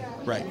else win.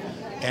 Right.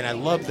 And I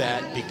love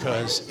that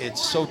because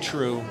it's so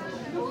true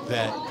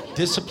that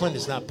discipline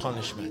is not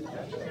punishment.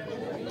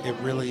 It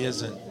really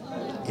isn't.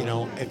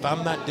 If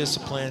I'm not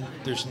disciplined,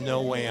 there's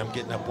no way I'm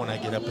getting up when I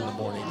get up in the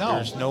morning. No.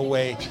 There's no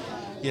way,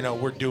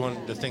 we're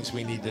doing the things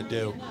we need to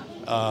do.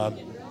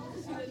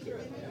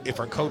 If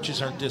our coaches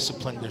aren't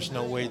disciplined, there's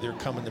no way they're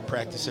coming to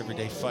practice every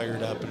day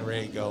fired up and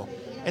ready to go.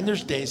 And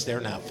there's days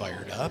they're not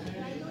fired up.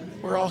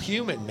 We're all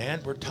human, man.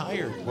 We're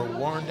tired. We're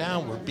worn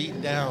down. We're beaten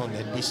down.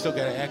 And we still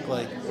got to act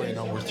like,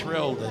 we're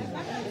thrilled.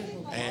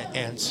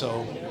 And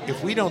so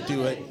if we don't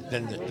do it,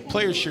 then the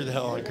players sure the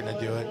hell aren't going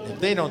to do it. If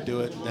they don't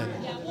do it, then,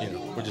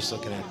 we're just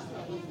looking at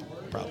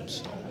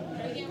problems.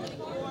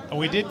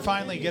 We did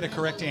finally get a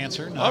correct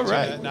answer.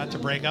 Not to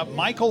break up.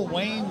 Michael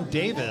Wayne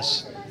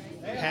Davis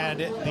had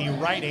the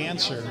right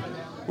answer.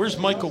 Where's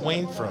Michael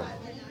Wayne from?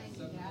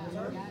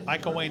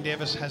 Michael Wayne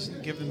Davis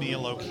hasn't given me a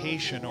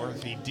location, or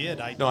if he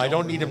did, I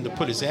don't need him to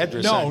put his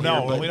address on here.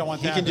 No, but we don't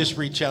want that. He can just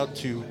reach out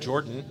to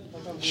Jordan.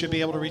 Should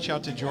be able to reach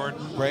out to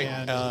Jordan. Right,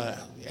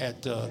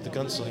 at the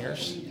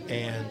Gunslingers.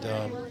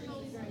 And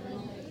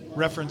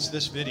reference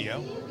this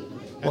video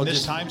and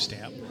this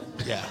timestamp.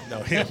 Yeah, no,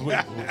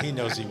 he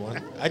knows he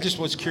won. I just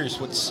was curious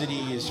what city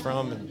he is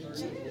from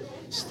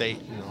and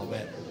state and all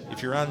that.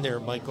 If you're on there,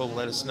 Michael,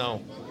 let us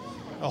know.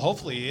 Well,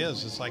 hopefully he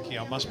is. It's like,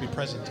 must be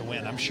present to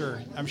win. I'm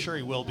sure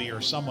he will be,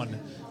 or someone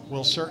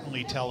will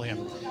certainly tell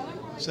him.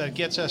 So that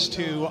gets us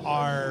to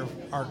our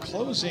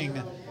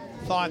closing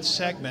thoughts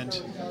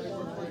segment,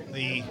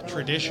 the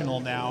traditional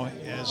now,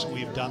 as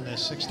we've done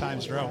this 6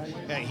 times in a row.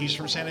 He's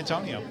from San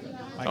Antonio.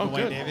 Michael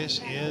Wayne Davis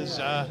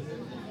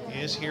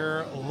is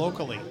here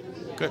locally.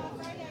 Good.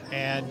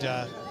 And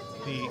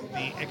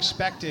the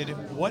expected,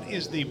 what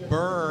is the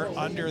burr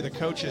under the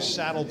coach's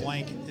saddle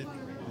blanket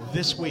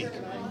this week?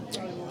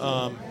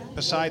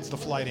 Besides the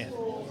flight in.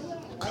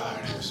 God,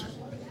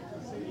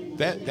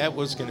 that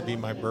was going to be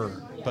my burr,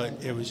 but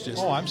it was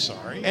just. Oh, I'm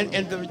sorry. And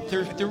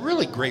they're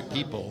really great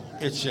people.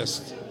 It's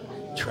just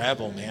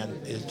travel,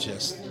 man. It's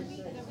just.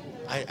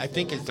 I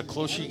think it's the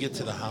closer you get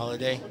to the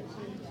holiday,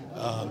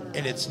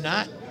 and it's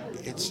not.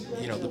 It's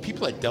the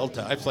people at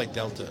Delta. I fly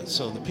Delta,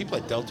 so the people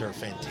at Delta are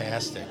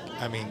fantastic.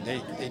 I mean,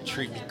 they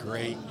treat me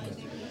great.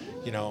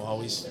 And,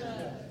 always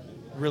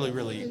really,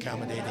 really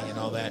accommodating and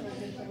all that.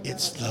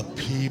 It's the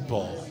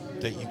people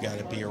that you got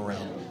to be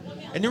around.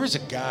 And there was a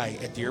guy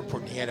at the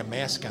airport, and he had a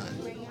mask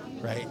on,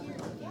 right?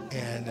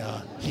 And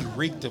he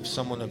reeked of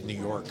someone of New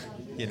York,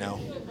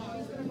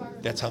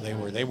 That's how they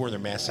were. They wore their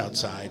masks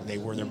outside, and they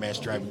wore their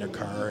mask driving their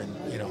car, and,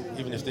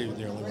 even if they were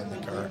the only one in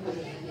the car.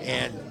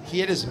 And he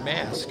had his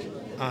mask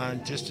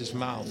on just his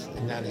mouth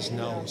and not his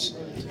nose,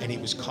 and he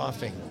was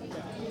coughing.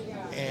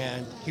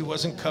 And he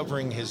wasn't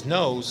covering his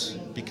nose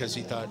because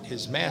he thought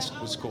his mask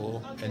was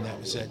cool, and that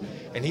was it.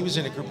 And he was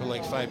in a group of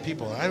like 5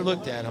 people. And I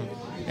looked at him,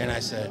 and I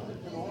said,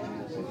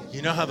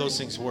 you know how those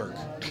things work?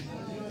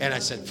 And I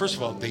said, first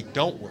of all, they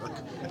don't work.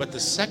 But the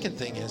second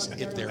thing is,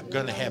 if they're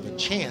going to have a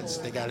chance,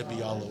 they got to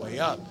be all the way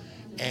up.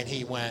 And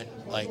he went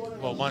like,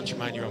 well, why don't you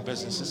mind your own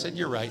business? I said,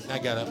 you're right. And I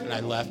got up and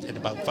I left. And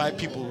about 5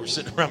 people who were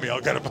sitting around me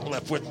all got up and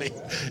left with me.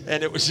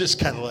 And it was just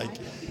kind of like,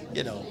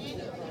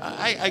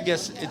 I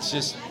guess it's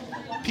just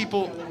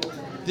people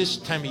this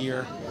time of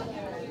year,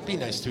 be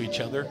nice to each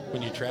other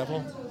when you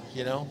travel,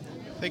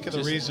 Think of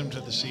the reason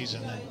to the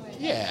season then.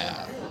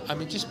 Yeah. I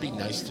mean, just be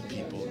nice to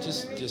people.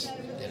 Just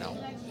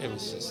it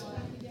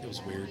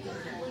was weird.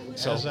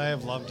 So, as I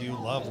have loved you,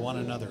 love one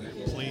another,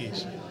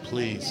 please.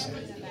 Please.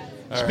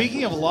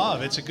 Speaking of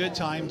love, it's a good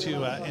time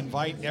to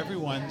invite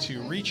everyone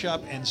to reach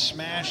up and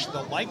smash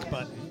the like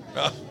button,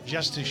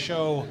 just to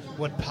show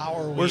what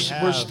power we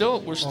have.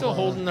 We're still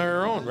holding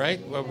our own,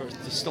 right? We're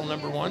still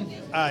number 1.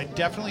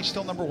 Definitely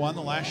still number 1.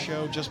 The last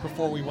show just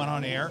before we went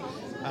on air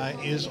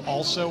is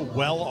also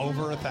well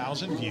over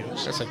 1,000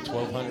 views. That's like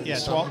 1,200. Yeah,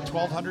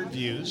 1,200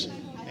 views,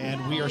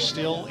 and we are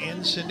still in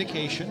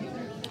syndication.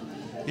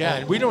 Yeah,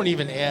 and we don't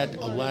even add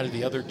a lot of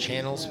the other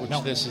channels which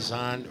this is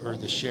on, or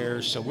the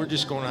shares, so we're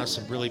just going on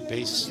some really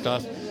base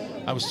stuff.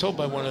 I was told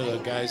by one of the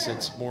guys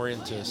that's more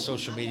into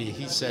social media,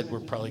 he said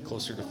we're probably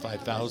closer to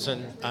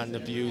 5,000 on the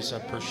views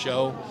per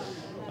show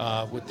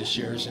with the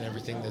shares and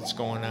everything that's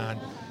going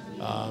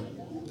on.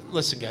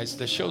 Listen, guys,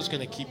 the show's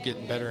going to keep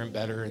getting better and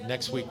better, and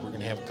next week we're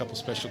going to have a couple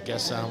special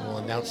guests on. We'll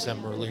announce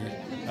them earlier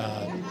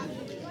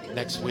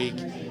next week.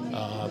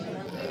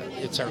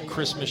 It's our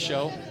Christmas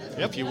show,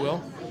 if you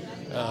will.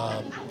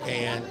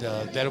 And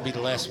that'll be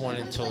the last one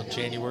until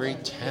January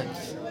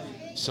 10th.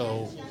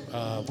 So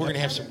we're going to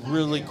have some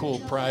really cool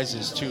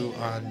prizes, too,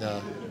 on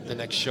the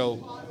next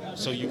show.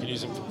 So you can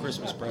use them for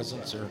Christmas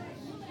presents or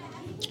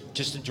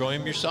just enjoy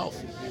them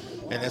yourself.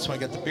 And that's why I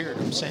got the beard.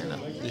 I'm Santa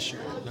this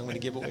year. I'm going to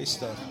give away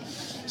stuff.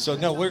 So,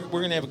 no, we're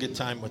going to have a good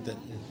time with it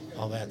and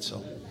all that.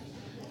 So,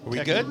 are we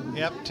good?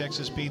 Yep.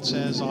 Texas Pete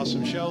says,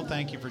 awesome show.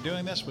 Thank you for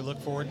doing this. We look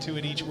forward to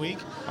it each week.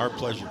 Our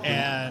pleasure.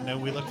 And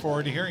we look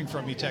forward to hearing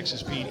from you,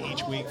 Texas Pete,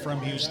 each week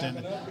from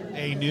Houston,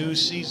 a new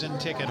season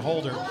ticket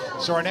holder.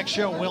 So our next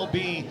show will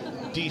be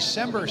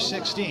December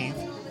 16th.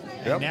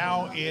 And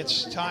now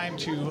it's time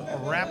to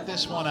wrap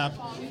this one up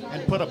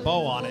and put a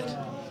bow on it.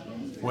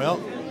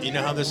 Well, you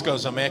know how this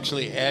goes. I'm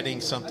actually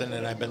adding something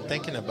that I've been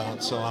thinking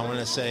about. So I want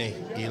to say,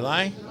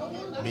 Eli,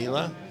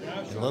 Mila,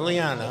 and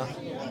Liliana,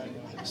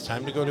 it's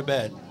time to go to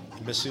bed.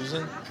 Miss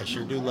Susan, I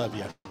sure do love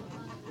you.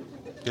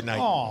 Good night.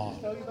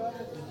 Aww.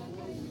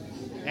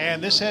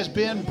 And this has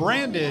been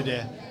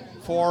branded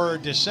for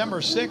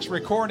December 6th,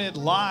 recorded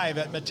live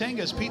at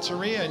Matenga's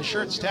Pizzeria in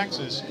Schertz,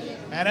 Texas.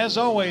 And as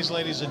always,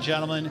 ladies and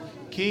gentlemen,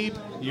 keep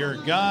your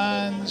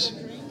guns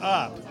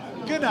up.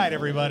 Good night,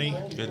 everybody.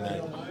 Good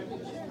night.